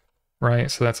 Right,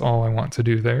 so that's all I want to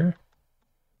do there.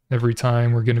 Every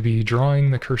time we're going to be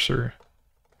drawing the cursor.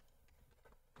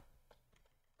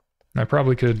 I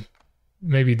probably could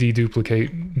maybe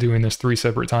deduplicate doing this 3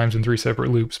 separate times in 3 separate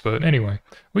loops, but anyway,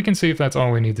 we can see if that's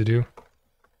all we need to do.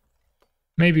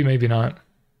 Maybe, maybe not.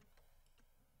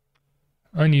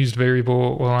 Unused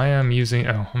variable, well I am using,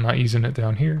 oh, I'm not using it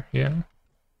down here, yeah.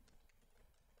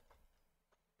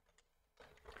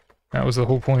 That was the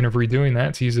whole point of redoing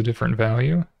that, to use a different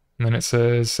value. And then it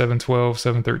says 712,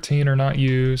 713 are not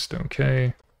used,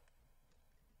 okay.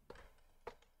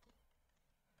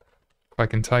 If I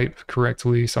can type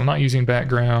correctly, so I'm not using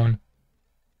background.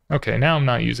 Okay, now I'm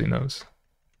not using those.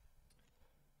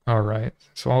 All right,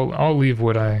 so I'll leave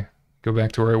what I, go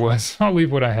back to where it was. I'll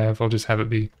leave what I have, I'll just have it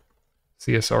be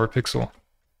CSR pixel.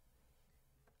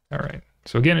 All right,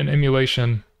 so again, in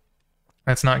emulation,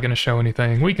 that's not gonna show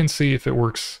anything. We can see if it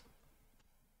works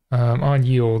on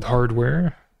yield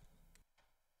hardware.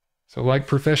 So like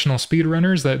professional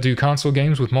speedrunners that do console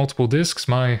games with multiple discs,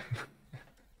 my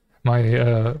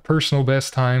personal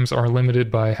best times are limited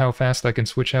by how fast I can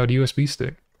switch out a USB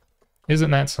stick.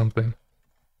 Isn't that something?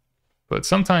 But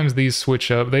sometimes these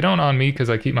switch up. They don't on me because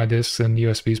I keep my discs and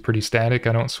USBs pretty static.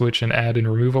 I don't switch and add and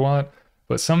remove a lot.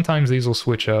 But sometimes these will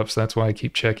switch up, so that's why I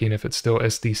keep checking if it's still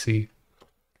SDC.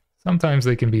 Sometimes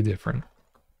they can be different.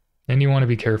 And you want to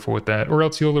be careful with that, or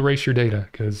else you'll erase your data,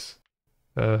 because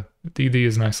DD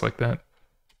is nice like that.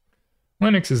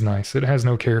 Linux is nice. It has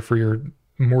no care for your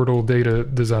mortal data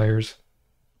desires.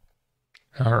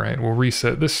 All right, we'll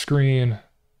reset this screen,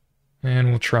 and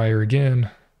we'll try her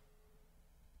again.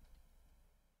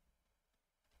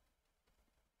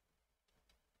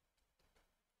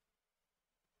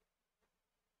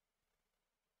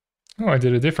 Oh, I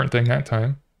did a different thing that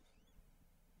time.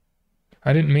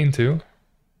 I didn't mean to.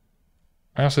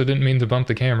 I also didn't mean to bump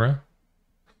the camera.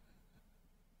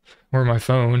 Or my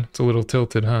phone. It's a little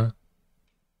tilted, huh?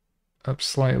 Up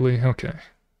slightly. Okay.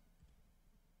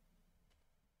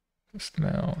 Just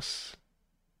mouse.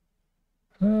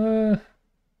 Oh,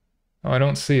 I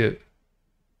don't see it.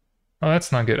 Oh,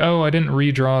 that's not good. Oh, I didn't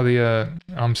redraw the,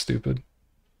 I'm stupid.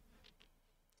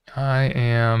 I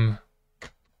am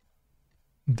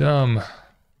dumb.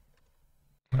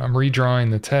 When I'm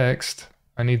redrawing the text,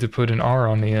 I need to put an R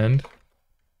on the end.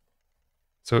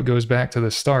 So it goes back to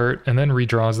the start, and then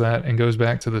redraws that and goes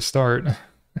back to the start.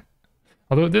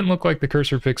 Although it didn't look like the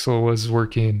cursor pixel was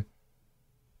working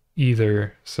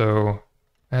either, so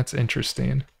that's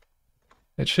interesting.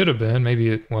 It should have been, maybe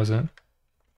it wasn't.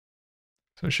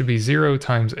 So it should be 0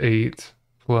 times 8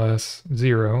 plus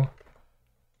 0.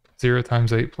 0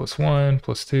 times 8 plus 1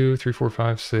 plus 2, 3, 4,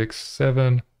 5, 6,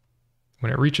 7.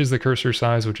 When it reaches the cursor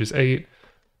size, which is 8,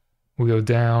 we go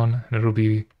down, and it'll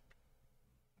be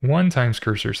 1 times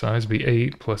cursor size, be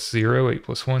 8 plus 0, 8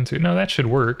 plus 1, 2. No, that should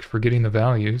work for getting the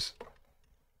values.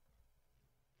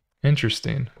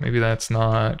 Interesting. Maybe that's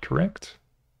not correct.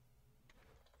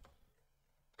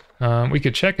 We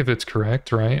could check if it's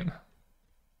correct, right?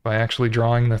 By actually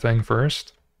drawing the thing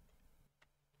first.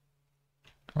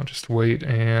 I'll just wait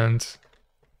and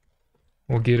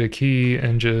we'll get a key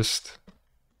and just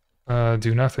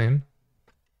do nothing.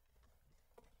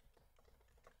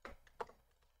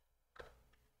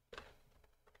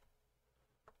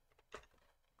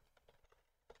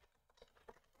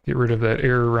 Get rid of that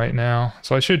error right now.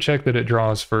 So I should check that it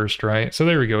draws first, right? So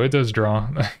there we go, it does draw.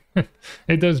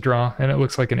 It does draw, and it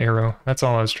looks like an arrow. That's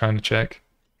all I was trying to check.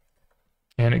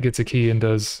 And it gets a key and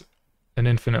does an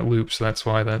infinite loop, so that's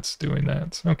why that's doing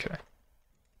that. Okay.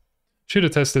 Should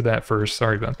have tested that first,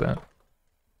 sorry about that.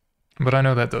 But I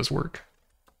know that does work.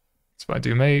 So if I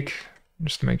do make,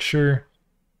 just to make sure.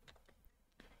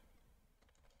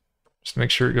 Just to make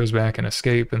sure it goes back and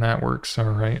escape, and that works,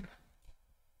 alright.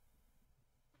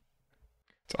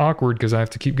 It's awkward because I have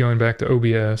to keep going back to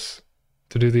OBS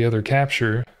to do the other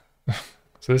capture.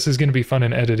 So this is going to be fun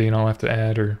in editing. I'll have to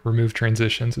add or remove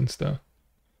transitions and stuff.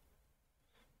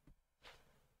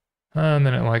 And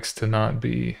then it likes to not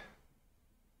be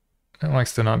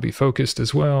focused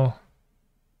as well.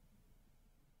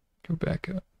 Go back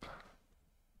up.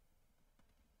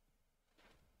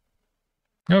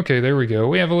 Okay, there we go.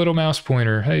 We have a little mouse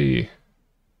pointer. Hey.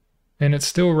 And it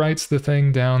still writes the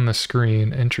thing down the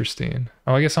screen. Interesting.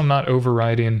 Oh, I guess I'm not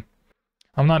overriding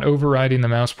the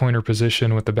mouse pointer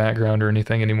position with the background or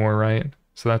anything anymore, right?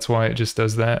 So that's why it just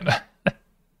does that.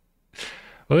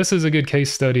 Well, this is a good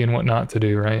case study in what not to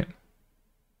do, right?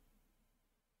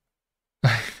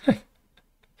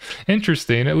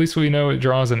 Interesting. At least we know it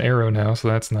draws an arrow now, so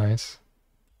that's nice.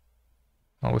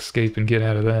 I'll escape and get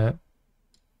out of that.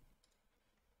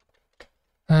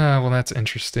 Well, that's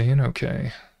interesting.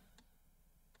 Okay.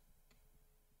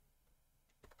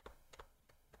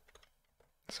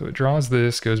 So it draws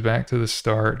this, goes back to the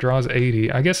start, draws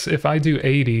 80. I guess if I do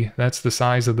 80, that's the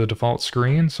size of the default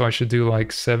screen, so I should do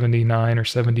like 79 or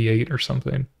 78 or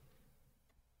something.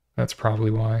 That's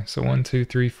probably why. So 1, 2,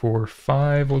 3, 4,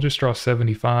 5. We'll just draw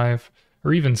 75,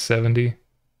 or even 70.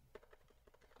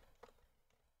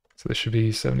 So this should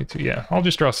be 72. Yeah, I'll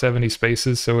just draw 70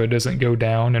 spaces so it doesn't go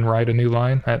down and write a new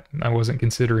line. I wasn't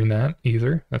considering that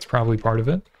either. That's probably part of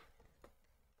it.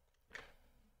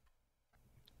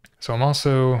 So I'm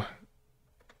also,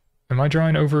 am I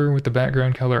drawing over with the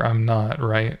background color? I'm not,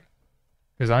 right?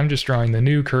 Because I'm just drawing the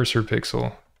new cursor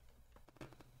pixel.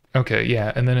 Okay,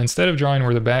 yeah, and then instead of drawing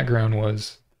where the background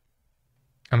was,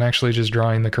 I'm actually just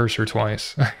drawing the cursor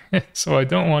twice. So I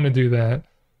don't want to do that.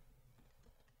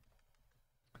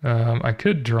 I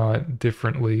could draw it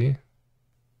differently.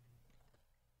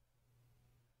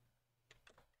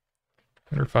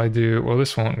 I wonder if I do, well,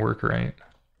 this won't work right.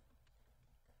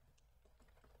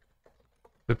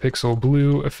 The pixel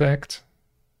blue effect,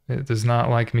 it does not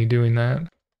like me doing that.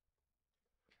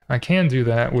 I can do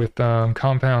that with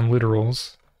compound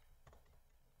literals.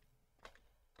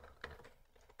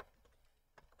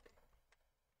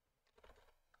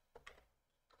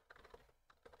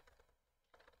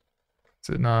 Is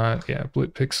it not? Yeah,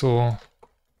 blit pixel.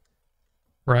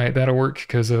 Right, that'll work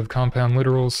because of compound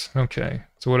literals. Okay,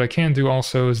 so what I can do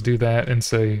also is do that and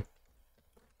say,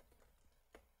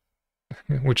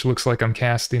 which looks like I'm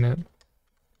casting it.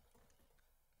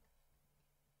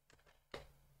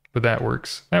 But that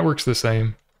works. That works the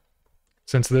same.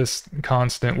 Since this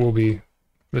constant will be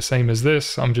the same as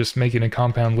this, I'm just making a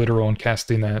compound literal and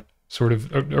casting that sort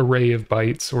of array of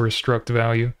bytes or a struct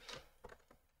value.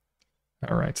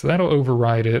 Alright, so that'll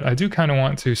override it. I do kind of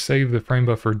want to save the frame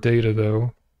buffer data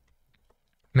though.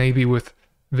 Maybe with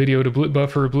video to blit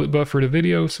buffer to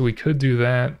video, so we could do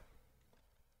that.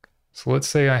 So let's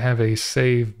say I have a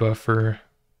save buffer.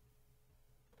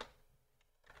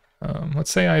 Let's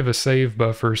say I have a save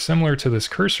buffer similar to this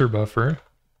cursor buffer.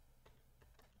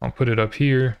 I'll put it up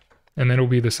here, and then it'll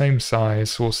be the same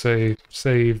size. So we'll say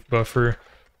save buffer,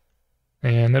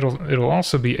 and it'll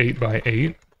also be 8 by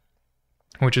 8,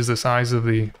 which is the size of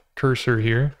the cursor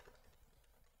here.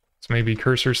 So maybe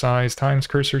cursor size times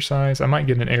cursor size. I might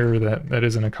get an error that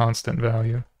isn't a constant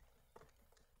value.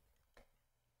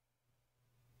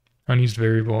 Unused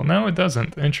variable. No, it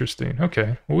doesn't. Interesting.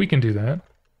 Okay, well we can do that.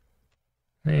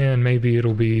 And maybe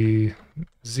it'll be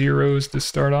zeros to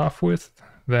start off with.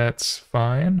 That's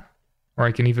fine. Or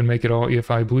I can even make it all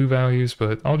EFI blue values,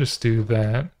 but I'll just do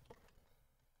that.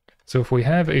 So if we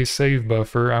have a save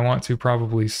buffer, I want to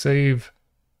probably save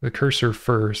the cursor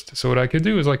first. So what I could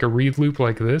do is like a read loop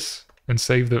like this, and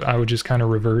save the, I would just kind of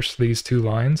reverse these two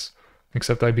lines,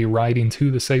 except I'd be writing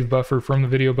to the save buffer from the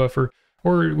video buffer,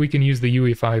 or we can use the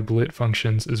UEFI blit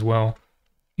functions as well.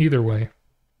 Either way.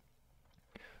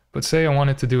 But say I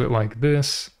wanted to do it like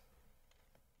this,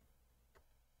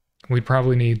 we'd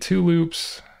probably need 2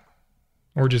 loops,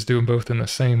 or just do them both in the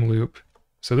same loop.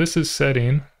 So this is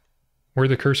setting where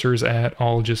the cursor is at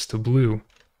all just to blue.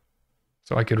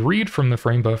 So I could read from the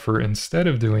frame buffer instead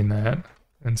of doing that,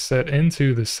 and set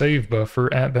into the save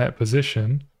buffer at that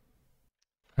position,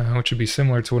 which would be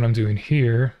similar to what I'm doing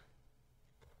here,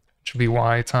 which would be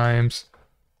y times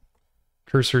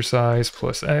cursor size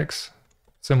plus x,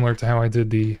 similar to how I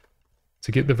did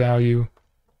to get the value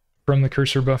from the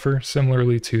cursor buffer,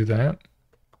 similarly to that.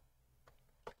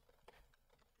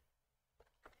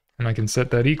 And I can set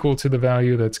that equal to the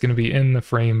value that's going to be in the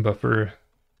frame buffer,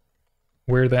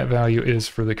 where that value is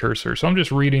for the cursor. So I'm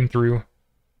just reading through.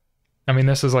 I mean,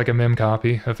 this is like a mem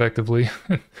copy, effectively.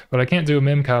 But I can't do a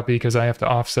mem copy because I have to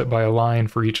offset by a line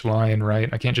for each line, right?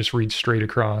 I can't just read straight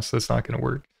across. That's not going to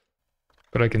work.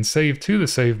 But I can save to the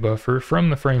save buffer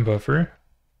from the frame buffer,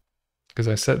 because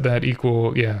I set that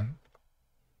equal, yeah,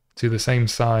 to the same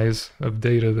size of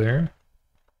data there.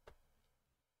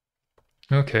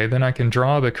 Okay, then I can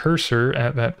draw the cursor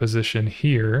at that position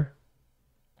here.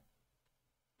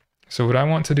 So what I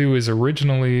want to do is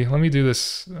originally, let me do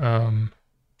this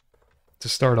to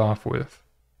start off with.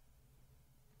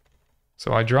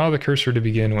 So I draw the cursor to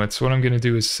begin with. So what I'm going to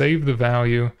do is save the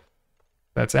value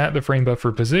that's at the frame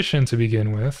buffer position to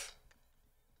begin with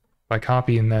by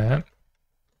copying that.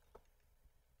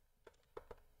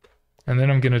 And then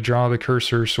I'm going to draw the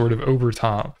cursor sort of over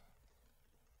top.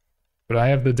 But I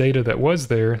have the data that was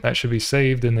there, that should be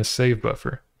saved in this save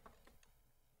buffer.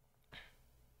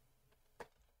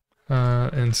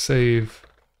 And save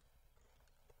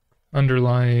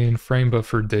underline frame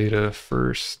buffer data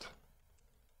first.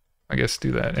 I guess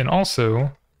do that. And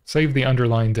also save the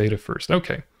underlying data first.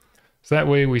 Okay. So that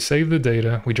way we save the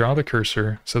data, we draw the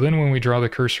cursor. So then when we draw the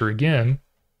cursor again,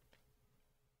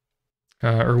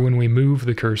 or when we move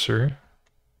the cursor,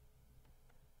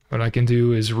 what I can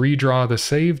do is redraw the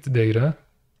saved data.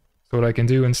 So what I can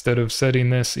do instead of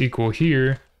setting this equal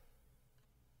here,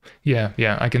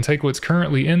 yeah, I can take what's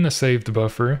currently in the saved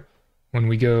buffer when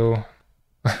we go,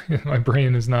 my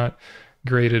brain is not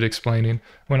great at explaining.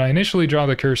 When I initially draw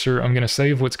the cursor, I'm going to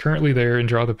save what's currently there and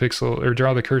draw the pixel, or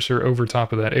draw the cursor over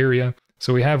top of that area.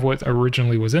 So we have what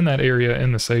originally was in that area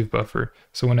in the save buffer.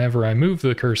 So whenever I move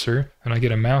the cursor and I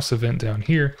get a mouse event down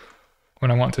here,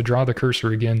 when I want to draw the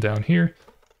cursor again down here,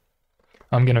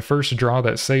 I'm going to first draw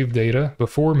that saved data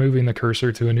before moving the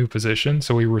cursor to a new position.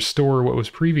 So we restore what was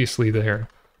previously there.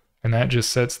 And that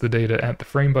just sets the data at the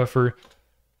frame buffer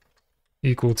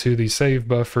equal to the save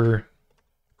buffer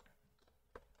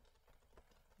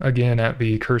again at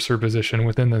the cursor position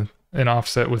within an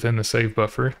offset within the save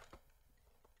buffer.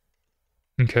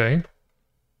 Okay.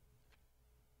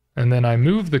 And then I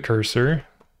move the cursor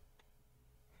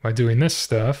by doing this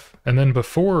stuff, and then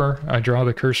before I draw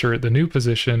the cursor at the new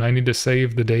position, I need to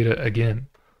save the data again.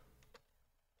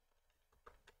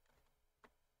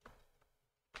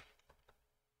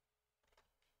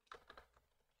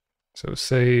 So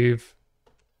save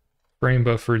frame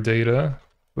buffer data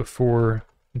before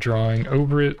drawing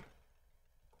over it.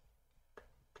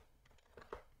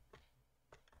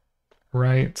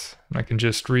 Right, and I can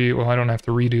just well, I don't have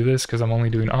to redo this because I'm only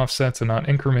doing offsets and not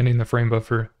incrementing the frame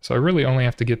buffer. So I really only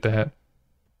have to get that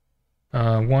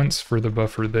once for the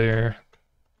buffer there.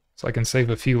 So I can save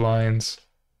a few lines.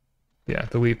 Yeah,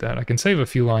 delete that. I can save a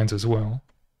few lines as well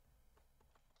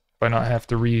by not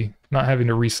having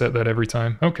to reset that every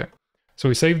time. Okay, so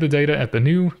we save the data at the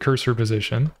new cursor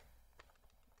position.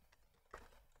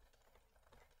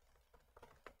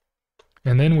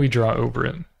 And then we draw over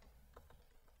it,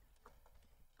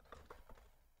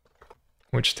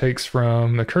 which takes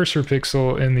from the cursor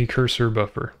pixel in the cursor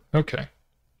buffer. Okay.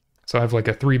 So I have like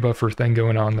a 3 buffer thing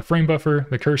going on. The frame buffer,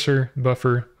 the cursor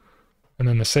buffer, and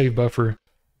then the save buffer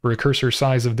for a cursor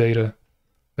size of data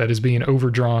that is being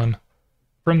overdrawn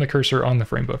from the cursor on the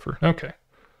frame buffer. Okay.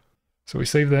 So we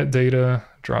save that data,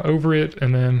 draw over it,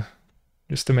 and then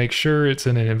just to make sure it's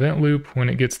in an event loop when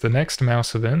it gets the next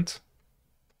mouse event,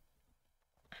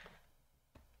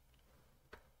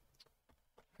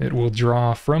 it will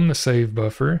draw from the save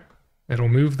buffer, it'll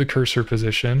move the cursor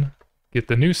position, get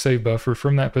the new save buffer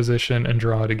from that position, and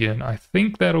draw it again. I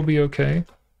think that'll be okay.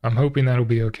 I'm hoping that'll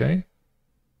be okay.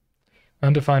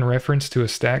 Undefined reference to a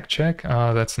stack check.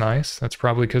 That's nice. That's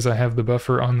probably because I have the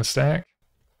buffer on the stack,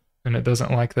 and it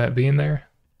doesn't like that being there.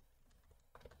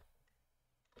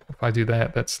 If I do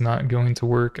that, that's not going to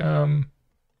work.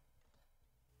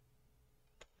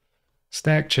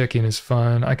 Stack checking is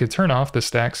fun. I could turn off the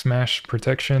stack smash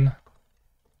protection,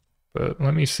 but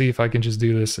let me see if I can just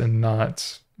do this and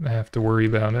not have to worry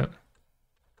about it.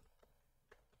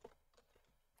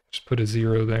 Just put a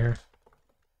 0 there.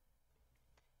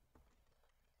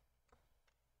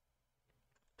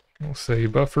 We'll say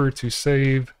buffer to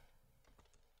save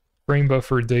frame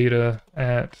buffer data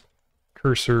at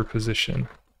cursor position.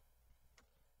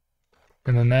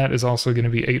 And then that is also going to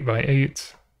be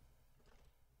 8x8.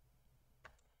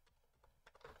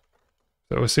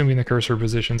 So assuming the cursor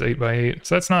position's 8x8.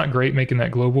 So that's not great making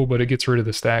that global, but it gets rid of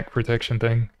the stack protection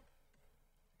thing,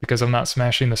 because I'm not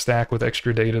smashing the stack with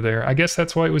extra data there. I guess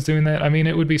that's why it was doing that. I mean,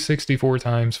 it would be 64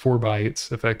 times 4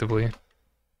 bytes, effectively,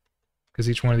 because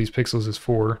each one of these pixels is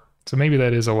 4. So maybe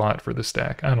that is a lot for the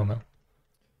stack. I don't know.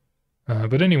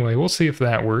 But anyway, we'll see if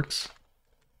that works.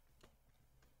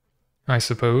 I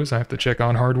suppose I have to check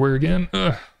on hardware again.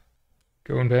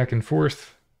 Going back and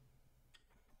forth.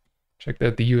 Check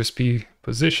that the USB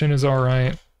position is all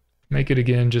right. Make it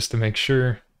again just to make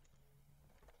sure.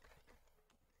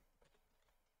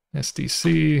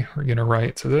 SDC, we're gonna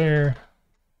write to there.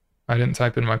 I didn't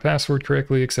type in my password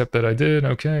correctly, except that I did.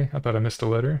 Okay, I thought I missed a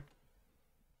letter.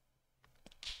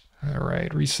 All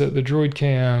right, reset the droid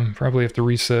cam. Probably have to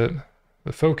reset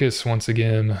the focus once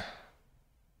again.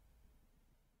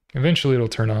 Eventually it'll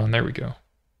turn on. There we go.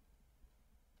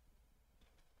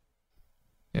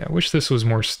 Yeah, I wish this was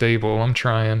more stable. I'm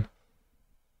trying.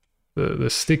 The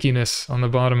stickiness on the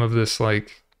bottom of this,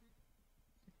 like,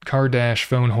 car dash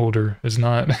phone holder is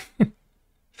not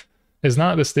is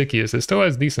not the stickiest. It still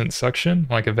has decent suction,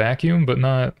 like a vacuum, but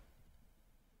not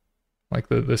like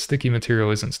the sticky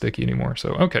material isn't sticky anymore.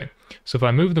 So okay. So if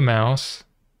I move the mouse,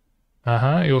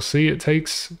 you'll see it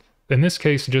takes, in this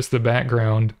case, just the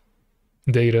background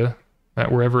data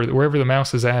That wherever the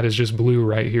mouse is at is just blue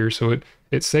right here. So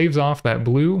it saves off that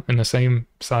blue in the same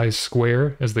size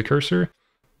square as the cursor,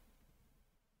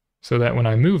 so that when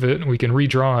I move it, we can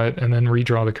redraw it and then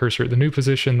redraw the cursor at the new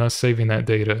position, thus saving that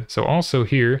data. So also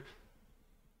here,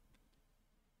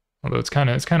 although it's kind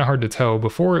of hard to tell,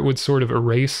 before it would sort of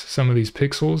erase some of these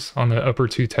pixels on the upper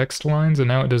two text lines, and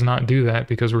now it does not do that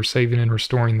because we're saving and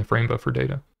restoring the frame buffer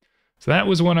data. So that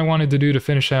was what I wanted to do to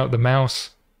finish out the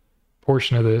mouse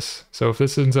portion of this. So if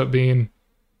this ends up being,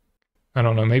 I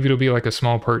don't know, maybe it'll be like a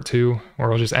small part 2,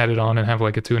 or I'll just add it on and have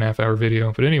like a 2.5 hour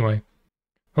video. But anyway,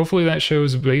 hopefully that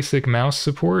shows basic mouse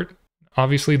support.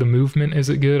 Obviously the movement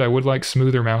isn't good. I would like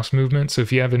smoother mouse movement, so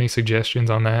if you have any suggestions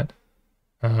on that,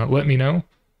 let me know.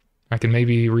 I can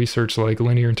maybe research like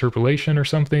linear interpolation or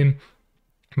something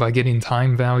by getting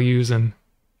time values and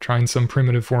trying some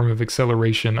primitive form of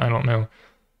acceleration. I don't know.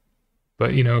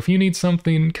 But, you know, if you need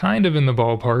something kind of in the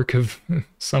ballpark of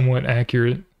somewhat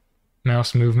accurate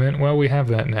mouse movement, well, we have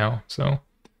that now. So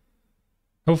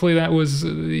hopefully that was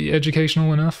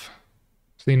educational enough,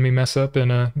 seeing me mess up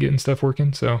and getting stuff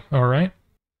working. So, all right.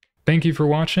 Thank you for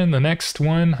watching. The next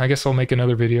one, I guess I'll make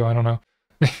another video. I don't know.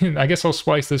 I guess I'll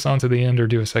splice this onto the end or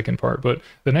do a second part. But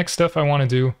the next stuff I want to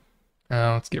do,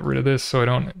 let's get rid of this so I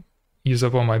don't use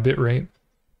up all my bitrate.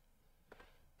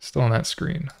 Still on that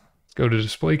screen. Let's go to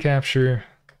display capture.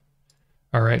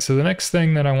 All right, so the next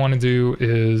thing that I want to do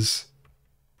is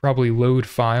probably load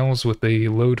files with the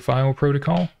load file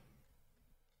protocol.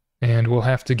 And we'll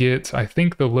have to get, I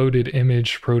think, the loaded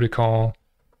image protocol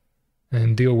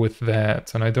and deal with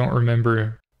that. And I don't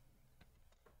remember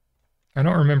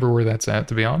where that's at,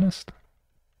 to be honest.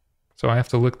 So I have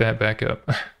to look that back up.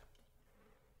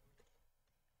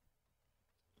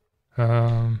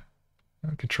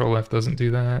 Control F doesn't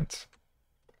do that.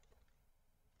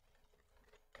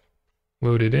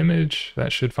 Loaded image,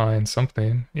 that should find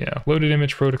something. Yeah, loaded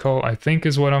image protocol, I think,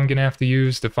 is what I'm gonna have to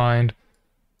use to find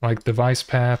like device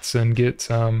paths and get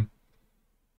the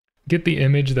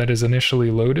image that is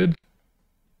initially loaded.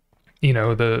 You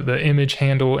know, the image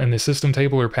handle and the system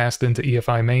table are passed into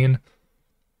EFI main.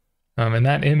 And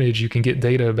that image, you can get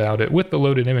data about it with the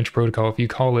loaded image protocol if you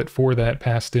call it for that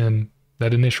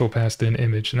initial passed in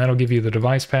image. And that'll give you the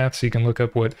device path, so you can look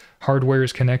up what hardware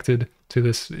is connected to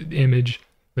this image,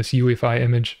 this UEFI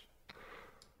image.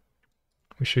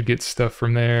 We should get stuff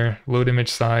from there. Load image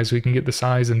size, we can get the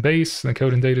size and base, and the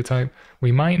code and data type.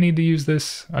 We might need to use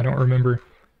this, I don't remember.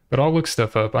 But I'll look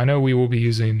stuff up. I know we will be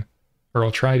using, or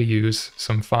I'll try to use,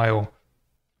 some file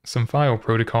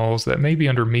protocols that may be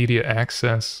under media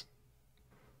access.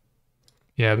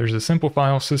 Yeah, there's a simple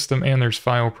file system and there's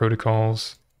file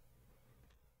protocols.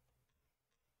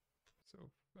 So,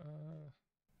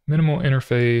 minimal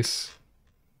interface.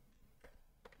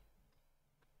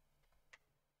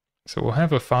 So we'll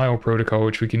have a file protocol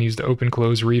which we can use to open,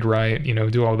 close, read, write, you know,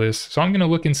 do all this. So I'm going to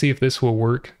look and see if this will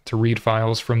work to read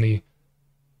files from the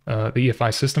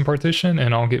EFI system partition,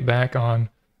 and I'll get back on,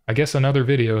 I guess, another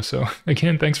video. So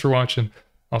again, thanks for watching.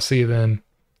 I'll see you then.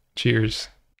 Cheers.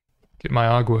 Get my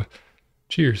agua.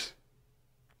 Cheers.